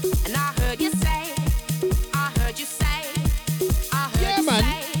 And I heard you say. I heard you say. I heard Yeah, you man.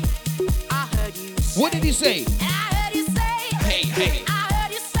 say. I heard you say. What did he say? And I heard you say. Hey. I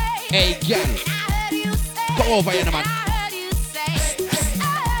heard you say. Hey, girl. And I heard you say. Come over here, man. I heard you say. I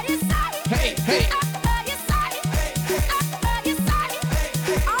heard you say. Hey. I heard you say. I heard you say.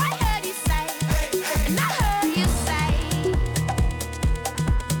 I heard you say. And I heard you say.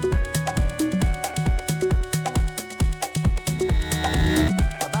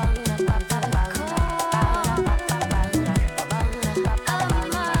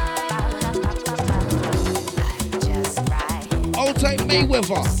 Old type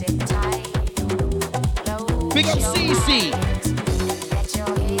Mayweather. Big up CC.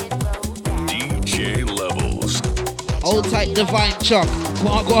 DJ Levels. Old tight divine Chuck. Go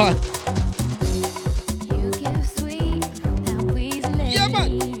on, go on. Yeah,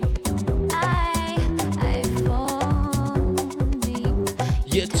 man.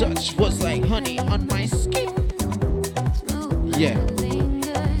 Your touch was like honey on my skin. Yeah.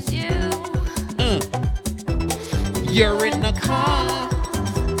 You're in the car.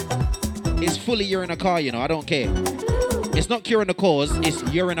 It's fully you're in a car, you know. I don't care. It's not curing the cause. It's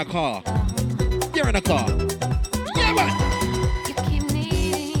you're in a car. You're in a car. Yeah, man.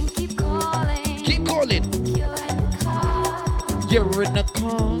 Keep calling. You're in the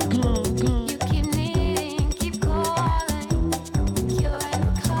car.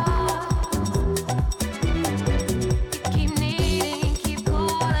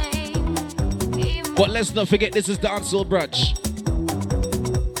 But let's not forget, this is Dancehall Brunch,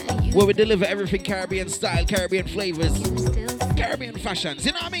 where we deliver everything Caribbean style, Caribbean flavors, Caribbean fashions.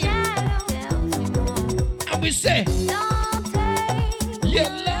 You know what I mean? And we say, don't take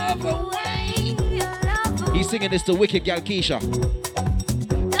your love away. He's singing this to Wicked Gal Keisha.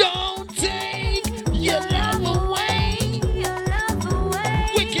 Don't take your love away.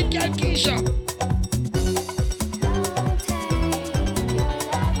 Wicked Gal Keisha.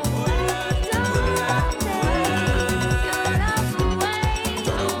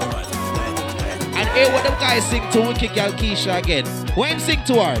 Hey, what them guys sing to Wicked Gal Keisha again? When sing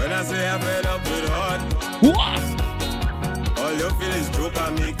to her? When I say I'm fed up with heart, what? All you feel is joke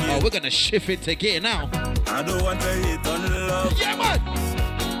and make it. Oh, we're gonna shift it again now. I don't want to hate on love. Yeah, man.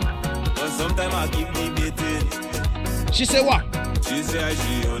 But sometimes I keep debating. She say what? She say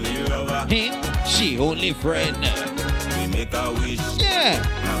she only lover. Him? She only friend. We make a wish. Yeah.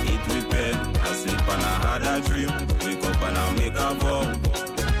 Now eat with pen. I sleep and I had a dream. Wake up and I make a vow.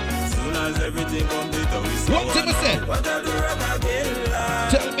 As everything complete, what Tim say? What I do wrong again, lad?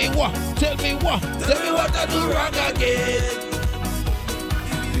 Tell me what? Tell me what? Tell me what I do wrong again.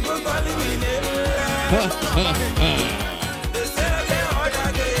 You go calling me name, They say I get hard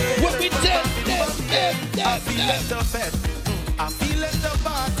again. What we tell them? I feel like the fed. I feel like the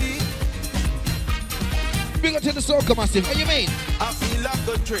party. Big up to the Soca Massive. What you mean? I feel like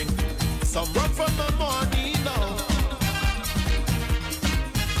a drink. Some rum from the morning now.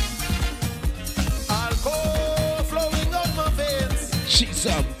 Flowing up my veins. She's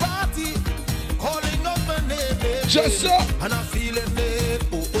up. Party, calling up my name. Just up. And I'm feeling it.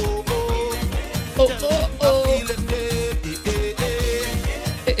 Oh, oh, oh. Oh, oh, oh. I'm feeling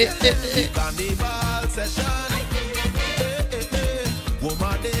it. Carnival session.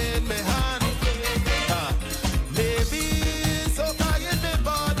 Woman in my hand. Baby, so high in my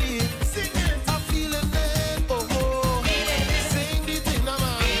body. Sing it. I'm feeling it. Oh, oh. Sing the thing, man.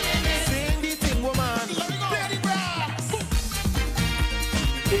 Sing the thing, woman.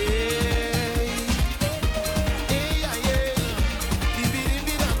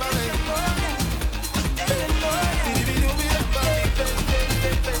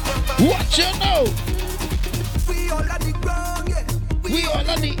 What you know? We all on the ground, yeah. We all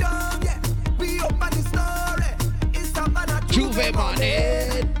on the ground, yeah. We up on the story. It's up on a Juve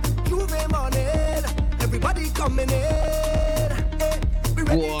morning. Juve morning. Everybody coming in. We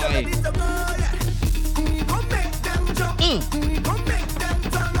ready to go, yeah. We gon' make them jump. We gon' make them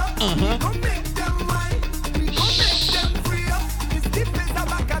turn up. We gon' make them wine. We gon' make them free up. It's deep as a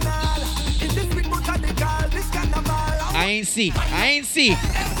bacchanal. It's this big book of the girl. This carnival. I ain't see.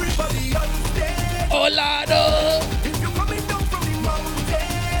 Everybody on stage. Oh, Lado. If you're coming down from the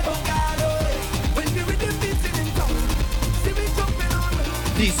mountain, oh God, oh. When the rhythm beats in town, see me jumping on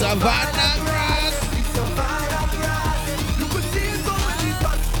the savannah grass. The savannah grass. You could see it already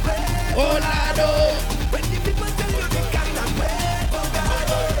touch red. Oh, Lado. When the people tell you they can't wait, oh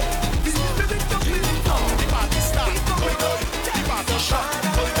God, oh. This is the jumping in town. The party start. The party shot.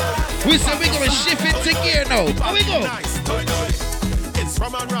 We said we're gonna shift it to gear now. How we go? It's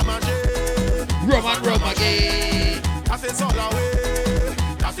rum and rum again. Rum and rum again. That is all away.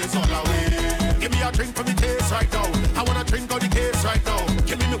 That is all away. Give me a drink for me taste right now. I wanna drink on the case right now.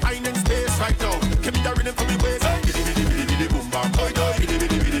 Give me wine and space right now. Give me the rhythm for me waist. Boom bam, boy boy.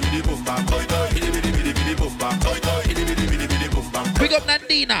 Boom bam, boy boy. Boom bam, boy boy. Boom bam. Big up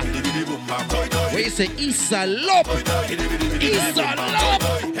Nandina. Where you say Itskaliuk. Itskaliuk.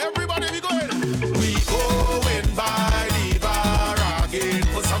 Everybody we going. We going by the bar again.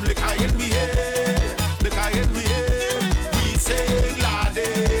 Put some liquor in me head. Liquor in me head. We sing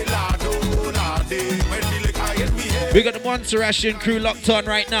lade, lado, lade. When the liquor in me head. We got the Monster Ration crew locked on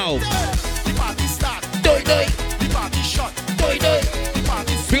right now. The party start. Doi doi. The party shot. Doi doi. The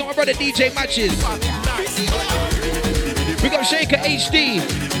party. Bring on my brother DJ Matches. The party nice. Big up Shaker HD.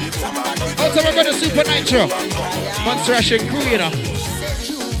 Also, we're going to Super Nitro. Monster Rush and crew, you know.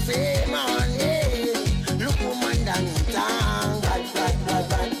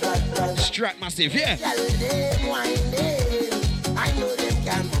 Strat massive, yeah.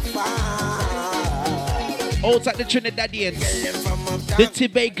 Out at the Trinidadians, the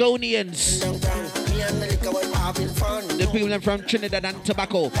Tobagonians, the people from Trinidad and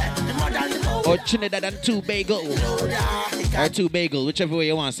Tobago, or Trinidad and Tobago, or Tobago, whichever way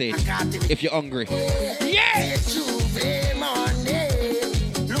you want to say it, if you're hungry. Yeah!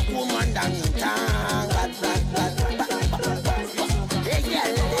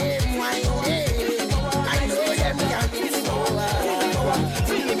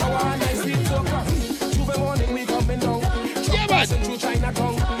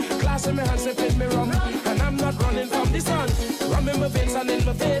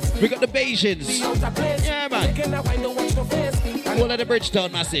 We got the Bayesians. Yeah, man. All of the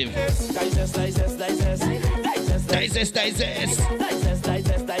Bridgetown massive. Digest.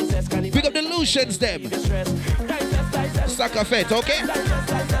 We got the Lucians, them. Sucker Fed, okay?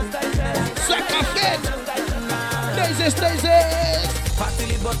 Sucker Fed. Digest.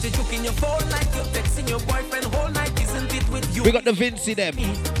 We got the Vincy, them.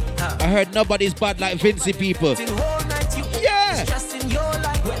 I heard nobody's bad like Vincy people. Yeah.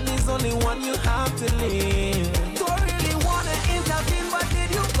 When there's only one you have to live. Don't really wanna intervene, but did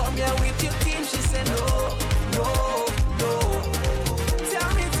you come here with your team? She said no. Tell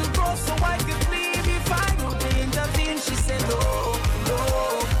me to go so I could leave if I would intervene. She said no.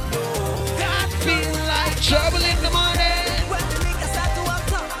 God feel like trouble in the morning. When the niggas start to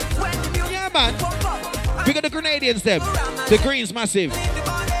walk up, when the music yeah, man. We got the Grenadians, them. The Greens massive.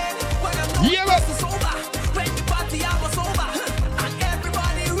 Yeah, man.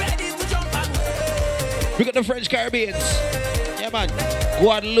 We got the French Caribbeans. Yeah, man.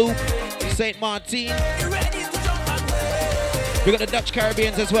 Guadeloupe, Saint Martin. We got the Dutch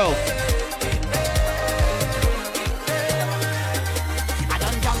Caribbeans as well.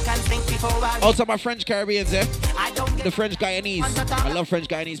 Also, my French Caribbeans, yeah? The French Guyanese. I love French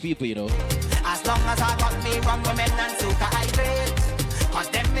Guyanese people, you know. As long as I got me rum, women and soca, I great. Cause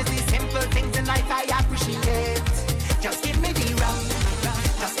them is the simple things in life I appreciate. Just give me the rum.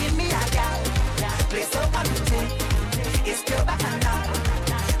 Just give me a gal. Play so until it's pure back and now.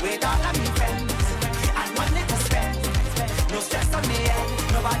 With all of me friends and one little spend. No stress on me head.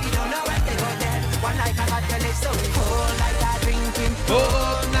 Nobody don't know when they go dead. One night I got to live so whole night I drinking.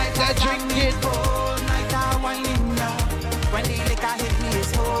 Whole night I drinking. Whole night I whining now. When the liquor hit me,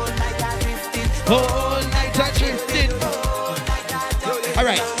 it's whole night I drifting. Whole night I drifting. All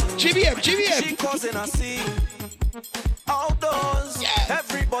right, GBM. She causing a scene. Outdoors, yes.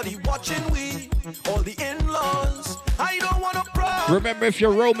 Everybody watching we, all the in-laws. I don't want to problem. Remember, if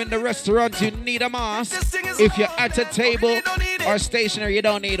you're roaming the restaurant, you need a mask. If you're at a table or stationary, you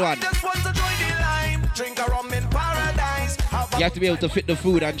don't need one. You have to be able to fit the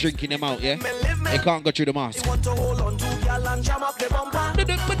food and drink in them out, yeah? They can't go through the mask.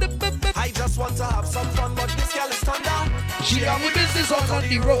 I just want to have some fun, but this girl is turned down. She got me business on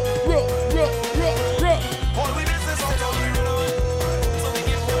the road. All we business out on the road.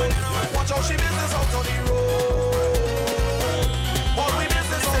 Watch how she business out on the road. All we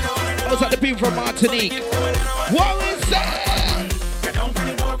business out on the road. What's that, the people from Martinique? What is that?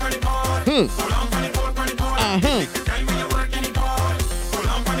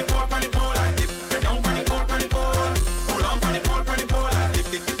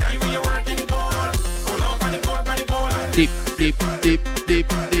 Dip.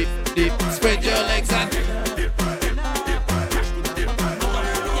 Spread your legs and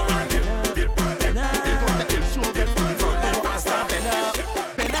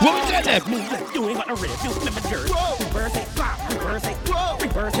what was that there? You ain't got no red. You remember dirt. Reverse it.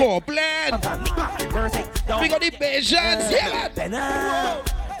 Copeland. We got the Bayesians. Yeah.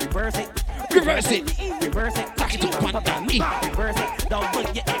 Reverse it. Tack it up and down me. Reverse it. Don't put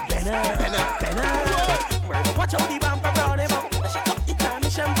your head Benna. Watch out the bumper rolling out. She got the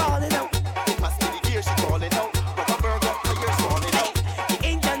transmission falling out. It must be the gear she falling out. Rubber burger, her ears falling out. The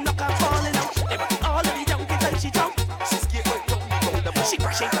engine knocker falling out. All of the junkies and she jump. She skate right down the road. She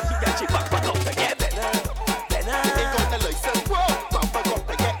crashing up the she back up to get Benna. They got the license. Bumper up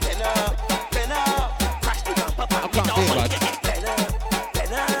to get Benna. Crash the bumper. I can't do it, man.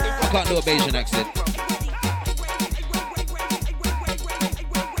 I can't do a Bayesian accent.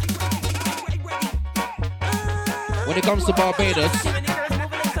 When it comes to Barbados,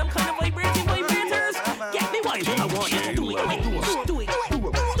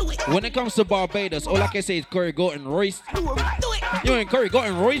 When it comes to Barbados, all I can say is Curry Goat and Royce. You ain't Curry Goat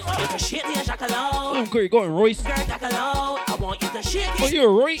and Royce? Curry Goat and Royce. Oh,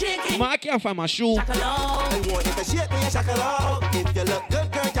 you're right. Man, I can't find my shoe. I want you to shake me, shakalao. If you look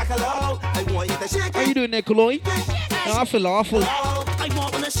good, girl, shakalao. I want you to shake. How you doing there, Chloe? No, I feel awful. I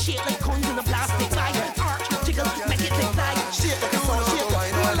want to shake like coins in a plastic bag. Arch, jiggle, make it tick tack. Shake like a song, shake. All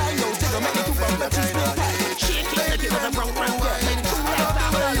I know, jiggle, make it too fun, but you still tight. Shake it like it was a brown girl. Like two legs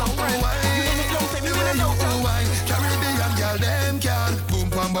down with a long run. You ain't close, baby, with a low wine. Caribbean girl, them can. Boom,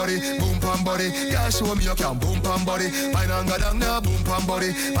 pam, body, boom, pam, body. Yeah, show me you can. Boom, pam, body. I don't go down now, boom, pam,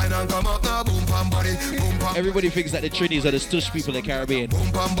 body. I don't come up now, boom, pam, body. Boom, pam. Everybody thinks that the Trinis are the stush people in the Caribbean.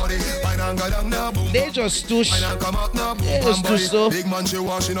 Boom, pam, body. I don't go down now, boom. They just stush. I don't come up now, boom, They just stush stuff. Big man, she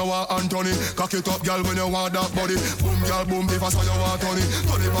want, she know what Anthony. Cock it up, girl, when you want that body. Boom, girl, boom, if I saw you want Tony.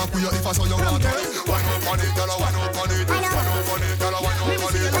 Turn it back with you if I saw you want Tony. Why not on it, girl, why not on it? Why not on it, girl, why not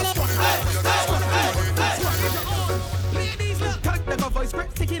on it?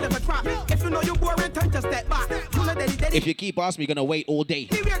 If you know you boring, turn to step back. If you keep asking me, you're gonna wait all day.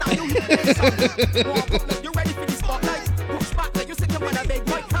 You ready for the spotlight? Push back like you sit up on a big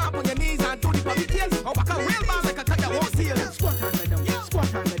white top on your knees and do the ponytail. Or back a real man like a cut your horse heel. Squat and go down,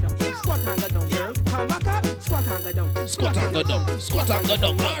 squat and go down, squat and go down, girl. Come back up, squat and go down, squat and go down, squat and go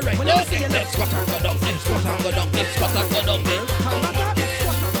down. All right, let's squat and go down, squat and go down, squat and go down, girl. Come back up,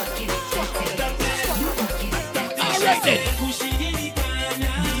 all right then.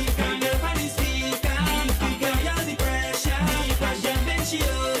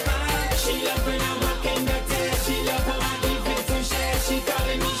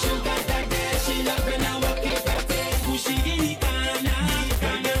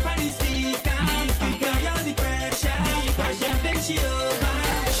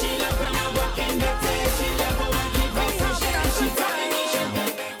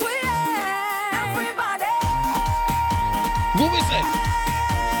 What we say?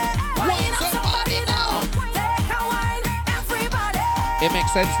 Want somebody now? It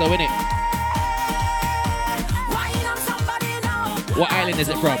makes sense though, innit? What island is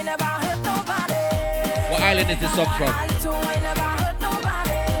it from? What island is this song from?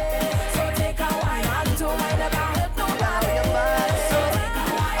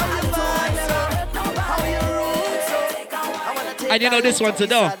 And you know this one to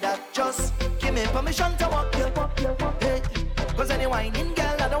know. just give me permission to walk you. Hey, cause any whining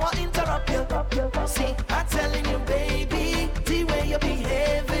girl, I don't want to interrupt you. See, I'm telling you, baby, the way you're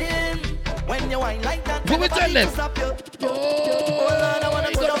behaving. When you whine like that, what we tell them? Oh, Lord, I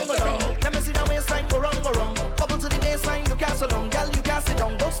wanna go down, go down. Let me see the waistline, go wrong, go wrong. Bubble to the baseline, you can't sit down. Girl, you can't sit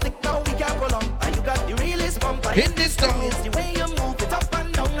down. Don't stick now, we can't go long. And you got the realest bumper. Hit this down. It's the way you move it up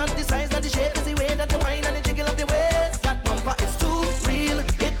and down. And the size and the shape is the way that you whine and the jiggle of the waist. That bumper is too real,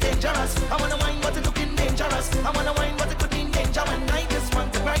 it's dangerous. I wanna whine, but it's looking dangerous. I wanna whine, but it could be danger. When I just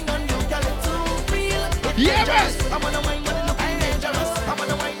want to grind on you, girl, it's too real, it's dangerous. I wanna whine, but it's looking dangerous. I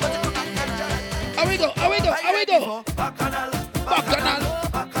wanna whine, but it's looking dangerous. How we go? How we go? How we go? Bacchanal, Bacchanal.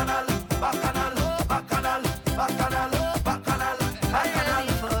 bacchanal, bacchanal, bacchanal, bacchanal, bacchanal,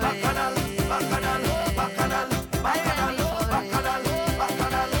 bacchanal, bacchanal, bacchanal, bacchanal,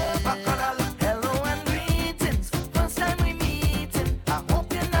 bacchanal, bacchanal. Hello and greetings. First time we meeting. I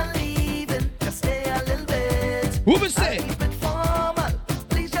hope you're not leaving. Just stay a little bit. Who we say? Keep it formal.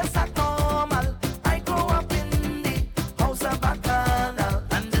 Please just act normal. I grew up in the house of Bacchanal,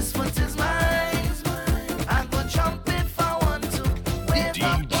 and this foot is mine. I could jump if I want to. Wave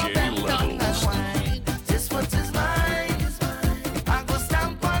up DJ up and down and Levels. wine. This foot is mine. I go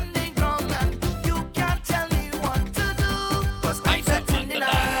stamp on the ground and you can't tell me what to do. 'Cause I set in the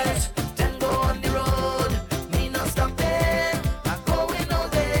night, then go on the road. Me no stopping, I going all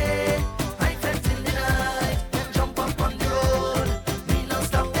day. I set in the night, then jump up on the road. Me no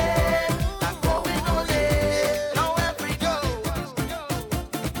stopping, I going all day. Now every go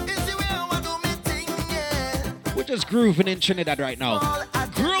is the way I want to do me thing, yeah. We're just grooving in Trinidad right now.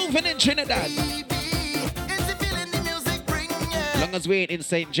 Grooving in Trinidad. Long as we ain't in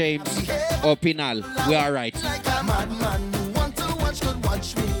St. James or Pinal, we're alright. Like a madman, you want to watch, could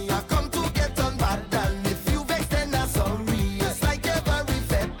watch me. I come to get on bad, and if you vex, then I'm sorry. It's like every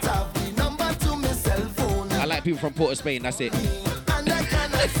vet have the number to my cell phone. I like people from Port of Spain, that's it. And I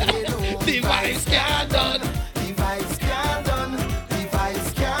cannot say no. Device can't done. Device can't done.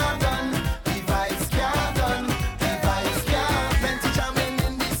 Device can't done. Device can't done. Device can't. Plenty jamming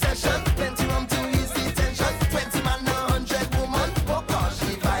in the session. Plenty rum to ease the tension. 20 man, 100 woman. Oh gosh,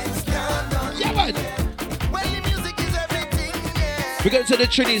 device can't done. Yeah, man. Well, the music is everything, yeah. We go to the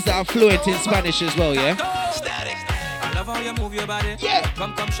Trinis that are fluent in Spanish as well, yeah? Static. I love how you move move your body. Yeah.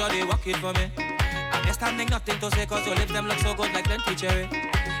 Come, shorty, walk it for me. I'm just standing, nothing to say, cause your lips them look so good like plenty cherry.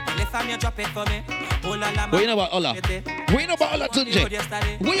 You lift and you drop it for me. Oh la la, what you know about Ola? What you know about Ola, Tunji? What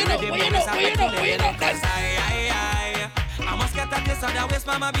you know? Cause I must get at this other waist,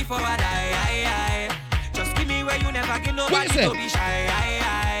 mama, before I die. Just give me where you never give nobody to be shy.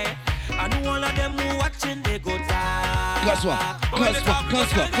 I know all of them who watching, they go die. Cuss.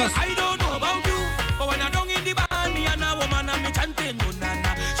 I don't know about you, but when I'm down in the band, me and a woman and me chanting,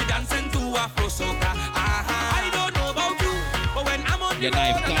 nana. She dancing to Afro soca. I don't know about you, but when I'm on the road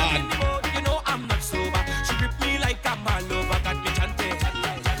and I'm in the boat, you know I'm not sober. She grip me like I'm a lover, got me chanting.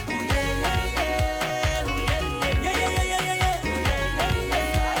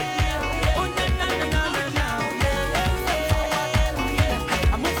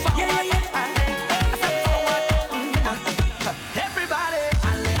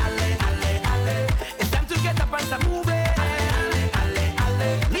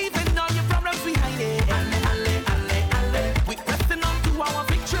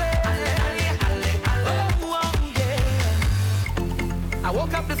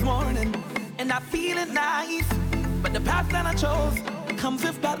 This morning, and I feel it nice, but the path that I chose comes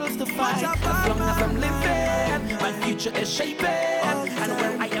with battles to fight. As long as I'm living, my future is shaping, and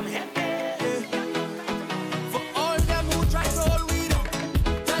where I am headed. For all them who try to hold we down,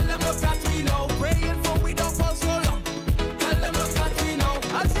 tell them look that we know, praying for we don't fall so long. Tell them look that we know,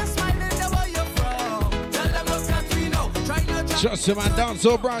 I just smiling the where you're from. Tell them look that we know, try not to. Trust him, man.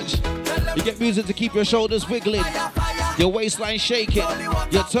 Dancehall Brunch. You get music to keep your shoulders wiggling, your waistline shaking,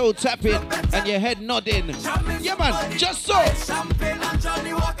 your toe tapping, and your head nodding. Yeah, man, just so. Champagne and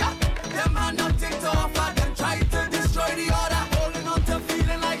Johnny Walker, them are nothing to offer. Them try to destroy the order, holding on to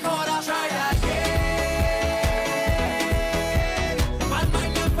feeling like order. Try again. Man,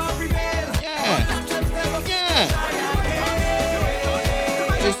 mind never prevail. Yeah.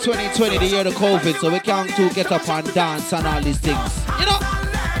 It's 2020, the year of COVID, so we can't to get up and dance and all these things. You know?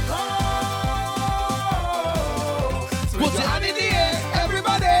 Put it on in the air,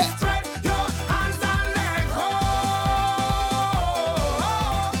 everybody. Spread your hands and let go.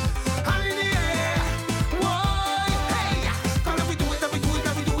 Hand in the air. Why? Hey, gonna we do it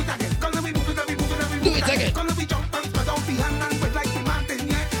again. Gonna we move it, Do it again. Gonna we jump and spread out the hand and wave like the mountain,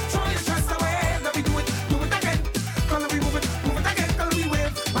 yeah. Throw your stress away. Gonna we do it again. Gonna we move it again. Gonna we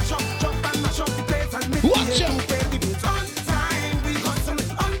wave, mash up, jump and mash up the place and make watch it.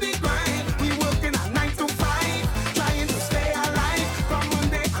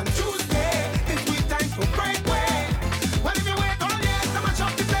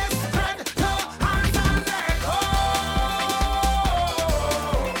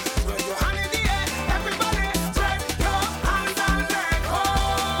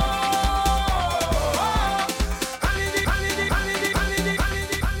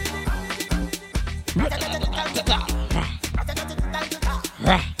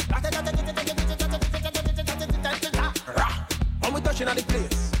 When we touching at the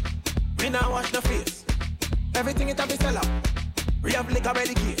place, we now wash the face. Everything it have be sell out. We have liquor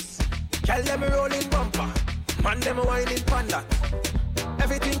ready case. Tell them rolling bumper, man them whining panda.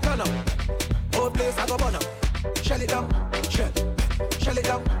 Everything turn up, whole place I go burn up. Shell it down, shell it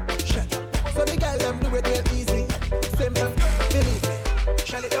down, shell. So the girl them do it real easy, simple, believe me.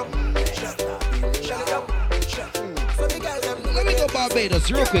 Shell it down, shell it down, shell. So the girl them do it. Let me go Barbados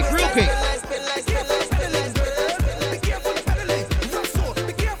real quick.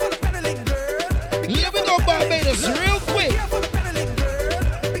 Barbados real quick.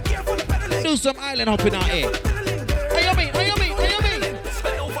 Do some island hopping out here. How you mean?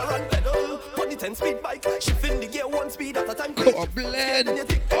 Spell over and pedal. Put the 10-speed bike. Shift in the gear 1 speed at a time. Go on, blend.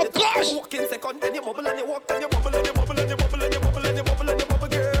 Oh gosh. Walk in second, then you bubble and you walk and you bubble and you bubble and you bubble and you bubble and you bubble and you bubble,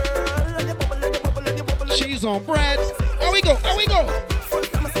 girl. And you bubble and you bubble and you bubble. She's on bread. Here we go.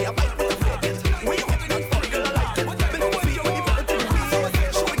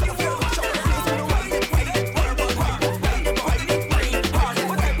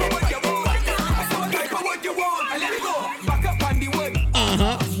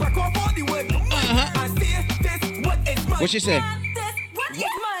 What she say? What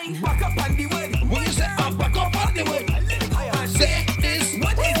you say? Back up on the way. Say this.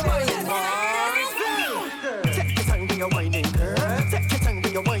 What is mine? Take your time when you're whining, girl. Take your time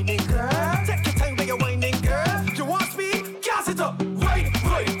when you're whining, girl. Take your time when you're whining, girl. You want speed? Gas it up. Right.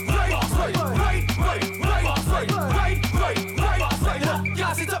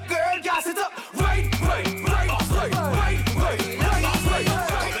 Gas it up, girl. Gas it up. Right.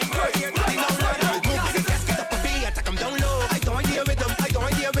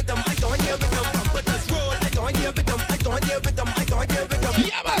 With them.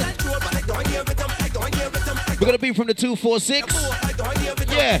 We're gonna be from the 246.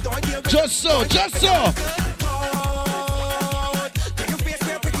 Yeah, just so, just so.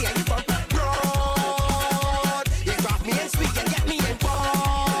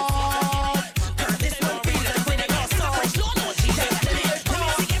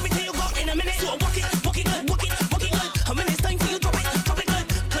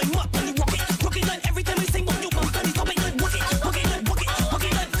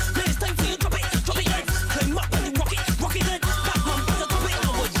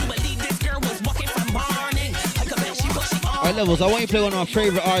 Levels, I want you to play one of my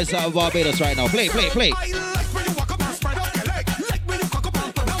favorite artists out of Barbados right now. Play, play, play.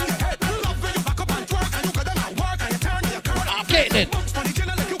 Okay then.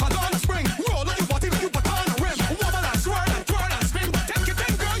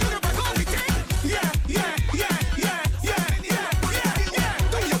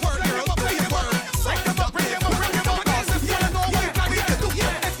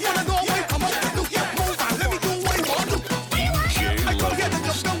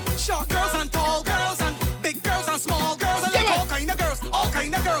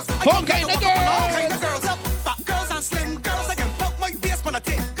 All kind of girls, fat girls and slim girls. I can pop my face on a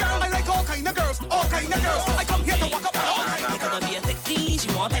thick girl. I like all kind of girls, all kind of girls. I come here to walk up. I gotta be a thick tea. She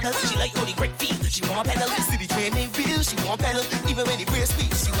want pedals, she like only great feet. She want pedals, city training bills. She want pedals, even when it wears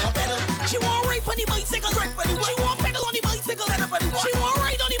feet. She want pedals. She want ride on the bicycle, great buddy. She want pedal on the bicycle, she want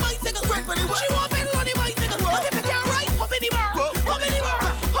ride on the bicycle, great buddy. She want pedal on the bicycle. But if you can't ride, hop in the bar, hop in the bar,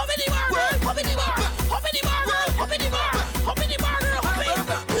 hop in the bar, hop in the bar, hop in the bar, hop in the bar, hop in the bar.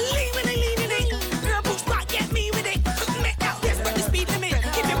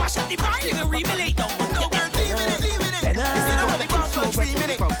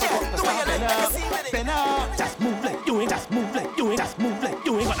 Just move like doing, just move like doing, just move like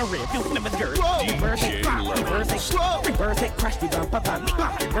doing. What a rip, you remember the girl. Reverse it, reverse it, crash the bumper,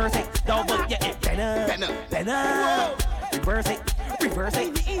 reverse it, double, yeah, it better, reverse it, reverse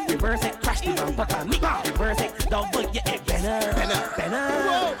it, reverse it, crash the bumper, reverse it, double, yeah, it better,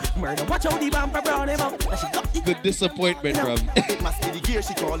 murder, watch out the bumper, brown him up. The disappointment from it must be the gear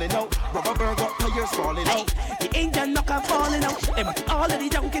she calling out. Rubber bird got tires falling out. The engine knocker falling out. It must all of the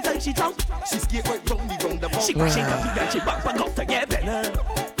junkies like she drunk. She skate right round the roundabout. She crashing up and she bumper got to get better. You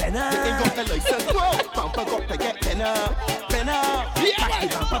ain't got the license, bumper got to get better. Crash the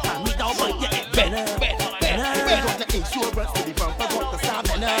bumper for me, dog, but yeah, it better. You got the insurance to the bumper got to start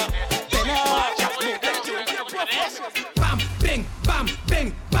better. Bam, bing, bam,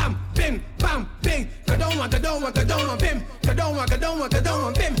 bing, bam, bing, bam, bing. I don't want bim. I don't want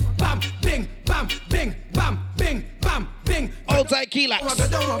bim. Bam, bing, bam, bing, bam, bing, bam, bing. All tight Kilax.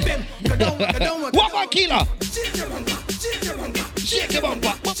 What about Kila? Shake your bumper. Shake your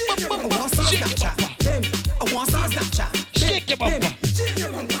bumper. I want some Snapchat. Shake your bumper.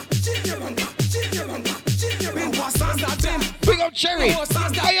 Big up Cherry.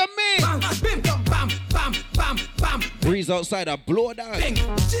 I am me. Bam, bam, bam, bam, bam. Breeze outside, I blow down.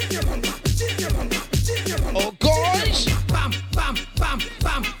 Oh gosh! Bam, bam, bam,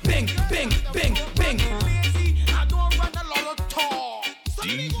 bam, bing, bing, bing, bing. I don't run a lot of talk.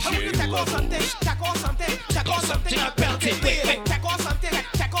 DJ Levels. Check on something and belt it. Check on something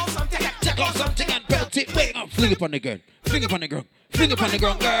and belt it. Wait, fling it on the ground. Fling it on the ground. Fling it on the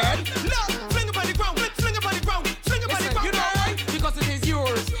ground, girl. Fling it on the ground. Fling it on the ground. Fling it on the ground. You know why? Because it is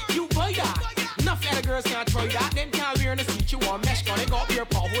yours. You buy that. Enough other girls can't try that. Them can't wear in the street. You want mesh on it. Got your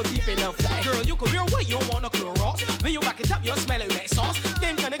power deep enough. Girl, you can wear what you want to Clorox. When you back it up, you smell like wet sauce.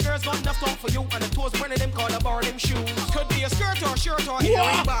 Them kind of girls got enough talk for you. And the toes burning them call bar them shoes. Could be a skirt or shirt or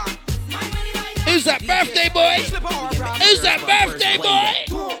a bar. Who's that birthday boy? Who's that birthday boy?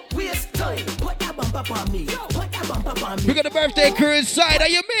 Waste time. Put that bump up on me. Put that bump up on me. We got a birthday crew inside. Are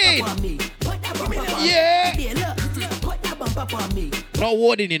you mean? Yeah. Put that bump up on me. No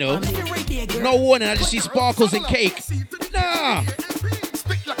warning, you know. No warning. I just see sparkles and cake. Nah.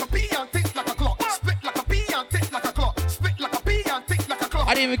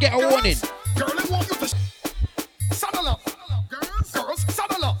 I didn't even get a warning. Girl, I want you to saddle up. Girls,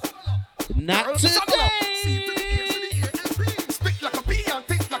 saddle up. Not today.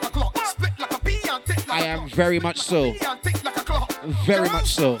 I am very much so. Very much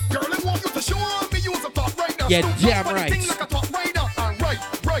so. Yeah, damn right.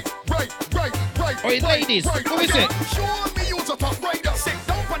 Oi, ladies, who is it?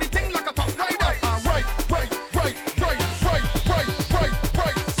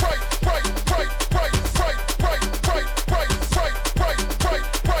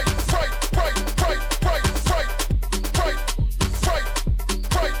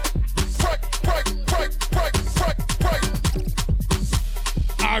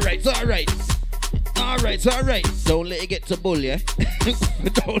 It's alright. Alright, alright. Don't let it get to bull, yeah?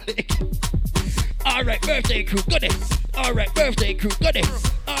 Don't let it get... Alright, birthday crew, got it. Alright, birthday crew, got it.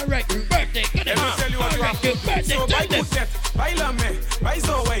 Alright, birthday, got it. Let me tell you what you have to do. So by Poutet, by Lame, by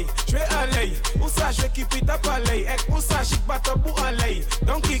Zoé, je vais aller. Où ça, je vais keep it up aller. Ek où ça, chic bata bou aller.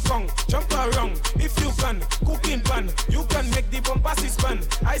 Donkey Kong, jump around. If you can, cooking pan, you can make the bumper spin.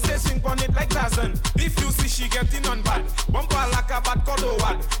 I say swing on it like Tarzan. If you see she getting on bad, bumper like a bad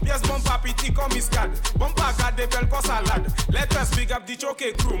codowad. Yes, bumper pity come iscad. Bumper got the bel salad. Let us big up the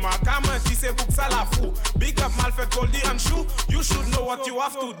choke crew. Ma kama ti se book salafu. Big up Malfait Goldie and Shoe. You should know what you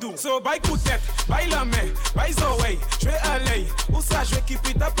have to do. So by Poutet, by Lame, by Zoé, je vais aller. Où ça, je vais keep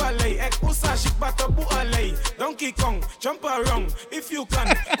it up aller. Ek où ça, chic bata bou aller. Donkey Kong, jump around. If you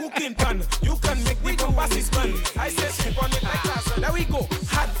can, cooking pan, you can make the bumper spin. I say sleep on it like that. There we go,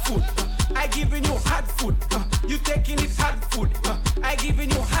 hard food. I giving you hard food. You taking it hard food. I giving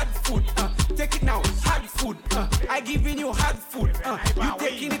you hard food. Take it now, hard food. I giving you hard food. You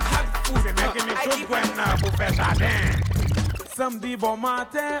taking it hard food. Making me good when Professor Dan. Samedi bon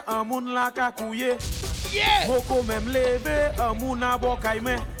matin, un moun la ka kouye. Yeah. Moko même levé, un moun a bo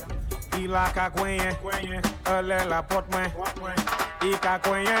kaime. Il a ka kwenye, elle la porte main. Il ka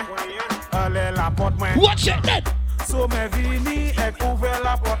kwenye, elle la porte main. Watch it then. So me vini ek ouvre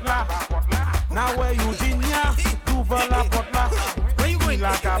la porte là. Now where you dinya, ouvre la porte là. Il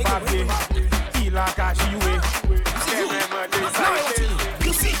a ka babé, il a ka jiwe. C'est même des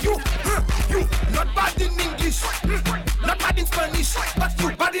You see you not bad in English, not bad in Spanish, but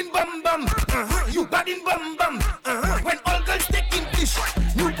you bad in bum bum. You bad in bum bum. When all girls take English,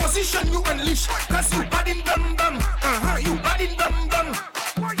 new position you unleash. Cause you bad in bum bum. You bad in bum bum.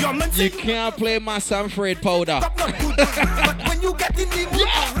 You can't play my Sam Fred powder. But when you get in the mood,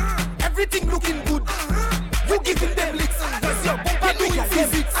 everything looking good. You giving them licks, cause your bumper doing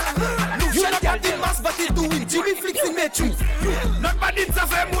physics. You not got the mass, but it doing Jimmy flicks in metry. Not bad in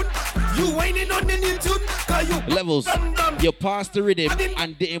Safari mood. You whining on the new tune, cause you Levels, you passed the rhythm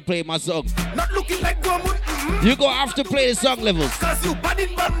and didn't play my song. Not looking like Gomun. You gonna have to play the song, Levels. Cause you bad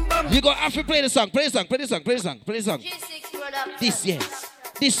in bum bum. You gonna have to play the song. Play the song, play the song, play the song, play the song. This, yes.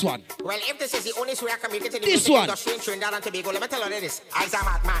 This one. Well, if this is the only way I can make it in the This music one. industry in Trinidad and Tobago, let me tell you this. I's a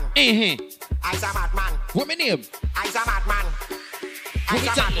madman. I's a madman. What my name? I's a madman. I's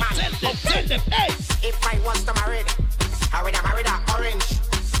a madman. Tell them, hey. If I was to marry, I would have married an orange.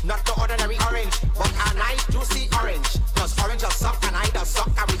 Not the ordinary orange, but a nice juicy orange. Cause orange does suck and I does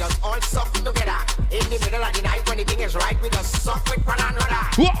suck and we does all suck together. In the middle of the night when the thing is right, we does suck with one another.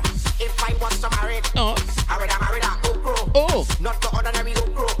 What? If I was to marry, I would have married an okro. Oh. Not the ordinary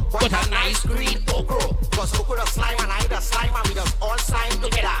okro, but a nice green okro. Cause okro does slime and I does slime and we does all slime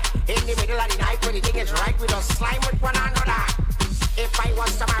together. In the middle of the night when the thing is right, we does slime with one another. If I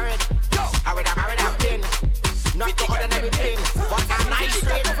was to marry, I would have married a pin. Not the ordinary pin, but a nice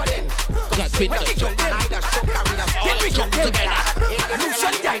straight pin.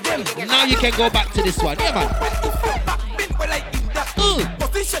 Now you can go back to this one. Yeah, man.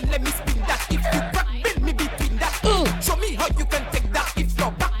 Position, let me spin that. If you crack pin me between that. Show me how you can take that. If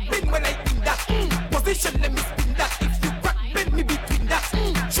you're back pin when I in that. Position, let me spin that. If you crack pin me between that.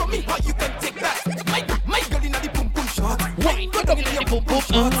 Show me how you can take that. My girl in the pum pum shot. Why go down in your pum pum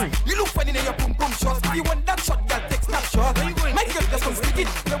shot? You look funny in your pum pum shot. You want that shot, girl, take snapshot. My girl just come stick it.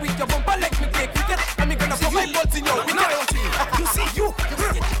 Play with your bumper like me play cricket. And me gonna put my balls in your window. You see you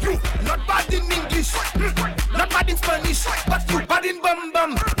not bad in English, not bad in Spanish, but you bad in bum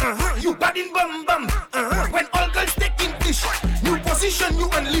bum. You bad in bum bum. When all girls take English, new position you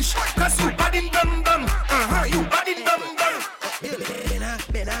unleash. Cause you bad in bum bum. You bad in bum bum.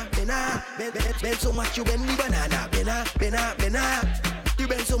 Bend so much you bend the banana. Bena. You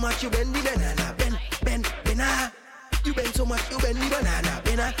bend so much you bend the banana. Bena. You bend so much you bend the banana.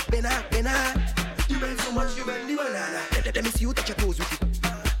 Bena. You bend so much you bend the banana. Let me see you touch your toes with it.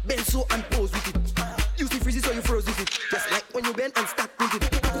 Bend so and pose with it. Use the freezes so you froze with it. Just like when you bend and stack with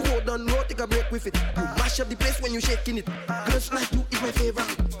it. Roll down low, take a break with it. You mash up the place when you shaking it. Girls like you is my favorite.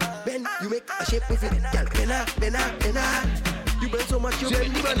 Bend, you make a shape with it. Girl, bena. You bend so much you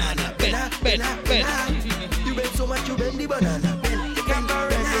bend the banana. Bena. You bend so much you bend the banana.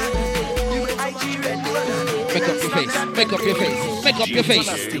 Make up your face. Make up your face. Make up your face.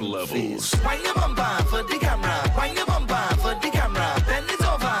 Levels. Wind your bumper for the camera. Wind your bumper for the camera. Bend it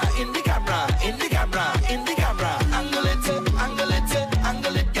over in the camera. In the camera. In the camera. Angle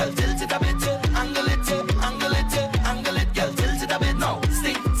it, girl, tilt it a bit. Angle it, girl, tilt it a bit. Now,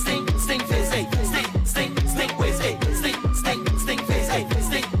 stink face, hey. Stink waist, hey. Stink face, hey.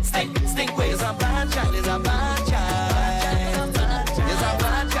 Stink waist. It's a bad child. It's a bad child.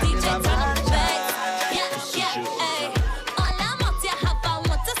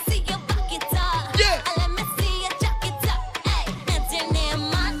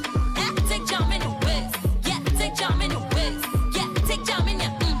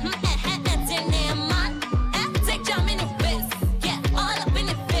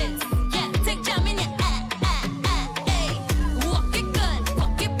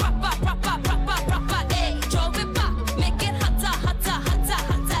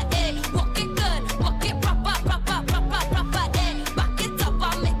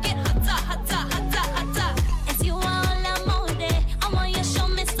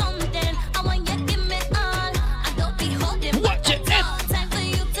 me something. I want you give me all. I don't be holding Watch it. time for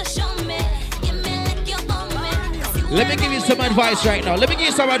you to show me. Give me like you own me. Let me give you some advice right now. Let me give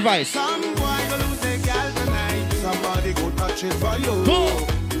you some advice. Some boy go lose their gal tonight. Somebody go touch it for you.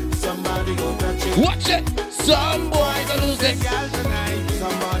 Somebody go touch it. Watch it. Some boy go lose their gal tonight.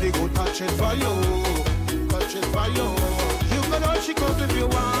 Somebody go touch it for you. Touch it for you. You can all she comes if you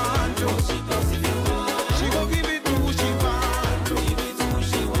want to. She go give it to who she want to.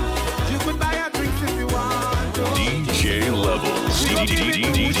 You could buy her drinks if you want to. DJ Levels.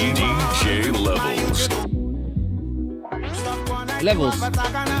 DJ Levels. Levels.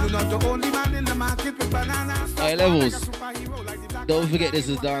 Hey, Levels. Don't forget this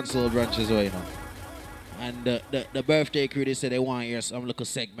is Dancehall Brunch as well, you know. And the birthday crew, they said they want to hear some little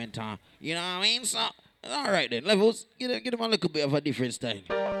segment, huh? You know what I mean? So, all right then, Levels, give them a little bit of a different style.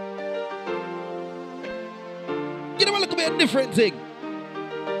 Give them a little bit of different thing.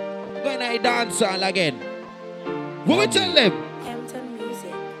 When I dance all again. What we tell them?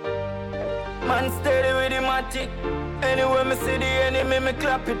 Man steady with the matic. Anywhere me see the enemy, me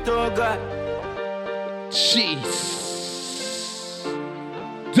clap it, oh God. Jeez.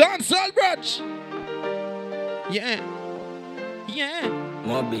 Dancehall Brunch. Yeah. Yeah.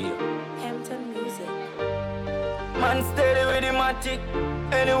 Mobile. Hampton Music. Man steady with the matic.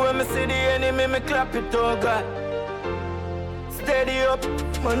 Anywhere me see the enemy, me clap it, oh God. Steady up,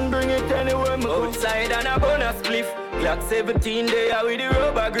 man bring it anywhere me go. Outside and a bonus cliff. Glock 17 there with the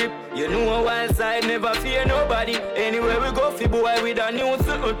rubber grip. You know a wild side never fear nobody. Anywhere we go, fi boy with a new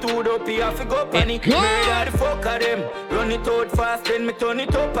something to the P. I fi go panic. Murder the fuck of them. Run it out fast, then me turn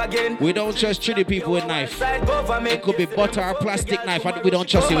it up again. We don't trust treaty people with knife. It could be butter or plastic knife, and we don't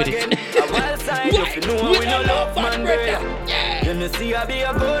trust you with it. A wild side, you know we no love man there. You me see I be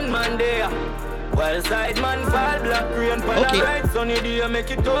a gunman there. Wild side man fall black rain pan the right sunny day make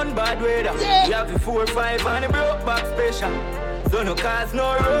it turn bad weather. You have the 4-5 and the broke back special. So no cause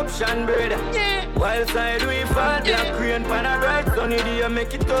no eruption brother. Wild side we fall black rain pan the right sunny day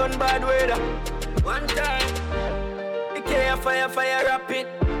make it turn bad weather. One time the K fire rapid.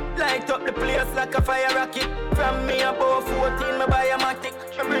 Light up the place like a fire rocket. From me above 14 me buy a matic.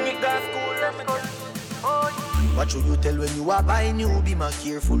 I bring it to school let me go. What should you tell when you are buying new? Be more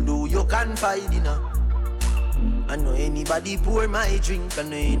careful, though you can find dinner. I know anybody pour my drink, I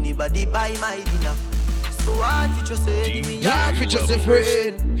know anybody buy my dinner. So what if you just say me? Yeah, if you just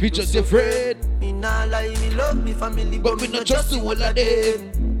afraid, if you just afraid. Me nah lie, me love me family, but me not just all of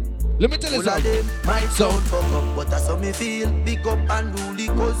them. Let me tell you something. Might sound fuck up, but that's how me feel. Big up and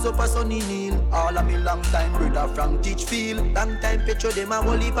rule, cause up a sunny kneel. All of me long time brother from Teachfield. Long time picture them a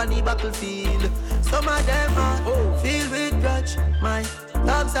whole heap on the battlefield. Some of them are filled with grudge. My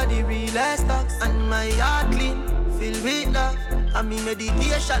dogs are the realest dogs. And my heart clean, filled with love. And me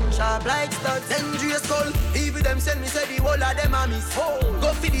meditation sharp like studs. Dangerous skull, even them send me say the whole of them a miss.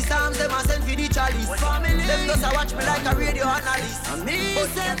 Go for the psalms, them a send for the chalice. Family, them just a watch me like a radio analyst. And me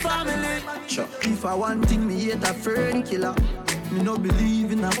say family. Sure. If I want thing, me hate a fern killer. Me no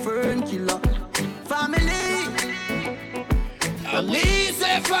believe in a fern killer. Family. And me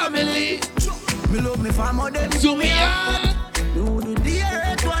say family. Me love me family, them to me heart. Do the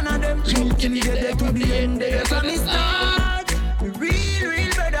dearest one of them. Drinking together to the end, there's a start. Real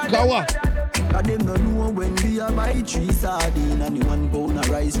better. Go on. And them no know when we a buy 3 sardines and the 1 pound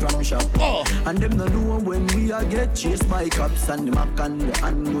a rice from shop. And them no know when we a get chased by cops and the mac and the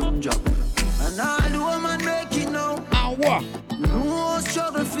handgun job. And all the woman make it now. And what? Me know how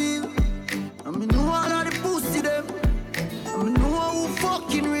struggle feel. And me know all of the pussy them. And me know who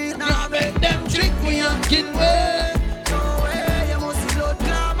fucking real. Now make them trick me and kill me. No way, you must see blood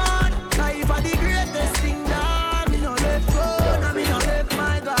glamour. Life are the greatest thing that me no let go. Now me no let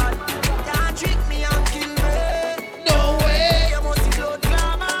my God. Can't trick me and kill me. No way, you must see blood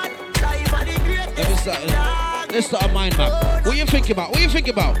glamour. Life are the greatest thing that. Let's start a mind map. What you thinking about? What you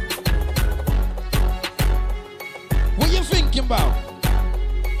thinking about? What you thinking about?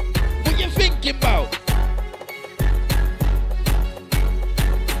 What you thinking about?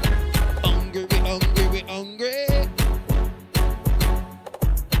 Hungry, hungry, we hungry.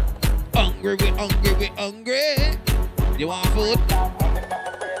 Hungry, we hungry, we hungry. You want food?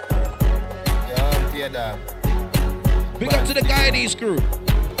 Yeah, Big up to the Guyanese crew.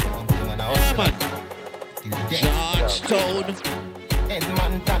 Yeah, man. Georgetown.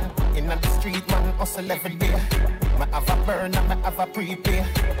 Edmonton, in the street, man, hustle every day. Me have a burn and me have a prepay.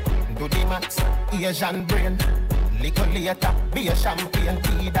 Do the max, Asian brain. Liquor later, be a champagne,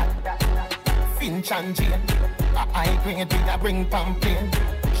 tea that. Finch and Jane, a high grade, we a bring pamphlet.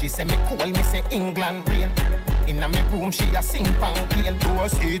 She say me cool, me say England rain. In a me room, she a sing pan clean. Do a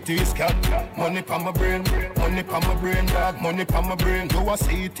CT scan. Money pa my brain, money pa my brain, dog. Money pa my brain. Do a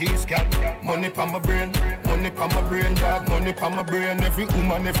CT scan. Money pa my brain, money pa my brain, dog. Money pa my brain. Every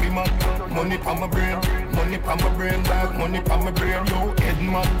woman, every man. Money pa my brain, money pa my brain, dog. Money pa my brain. Yo, head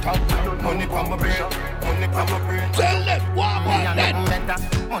man top. Money pa my brain, money pa my brain. Tell them what better.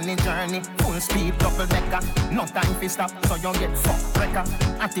 Money journey, full speed, double decker. No time to stop, so you get fucked wrecker.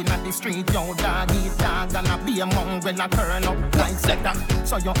 Acting at the street, yo, dog eat dog. And I be among when I turn up like setter.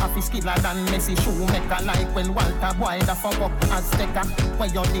 So you have to skiller than Messi shoemaker. Like when Walter Boy the fuck up as sticker.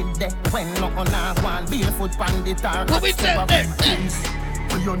 When you did that, when no on a one barefoot pandit or what we tell them?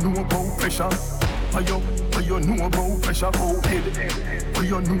 When you know about pressure. When you know about pressure, oh head. When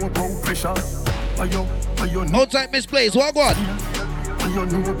you know about pressure. When you know. Outside misplaced, what God? When you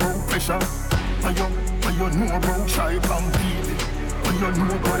know about pressure. When you know about shy and beat. When you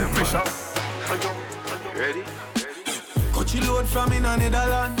know about pressure. Ready? Cut your load from in a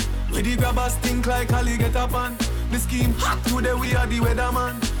Netherland. Where the grabbers think like Ali get up on. The scheme hot today, we are the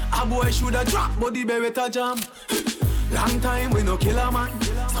weatherman. A boy shoulda drop, but the beretta jam. Long time we no kill a man.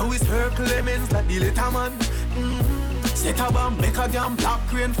 So it's her Clemens like the later man. Set a bomb, make a damn black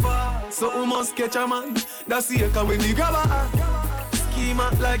crane fall. So we must catch a man. That's the echo when the grabber schema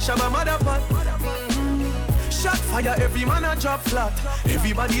like Shabba Motherpot. Shot fire, every man a drop flat.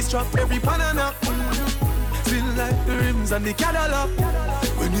 Everybody's trapped, every pan a knock. Still like the rims and the Cadillac.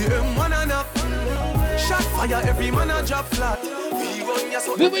 When the M1 a knock. Shot fire, every man a drop flat.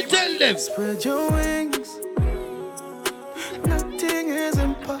 We will tell them. Spread your wings. Nothing is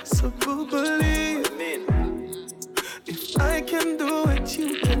impossible, believe. If I can do it,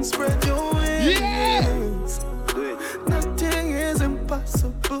 you can spread your wings. Yeah. Nothing is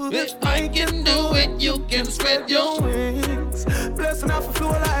impossible. If I can do it, you can spread your wings. Blessing off a flow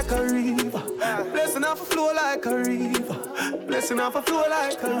like a river. Blessing off a flow like a river. Blessing off a flow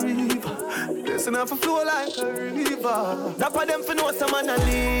like a river. Blessing off a flow like a river. That for them for know some man a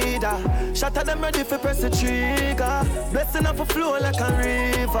leader. Shot at them ready for press the trigger. Blessing off a flow like a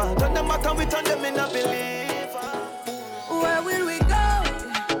river. Turn them back and we turn them in a believer. Where will we go?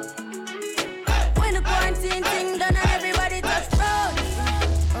 When the quarantine thing done and everybody touch road.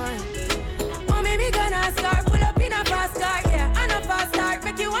 Oh, maybe gonna start, pull up in a fast car, yeah. And a fast start,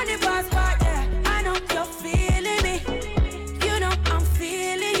 make you want the fast part, yeah. I know you're feeling me. You know I'm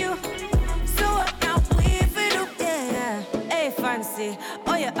feeling you. So what now we feel do, yeah. Hey, fancy,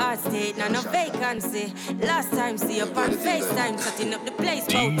 oh your heart state, now no vacancy. Last time see you on FaceTime, setting up the place,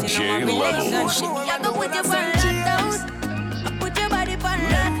 DJ Levels. I go put your body lockdown. I put your body on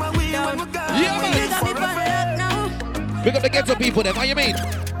lockdown. Yeah, man. You got me on lock now. Pick up the ghetto people then, how you mean?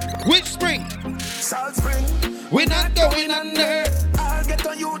 Which spring? Salt Spring. We're not going under. I'll get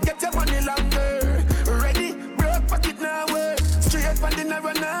on you, get your money longer. Ready, broke pocket now, straight from the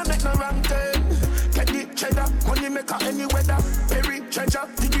narrow now, make no wrong turn. Get the cheddar, money maker any weather. Perry treasure,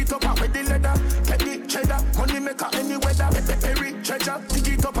 dig it up with the leather. Get the cheddar, money maker any weather. Perry treasure, dig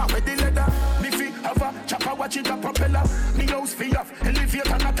it up with the leather. Me fi have a chopper watching the propeller. Me house fi off,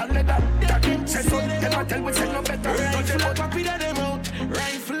 elevator not a leather. Daddy said so, them a tell we say no better. Rifle and copy that them out.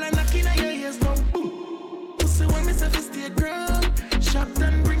 Rifle and knocking at your ears now. Boom. Pussy when me say fi stay ground. Shot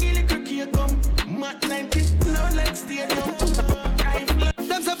and bring a little key come. Mat 90, no like stadium.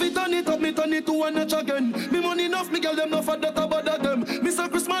 Them say fi turn it up, me turn it to one notch again. Me money enough, me girl them no for that about them. Me say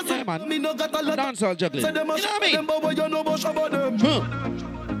Christmas, yeah, man. Me no got a lot. Dancehall juggling. Say them a you know what I mean? them, but you know about shabba them.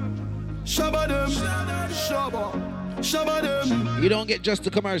 Shabba them. Shabba them. You don't get just the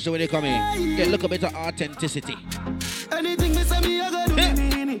commercial when they come in. You get a little bit of authenticity. Anything me say me, I go do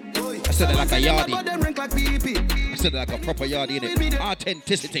me. I said it like a yardie. Them rank like PP. I said it like a proper yardie, innit?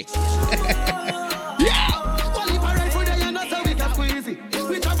 Authenticity. Yeah. Well, if I ride for the end, that's how we can squeeze it.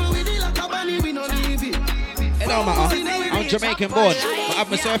 We travel with it like a bunny, we no leave it. It don't matter. I'm Jamaican born. I have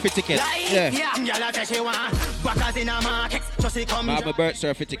my surfing ticket. Yeah. I have a birth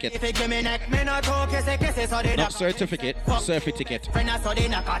surfing ticket. Not certificate, surfing ticket.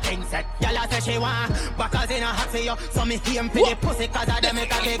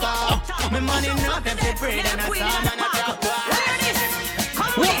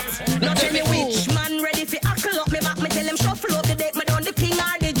 Now tell me which man ready fi hackle up me back. Me tell him shuffle up the deck. Me down the king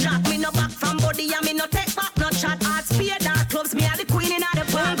or the jack. Me no back from body and me no take back no chat. Art spear dark clubs. Me are the queen in the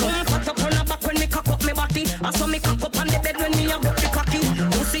park. Cut up on the back when me cock up me body. I saw me cock up on the bed when me a got the cocky.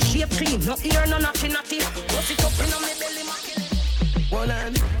 Pussy shape clean, no ear no natty natty. Pussy up in on me belly macking. One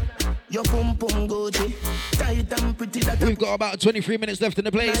hand, Your pum pum Gucci, tight and pretty. That we've got about 23 minutes left in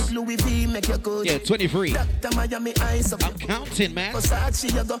the place. Like Louis V, make your coat. Yeah, 23. Dr. Miami eyes up. I'm counting, man.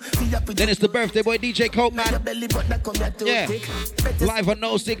 Versace, you go, then it's the birthday boy DJ Coke, man. Yeah. Live on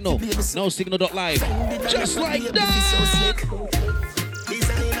No Signal. No Signal.live. Just like that.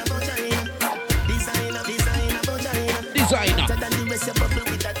 Designer.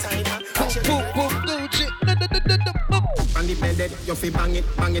 Boom, boom, Gucci. And if you dead, you feel bang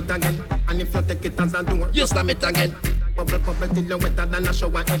it again. And if you take it as a door, you slam it again. Bubble, bubble till you're wetter than a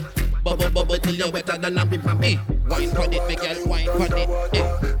shower head. Bubble, bubble till you're wetter than a river bed. Wine pon it, me girl, wine pon it.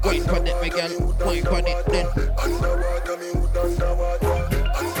 Wine pon it, me girl, wine pon it. Then underwater, me hood underwater.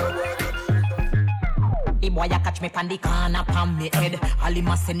 The boy a catch me pan the corner pan me head. All him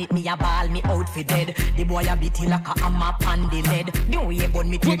a send it me a ball me out for dead. The boy a beat it like a hammer pan the lead. The way bun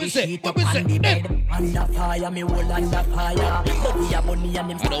me till the sheet up on the bed. Under fire me whole under fire. But he a bun me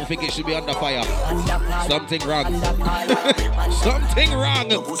and him. I don't think it should be under fire. Under fire. Something wrong. Something wrong.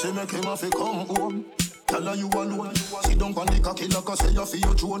 Your pussy make him have to come home. Tell her you alone. Sit down on the cocky like I say you feel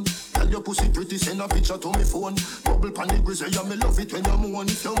your throne. Tell your pussy pretty, send a picture to me phone. Bubble pan the grizzly, yeah, me love it when you moan.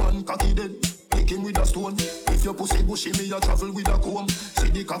 If your man cocky dead, kick him with a stone. If your pussy bushy, me a travel with a comb. See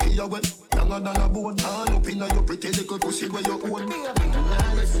the cocky a wet, younger than a bone. All up in your pretty little pussy where you own.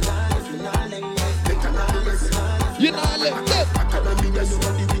 You know, let that.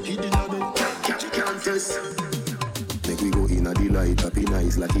 Make we go in a delight, happy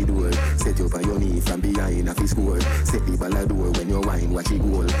nice like it door. Set you up on your knee from behind a fist score. Set the ball a door when you wine, watch it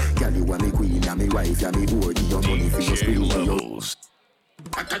goal. Girl, you are me queen, and me wife, and me whore. Give your money for your screen.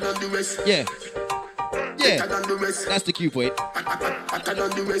 Yeah. Yeah. That's the cue point.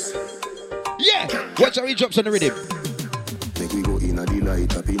 Yeah. Watch how he drops on the rhythm. Make we go in a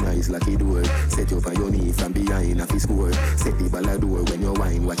delight, happy nice like it door. Set you up on your knee from behind a fist score. Set the ball a door when you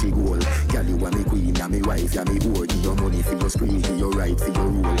wine, watch it goal. Girl, you are me queen, and me wife, and me whore. Give your money for your screen, for your right, for your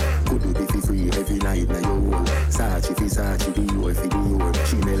rule. Could do be for free every night, now your whole. Sachi for Sachi, Dior for Dior.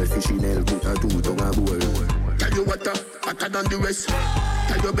 Chanel for Chanel, put a two tongue a bowl. Tell you what, hotter than the rest.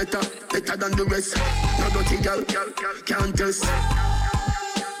 Tell you better than the rest. No dirty girl, can't test.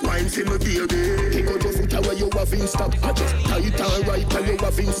 Wine for me baby. Take out your foot away, you have in stop. I just tight and right, tell you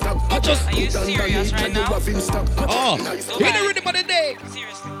have in stop. I just Are you put serious right now? You have in stop. Oh, hit the rhythm of the day.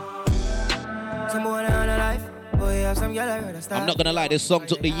 I'm not gonna lie, this song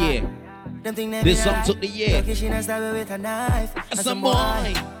took the year. This song took the year. That's some boy.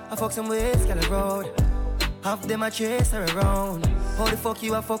 I fuck some ways, girl road. Half them a chase her around. How the fuck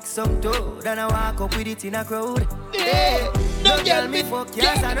you a fuck some dude? Then I walk up with it in a crowd. Yeah, no girl me fuck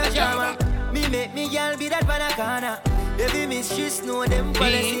yes and no drama. Me make me girl be that pan a corner. Baby miss she know them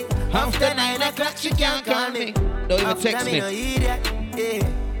policy. After 9 o'clock she can't call me. Don't even text me. No idiot, yeah.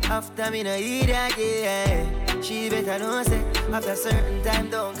 After me no idiot, yeah. She better know say after certain time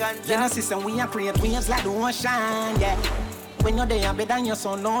don't contact. You know sister, we a create waves like the ocean, yeah. When you're there, better than your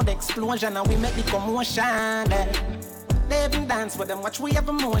son, no the explosion, and we make the commotion. They even dance with them, watch we have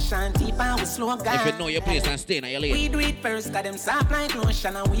emotion, deep and we slow down. If you know your place and stay in your lane. We do it first, got them soft like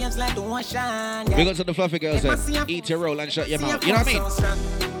lotion, and waves like the ocean. Yeah. We go to the fluffy girls and eat your roll and shut your mouth. You know what I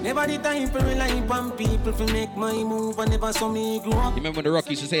mean? Never the time for rely on people to make my move, and never saw me grow up. You remember when the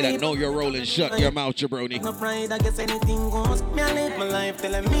Rockies used to say that, know your roll and shut your mouth, jabroni. No pride, I guess anything goes. Me I live my life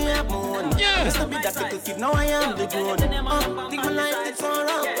telling me I'm moon. Yeah. Used to be that little kid, now I am the grown. Think my life it's all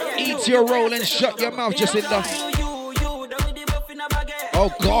wrong. Eat your roll and shut your mouth, Jacinda. Oh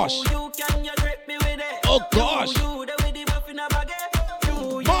gosh. Oh gosh.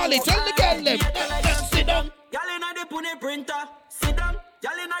 Marley, tell the girl them. Sit down. Y'all inna the pune printer. Sit down.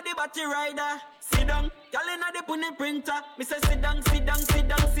 Y'all inna the battery rider. Sit down. Y'all inna the pune printer. Me say sit down, sit down, sit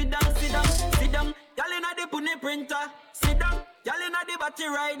down, sit down, sit down, sit down. Y'all inna the pune printer. Sit down. Y'all inna the battery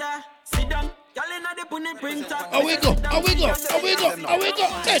rider. Sit down. Y'all inna the pune printer. Oh we go. Oh we go. Oh we go. Oh we go.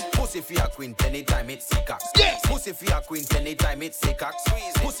 Pussy for your queen anytime it's sick. Yes. Pussy for your queen anytime it's sick.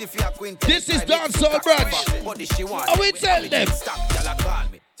 Pussy for your queen. This is Dancehall Brunch. What does she want? Oh we tell them. Stop, y'all call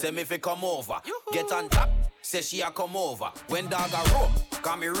me. Say me fi come over. Get on top. Say she a come over. When dog a rope,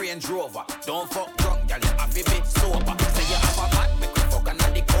 call me Range Rover. Don't fuck drunk, girl, you have to be sober. Say you have a man, make me fuck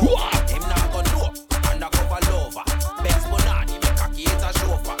another cover. Him not go know, undercover lover. Benz Bonani, me cocky it's a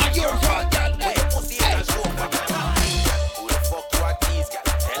chauffeur. And you're fun, girl. Hey, pussy it's a chauffeur. Who the fuck you are these, girl?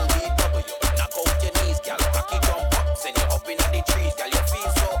 LBW, knock out your knees, girl. Cocky jump up, send you up in the trees, girl. You feel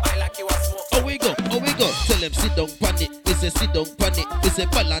so high like you a smoke. Oh we go. Oh we go. Tell them sit down pan it. We say sit down pan it. We say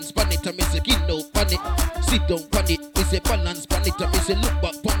balance pan it. And me say kin no pan it. Sit down pan it, we say balance pan it, and we say look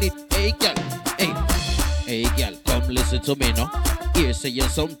back pan it. Hey girl, hey girl, come listen to me now. hear say you're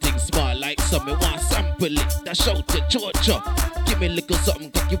something small like something want sample it. That shout to Georgia. Give me a little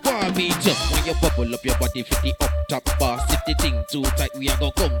something that you want me to. When you bubble up your body for the up top boss. If the thing too tight, we are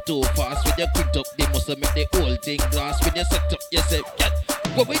gonna come too fast. When you quit up, they must make the whole thing glass. When you set up yourself, get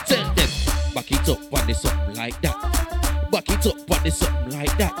what we tell them. Back it up on the something like that. Back it up on the something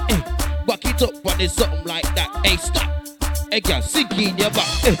like that. Hey. Back it up on the something like that. Hey, stop. Hey, girl, sink in your back.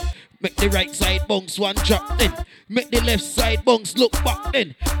 Hey. Make the right side bounce one drop then. Make the left side bounce look back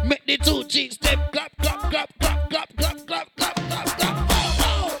then. Make the two cheeks step clap, clap, clap, clap, clap, clap, clap, clap, clap, clap.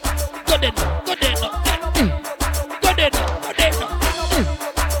 Go then, go then, go then, go then, go then, go then,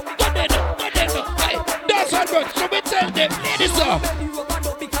 go then. Hey, that's how much. So we tell them, ladies up.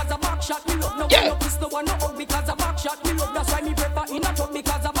 Yeah.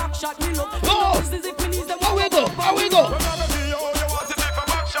 Oh, how we go? How we go?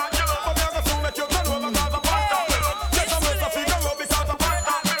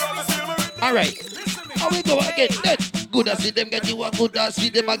 All right, how we go again? Then good as see them get you a good as see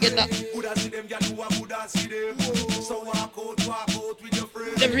them again. Good as see them get you a good as see them. So walk out with your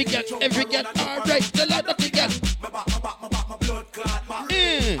friends. Every girl. All right, tell her that again. My blood clot.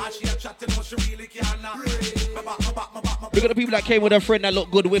 Look at the people that came with a friend that look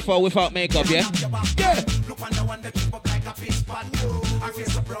good with or without makeup, yeah? Yeah. Look on the one that keep up like a fish pot. Our face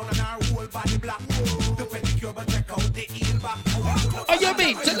is brown and our whole body black. The pedicure but check out the heel back. Oh, you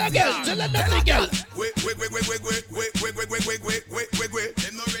mean? Tell a girl. Tell another girl. Wait. They're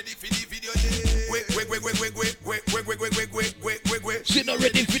not ready for the video yet. Wait. She not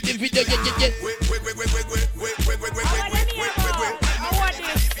ready for the video yet. Wait.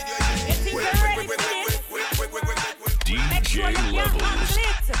 DJ Levels.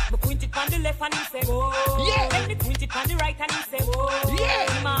 Me point it on the left and he say go. Yeah. Let me point it on the right and he say go.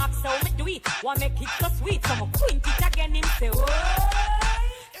 Yeah. He marks how me do it. Want make it so sweet. So me point it again and say go.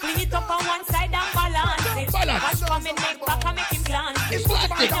 Fling it up on one side and balance it. Watch for me neck back and make him glance. It's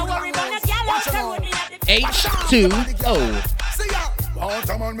plastic. Don't worry about the gal out the road. H2O. See ya.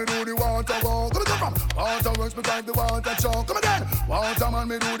 Water man, me do the water walk. Come from water rush, me drive the water truck. Come again. Water man,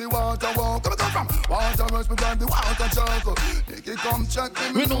 me do the water walk. Come from water rush, me drive the water truck. Take it, come check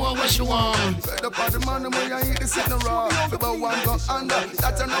me. We know what you want. Fed up on the man, the way I eat the sitting rock. About one go under,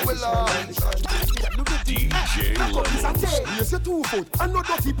 that's a no we love. DJ Levels. Here's your 2 foot and no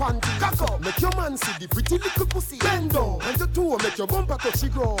dirty panty. Cock up, make your man see the pretty little pussy. Bend down, and the toe make your bumper touch the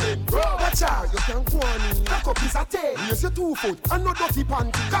ground. Watch out, you can't go on. Cock up is a tail. Here's your 2 foot and no dirty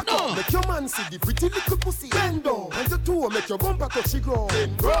panty. Cock up, make your man see the pretty little pussy. Bend down, and the toe make your bumper touch the ground.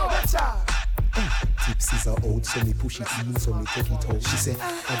 Watch out. Tipsies are out, so me push it in, so me take it out. She say,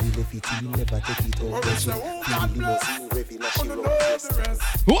 I will love it in, never take it out. But she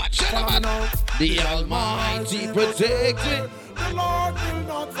watch it, man. The Almighty protect me. The Lord will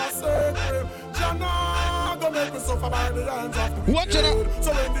not forsake me. Jana, go make me suffer by the hands of the watch it up.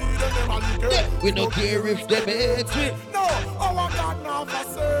 So indeed, them we don't care if they hate me. No, our God not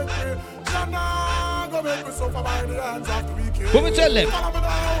forsake me. Jana, go make me suffer by the hands of the wicked. What we tell them?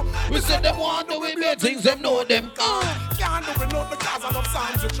 We said them want to win bad things, them know them. Can't do without the cause of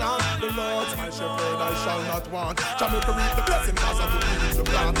songs you chant. The Lord's my shepherd, I shall not want. Jamaica reap the blessing cause of the things you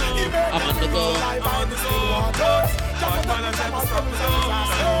plant. I'm on the go.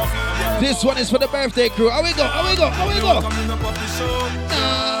 This one is for the birthday crew. How we go?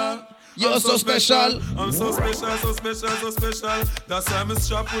 You're so special. I'm so special. That's why I'm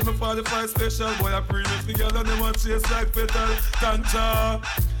strapped with my 45 special. Boy, I pre-mix together and they want chase like petal. Tanja.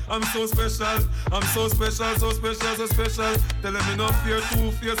 I'm so special. Tell them enough fear,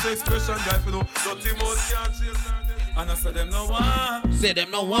 two-face expression. Guy for no dirty mouth can't chase. And I say them no one. Say them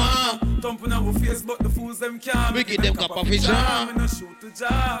no one. Thumping our face, but the fools them can't. We give them cup of jam. And I shoot the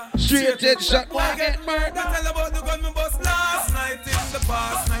jar. Straight head shot, why get murdered? Tell about the gun me bust last night in the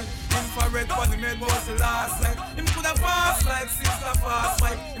past night. Infrared funny made was the last night. Him could have passed like sister fast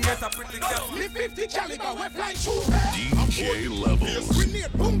like. Him get a pretty girl. Me 50 caliber, we fly shoot. DJ Levels.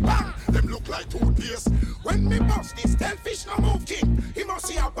 Grenade, boom, bang. Them look like toothpaste. When me bust this, tell fish no move king. He must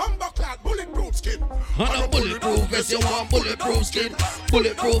see a bomber clad bulletproof skin. On a bulletproof vest, you want bulletproof skin.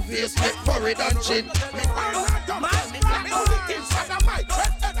 Bulletproof vest, make forehead and chin.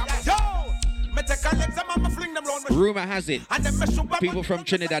 Rumor has it, people from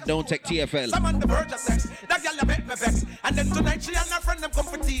Trinidad don't take TFL.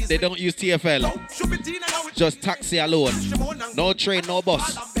 They don't use TFL. Just taxi alone. No train, no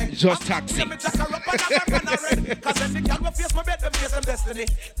bus. Just taxi. Cause when the girl will face my bed, them face them destiny.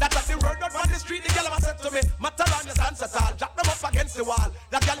 That's what the word out on the street, the girl ever said to me. Matter on the dance at all, drop them up against the wall.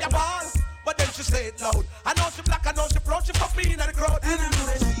 That girl, you ball, but then she say it loud. I know she black, I know she proud, she fuck me in the crowd. And I know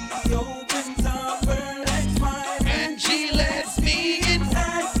that she opens up her legs wide, and she lets me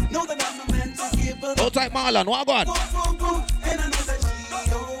inside. Know that I'm meant to give her. Hold tight, Marlon, what go on? And I know that she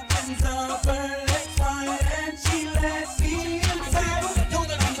opens up her legs wide, and she lets me inside. Know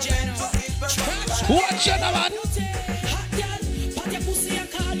that I'm meant to give her. Watch your man.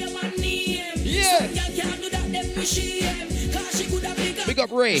 Yeah. Big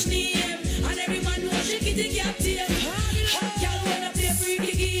up Ray.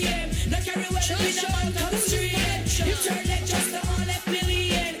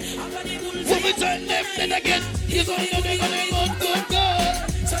 Woman turn left and again. You go, go.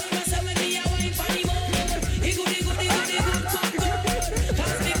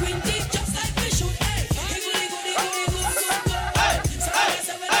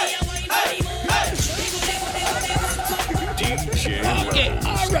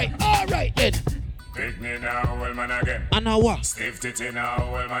 Okay, all right then. Pick me now, old man again. And now what? Stiff titty now,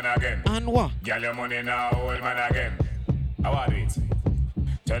 old man again. And what? Get your money now, old man again. How are it?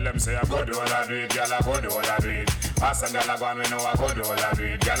 Tell them say I go do all I do it, gyal I go do all I do it. Pass and gyal I go and me know I go do all I do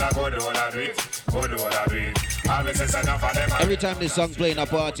it. Gyal I go do all I do it, go do all I do it. Every time this song play in a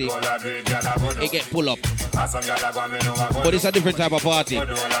party, it get pull up. But it's a different type of party.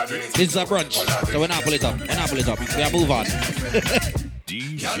 This is a brunch, so we're not pull it up. We are move on.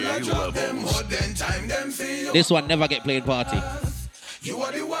 DJ Levels. This one never get played party.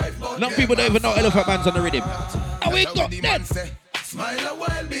 Not people don't even know Elephant Man's on the rhythm. And we got that.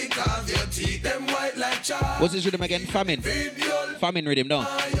 What's this rhythm again? Famine rhythm, no.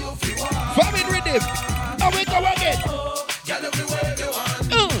 Famine rhythm. And we go again.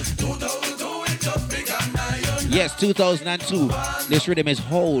 Yes, 2002. This rhythm is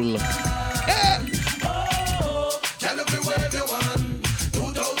whole.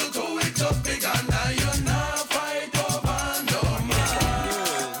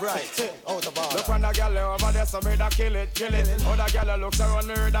 So me da kill it. Other gyal looks around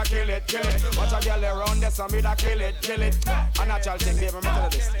me da kill it. Watch a gyal around there, so me da kill it. A natural thing, baby, me tell you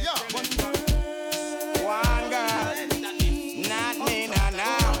this. One girl, not me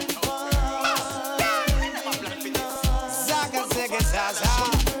now. Zaka ziggy zaza.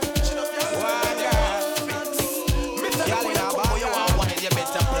 One girl, gyal in a bar, you want one, you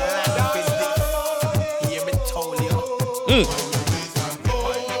better plan business. Hear me told you.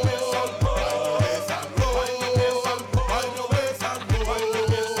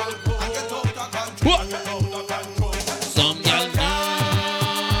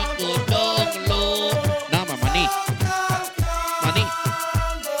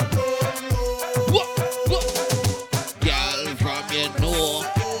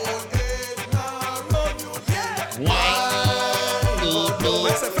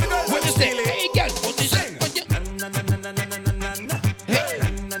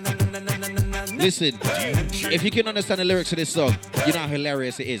 Listen, if you can understand the lyrics of this song, you know how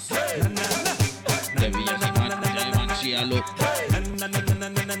hilarious it is. Check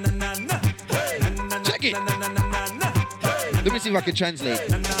it. Let me see if I can translate.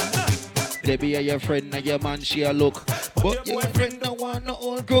 Debbie, your friend and your man, she a look. But your friend don't want no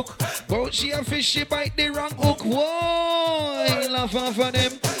old cook. But she a fish, she bite the wrong hook. Whoa, laugh off of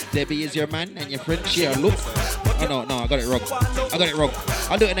them. Debbie is your man and your friend, she a look. Oh no, I got it wrong.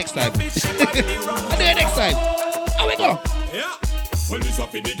 I'll do it next time. How we go? Yeah. Well, this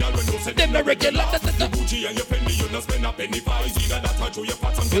up in the girl when you say them the regular. The Gucci and your penny, you not spend a penny for is either that or through your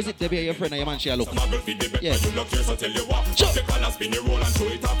pots and who is it, Debbie, your friend or your man, she a look? Yeah. You look here, so tell you what. Sure. The color spin your roll and throw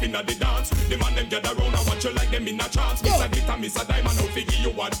it up in the dance. The man them gather round and watch you like them in a chance. Miss a glitter, miss a diamond, I'll figure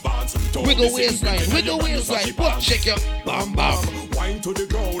you advance. Wiggle waistline, what? Shake your bam bam. Wine to the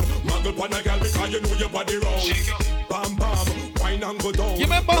ground, muggle on a girl because you know your body round. Shake your bam bam, wine and go down. You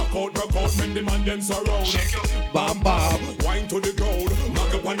remember? Rock out, when the man them surround. Shake your bam bam, wine to the ground,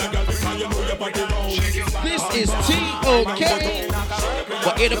 muggle on a girl because you know your body round. This is T.O.K.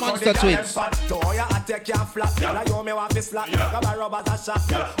 But here the Monster Twins.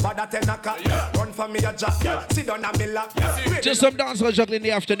 Just some dancehall juggling in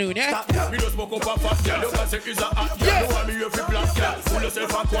the afternoon, yeah?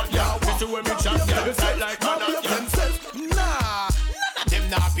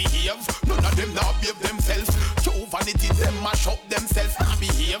 not behave. None of them not behave themselves. True vanity, them mash up themselves. Not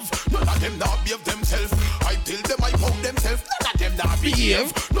behave. None of them not behave themselves. I tell them I poke themselves. None of them not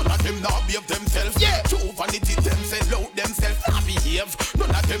behave. None of them not behave themselves. Yeah. True vanity, them sell out themselves. Not behave. None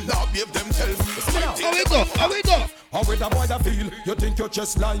of them not behave themselves. How we go? How we go? How with a boy that feel? You think you're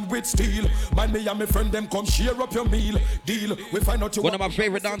just lined with steel? Man, me and my friend them come share up your meal. Deal. We find out you. One of my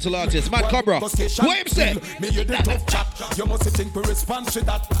favorite dancehall artists, Mad Cobra. What him say? Me you the tough chat. You must think we respond to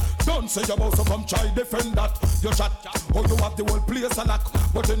that. Don't say you about to come try defend that. You chat. Oh, you have the whole place a lock.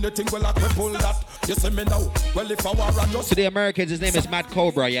 But anything will lock we pull that. You see me now? Well, if I were just to the Americans, his name is Mad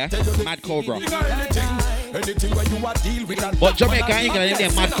Cobra, yeah? Mad Cobra. Anything where you are deal with that. But Jamaica, England, his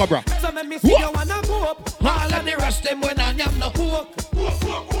name Mad Cobra. So me see you wanna go up. All of the rest them when I am no hook.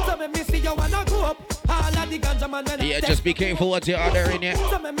 So me see you wanna go up. All of the ganja man when yeah, just be careful what you order in here.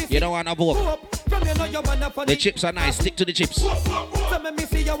 You don't wanna vote. The chips are nice. Stick to the chips.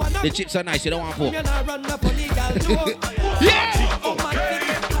 The chips are nice. You don't want vote. Yeah.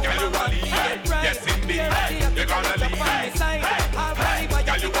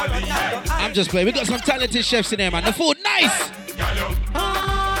 I'm just playing. We got some talented chefs in there, man. The food nice.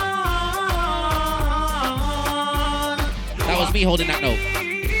 That was me holding that note.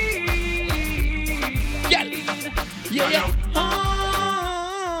 Yeah. Yeah.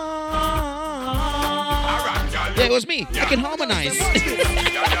 Yeah, it was me. I can harmonize.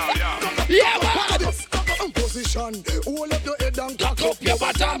 Yeah, man. Position. Hold up your head and cock up your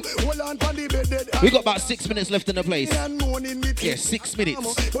bottom. Hold on for the bed. We got about 6 minutes left in the place. Yeah, 6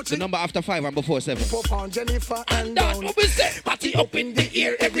 minutes. The number after 5 and before 7. Jennifer and down. Party up in the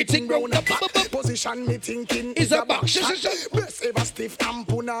ear, everything round the back. Position me thinking is a back. Breast ever stiff and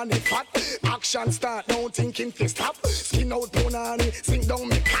punani fat. Action start now thinking fist stop. Skin out punani, sing down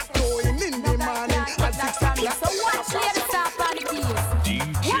me cat going in the morning at 6 o'clock. So watch here to stop on the keys.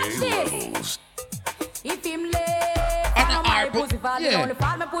 Watch this. If him lay on my pussy fall down the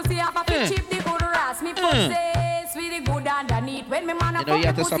fall, my pussy have a fit chip, the good ras, me pussy sweet good underneath. When me man a you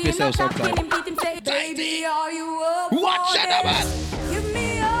have to stop yourself sometimes. Him beat him say, baby, are you up? Watch that, man. Give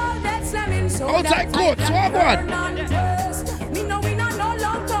me all that slamming so outside court, swag one. Me know we not no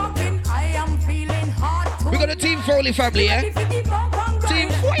long talking. I am feeling hot. We got a Team Foley family, yeah? Team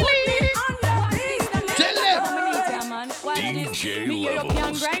Foley. Tell them. DJ You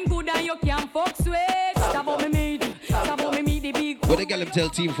can grind good and you can fuck sweet. Stop up me meat. Stop up me meat the big. What they got them tell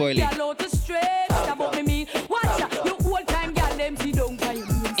Team Foley? Stop up me meat. Watch out. You whole time gal them see don't cry.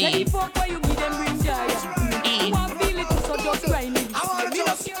 Say the fuck where you give them bring joy. You want feel it so just grind it.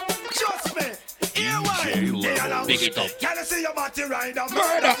 Trust me. Big it up. Can I see your body ride and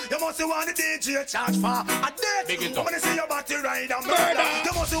murder? You must want the DJ charge for a date. Big it up. When I see your body ride and murder,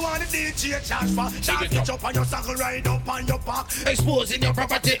 you must want the DJ charge for. Shot pitch up on your saddle, ride up on your back, exposing your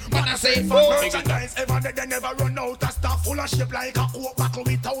property. Man, I say for merchandise ever they never run out of stuff. Full of shape like a coke buckle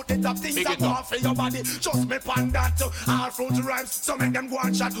without the top. Things that go for your body. Trust me, pan that. All fruit rhymes, so make them go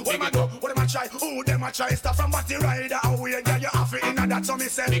and chat. What am I do? What am I try? Who them I try? Stuff from body rider away. Yeah, you have it in that. So me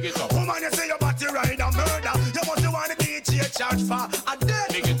say, woman, you say your body ride and murder. You must want the DJ charge for a dead.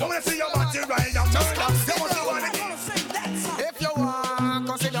 When you see your body ride and murder, you must want the DJ. If you want,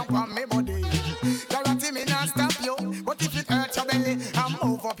 come sit down on me body. Guarantee me not stop you. But if it hurt your belly, I'll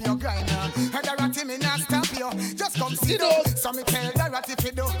move up your grinder. Guarantee me not stop you. Just come sit down. So me tell Dorothy if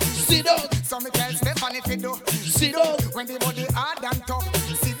you do. Sit down. So me tell Stephanie if you do. Sit down. When the body hard and tough.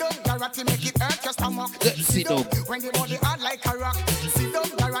 Sit down. Dorothy make it hurt your stomach. Sit down. When the body hard like a rock. Sit down.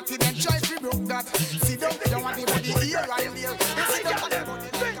 Dorothy then try to broke that. Sit down. You want the body here and there. Sit down.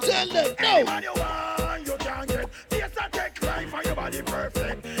 Tell them no. Any man you want, you can get. Yes, I take life for your body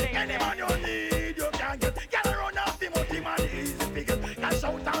perfect. Any man you need, you can get. Get around off the multi man easy figure. Cash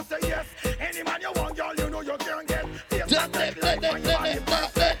out and say yes. Any man you want, girl, you know you can get. Yes, I take life for your body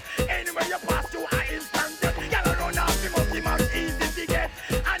perfect. Anywhere you pass through, I instant it. Get around off the multi man easy to get.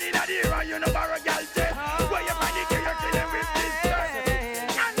 And in the era, you know, barra gal dead. Where you find the key, you kill them with this person.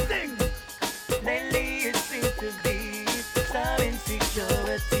 And sing. Lately it seems to be some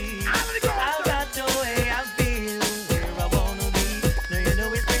insecurity. I got the way I feel, where I wanna be. No, you know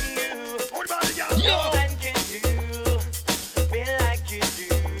it's for you. No one can do, feel like you do.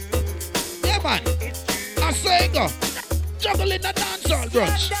 Yeah, man. I say go. Juggling the dancehall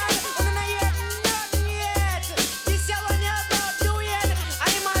brunch.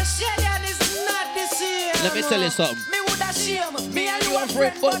 Let me tell you something. Me and you are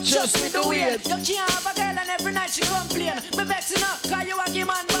friends, but just me do it. You can't have a girl and every night she complain. Me vexing up, cause you a give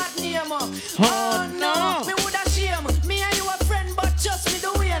man bad name. Oh no, me woulda shame. Me and you are friends, but just me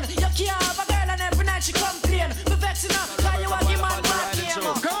do it. You can't have a girl and every night she complain. Me vexing up, cause you a give man bad name.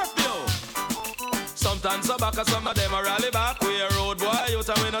 Sometimes some back, some of them a rally back. We a road boy, you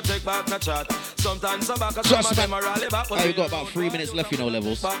tell me no take back no chat. Sometimes some back, some of them a rally back. We've got about 3 minutes left, you know,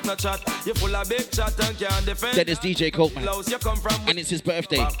 Levels. Back no chat. You full of big chat and can't defend. Then it's DJ Coke, man. You come from and it's his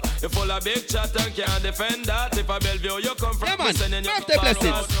birthday. You full of big chat and can't defend that. If a Bellevue you come from, yeah, man. Birthday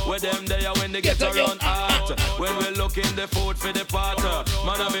blessings. With them there when they get around art. When we look in the food for the potter.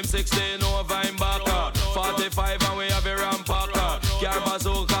 Man of him 16 over him back. 45 and we have a rampacker. Car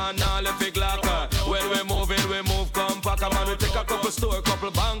bazooka and all the big locker. When we move compact. Man we take a couple store,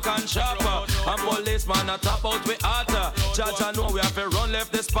 couple bank and shopper. And policeman a top out with otter. Chacha know we have to run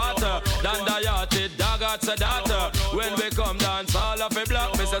left the spotter. Dan the yachted dog at Sedata. When we come dance all of a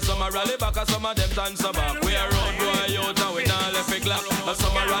block. Me say some a rally back and some of them dance back. We a road boy out and we not left a clock. And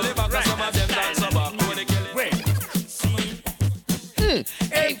some a rally back and some of them dance back.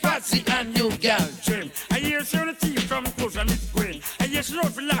 Hey, Patsy and new girl trim. I hear she on the team from close and Miss Queen. I hear she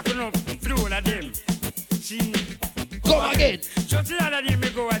wrote for laughing up through all of them. See, come again. Just the other day me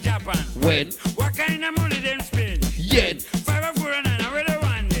go to Japan. When? What kind of money them spend? Yen. 5 4 and 9, where they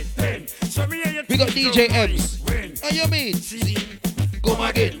want it? 10. So me hear you. We got DJ M's. When? How you mean? See, come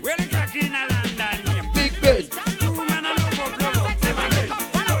again. Where the crack in a London? Big Ben. Two man a love up, them again.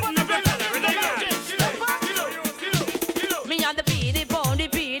 Nothing of your color, where they got? Me and the beady, body,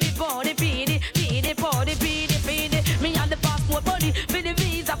 beady, body, beady, beady, body, beady, beady. Me and the passport body, for the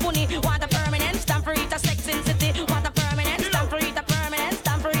visa funny. Want a permanent stamp for it, a sex in city. Want a permanent stamp for it, a permanent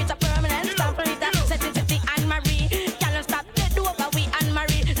stamp for it, a permanent stamp for it, a sex in city. Anne Marie, girl stop dead over we Anne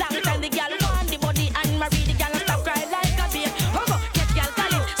Marie. Long time the girl want the body Anne Marie. The girl stop cry like a babe. Homo, get girl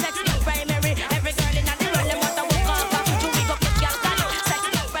calling, sex girl primary. Every girl in the world they want to walk off. So we go get girl calling, sex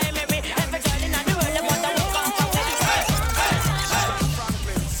girl primary. Every girl in the world they want to walk off.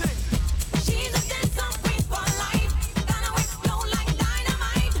 She's a dancer queen for life, gonna explode like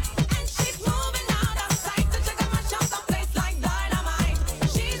dynamite, and she's moving out of sight, so she gonna mash up the place like dynamite.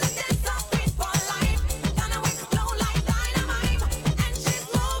 She's a dancer queen for life, gonna explode like dynamite, and she's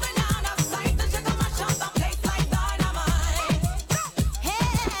moving out of sight, so she gonna mash up the place like dynamite.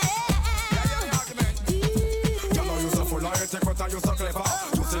 Girl, you so full of it, take what you so clever.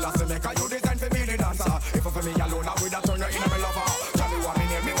 You still have to make a you design for me the dancer. If for me alone, I would have turned you into my lover. Tell me what me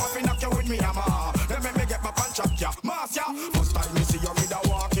name, me want to knock you with me hammer. Then make me get my punch up, yeah, mass ya. First time me see you with a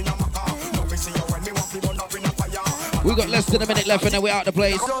walk in a maca. Now me see you when me walk, me burn up in a fire. We got less than a minute left and then we're out the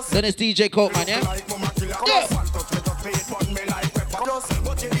place. Then it's DJ Coke, man, yeah? Yeah.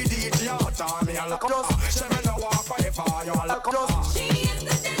 But you the DJ out on me, I'll she me no walk forever, you all She is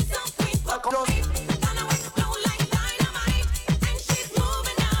the dancer queen for life, gonna explode like dynamite, and she's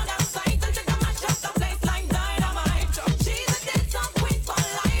moving out of sight, so she gonna mash up the place like dynamite. She's a dancer queen for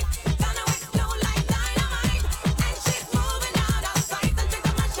life, gonna explode like dynamite, and she's moving out of sight, so she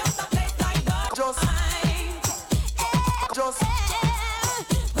gonna mash up the place like dynamite.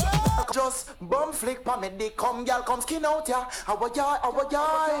 Just bum flick pa me dick, come girl, come skin out ya. Our yai.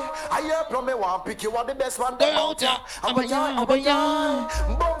 I hear from me one pick you are the best one them out ya. Our yai.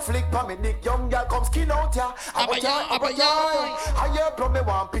 Bum flick pa me dick, young girl, come skin out ya. Our yai. I hear from me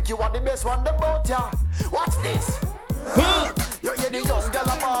one pick you are the best one them out ya. What's this? You hear the young girl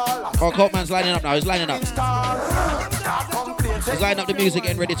a ball. Oh, Coke man's lining up now. He's lining up. He's lining up the music,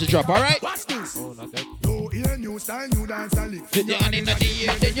 getting ready to drop. All right. What's this? You hear new style, new dance and lick. Fit your hand in the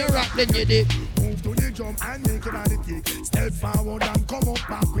ear, then you rock, then you dip. Move to the drum and make it on the kick. Step forward and come up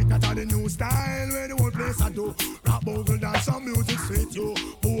back quick. That's all the new style where the whole place I do. Rap bogle dance, some music sweet you.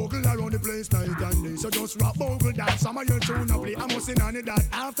 Bogle around the place night and day. So just rap bogle dance, some of your tune a play. I'm missing on it that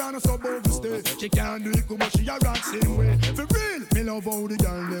after no so bogle stay. She can't do it good, but she a rock same way. For real, me love how the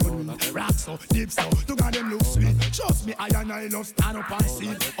girl never do. Rock so, deep so, to God them look sweet. Trust me, I and I love stand up and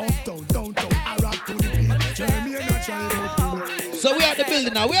see. Uptown, downtown, I rock to the beat. Jeremy and I try to. So we at the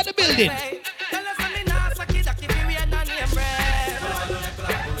building now. We at the building.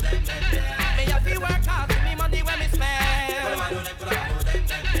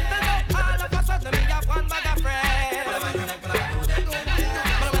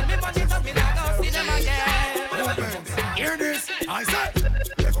 Hear this? I said,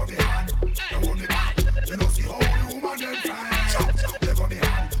 let go behind, don't want me back. You know, see how you man them fine. Let go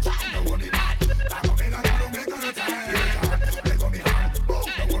behind, don't want me back. I come in and I don't make no time. Let go behind,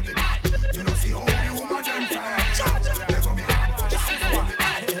 don't want me back. You know, see how you man them fine. Let go behind, don't want me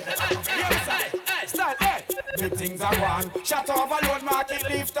back. Hey, start, hey. Big things are gone. Shut over load market,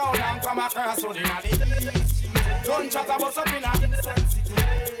 leave town and come across road in the east. Don't chat about up in a.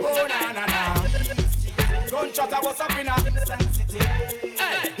 Oh, na. Gunshot I was up in a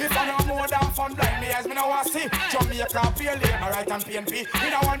hey, if I know more than fun, blind me eyes, me no want see. Jamaica, pay lane, right and PNP. Me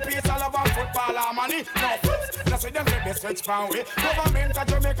no want peace, I love and football and money. No flips, that's why them flip the switch from way. Government of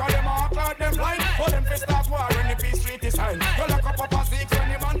Jamaica, them act like them blind. For them to start war when the peace treaty sign. You lock up a six when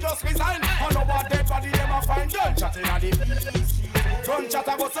the man just resign. And over dead body, them a find gunshot in a the peace. Gunshot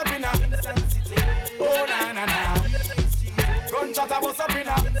I was up in a oh na na na. Gunshot I was up in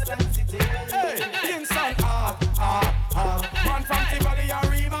a hey, Kingston, man from Tivoli and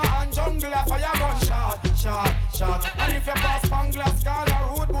Rima and Jungle, fire gun shot. And if you pass Panglas, call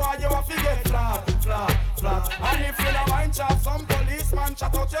a rude boy, you have to get flat. And if you don't mind chop, some policeman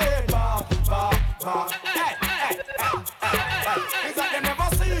chat out your head, hey. Is that they never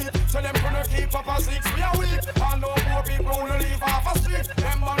see it, so them gonna keep up a 6 we a week. And no poor people who live off a street.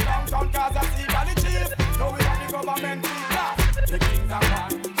 Them man downtown cause I see got the chief. No we have the government people, the kings and man.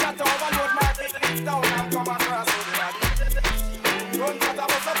 Chat overload market, lift down and come across the body. Run chat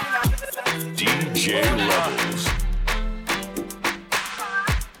about up in a DJ Levels.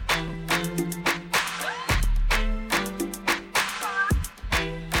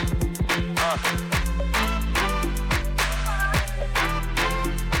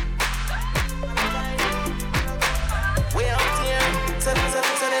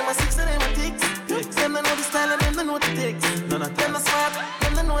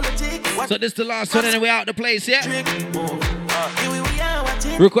 So this is the last one and we're out the place, yeah?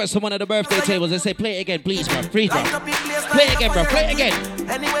 Request someone at the birthday tables and say, play it again, please, bro. Please, bro. Play it again, bro. Play it again.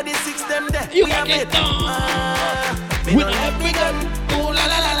 You got it. We don't have big gun. Ooh, la,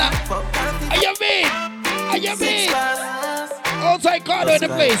 la, la, la. Are you mean? Are you mean? Outside corner in the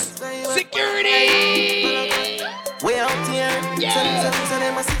place. Security. We out here. Yeah.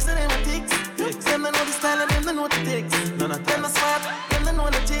 Them know the style and them know the takes. None of them are smart, them know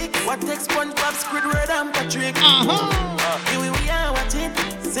the takes. What takes SpongeBob, Squidward and Patrick? Here we are watching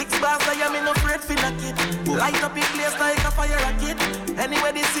 6 bars, I am in no afraid for knock it. Light up in place like a fire rocket.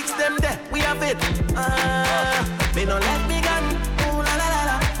 Anyway, the 6 them there, we have it. Me no let me gun. Ooh la la la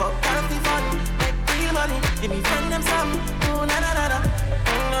la. Fuck coffee fun, make real money. Give me friend them some. Ooh la la la la.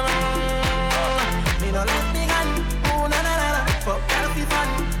 Me no let me gun. Ooh la la la la. Fuck coffee fun.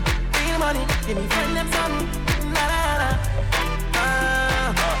 Money, give me friend them some, na na na.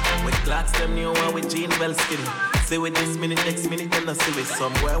 With clocks them new one with jeans well skinny. Say with this minute, next minute, then I see with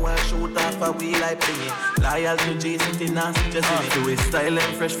somewhere where I shoot off a wheel like thingy. Loyal to G City, now suggest me. Do it style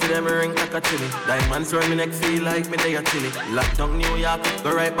and fresh for them ring like a chili. Diamonds run me neck feel like me they a chili. Lockdown New York,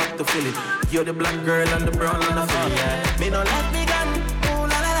 go right back to Philly. You're the black girl and the brown and the Philly. Yeah. Me no let me gun, ooh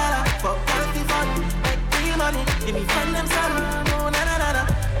la la la la. Fuck healthy fun, make real money. Give me friend them some, ooh na na na na.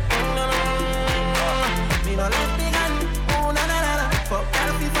 Me no let me gun, ooh na na na na. Fuck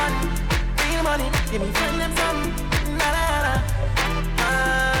healthy fun, real money. Give me friend them some, na na na.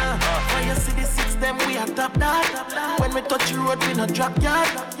 When you see the 6 them we a top dog. When we touch the road we no drop yard.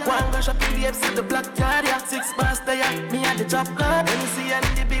 One go shop in the FC the black yard. Yeah. 6 bars there, me at the top club. When you see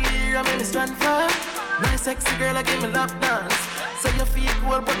Andy Billy, I'm in the stand for. Nice sexy girl, I give me lap dance. So you feel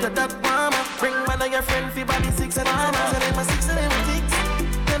cool, but you're that mama. Bring one of your friend for body 6 and mama. So them a 6 and them a 6.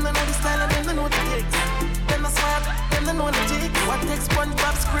 Them know the style and them know the takes. Them a smart, them know the takes. What takes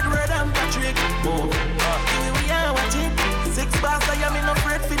SpongeBob, Squidward and Patrick? Here we are watching 6 bars, I am in no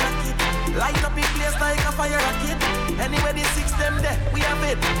afraid for knock it. Light up in place like a fire rocket. Anyway, the 6 them there, we have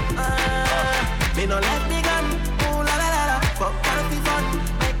it. Me no let me gun, ooh la la la la. Fuck coffee fun,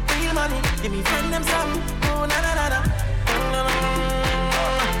 make real money. Give me friend them some, ooh na na na na.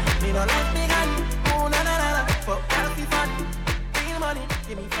 Me no let me gun, ooh na na na na. Fuck coffee fun, real money.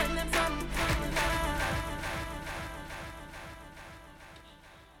 Give me friend them some.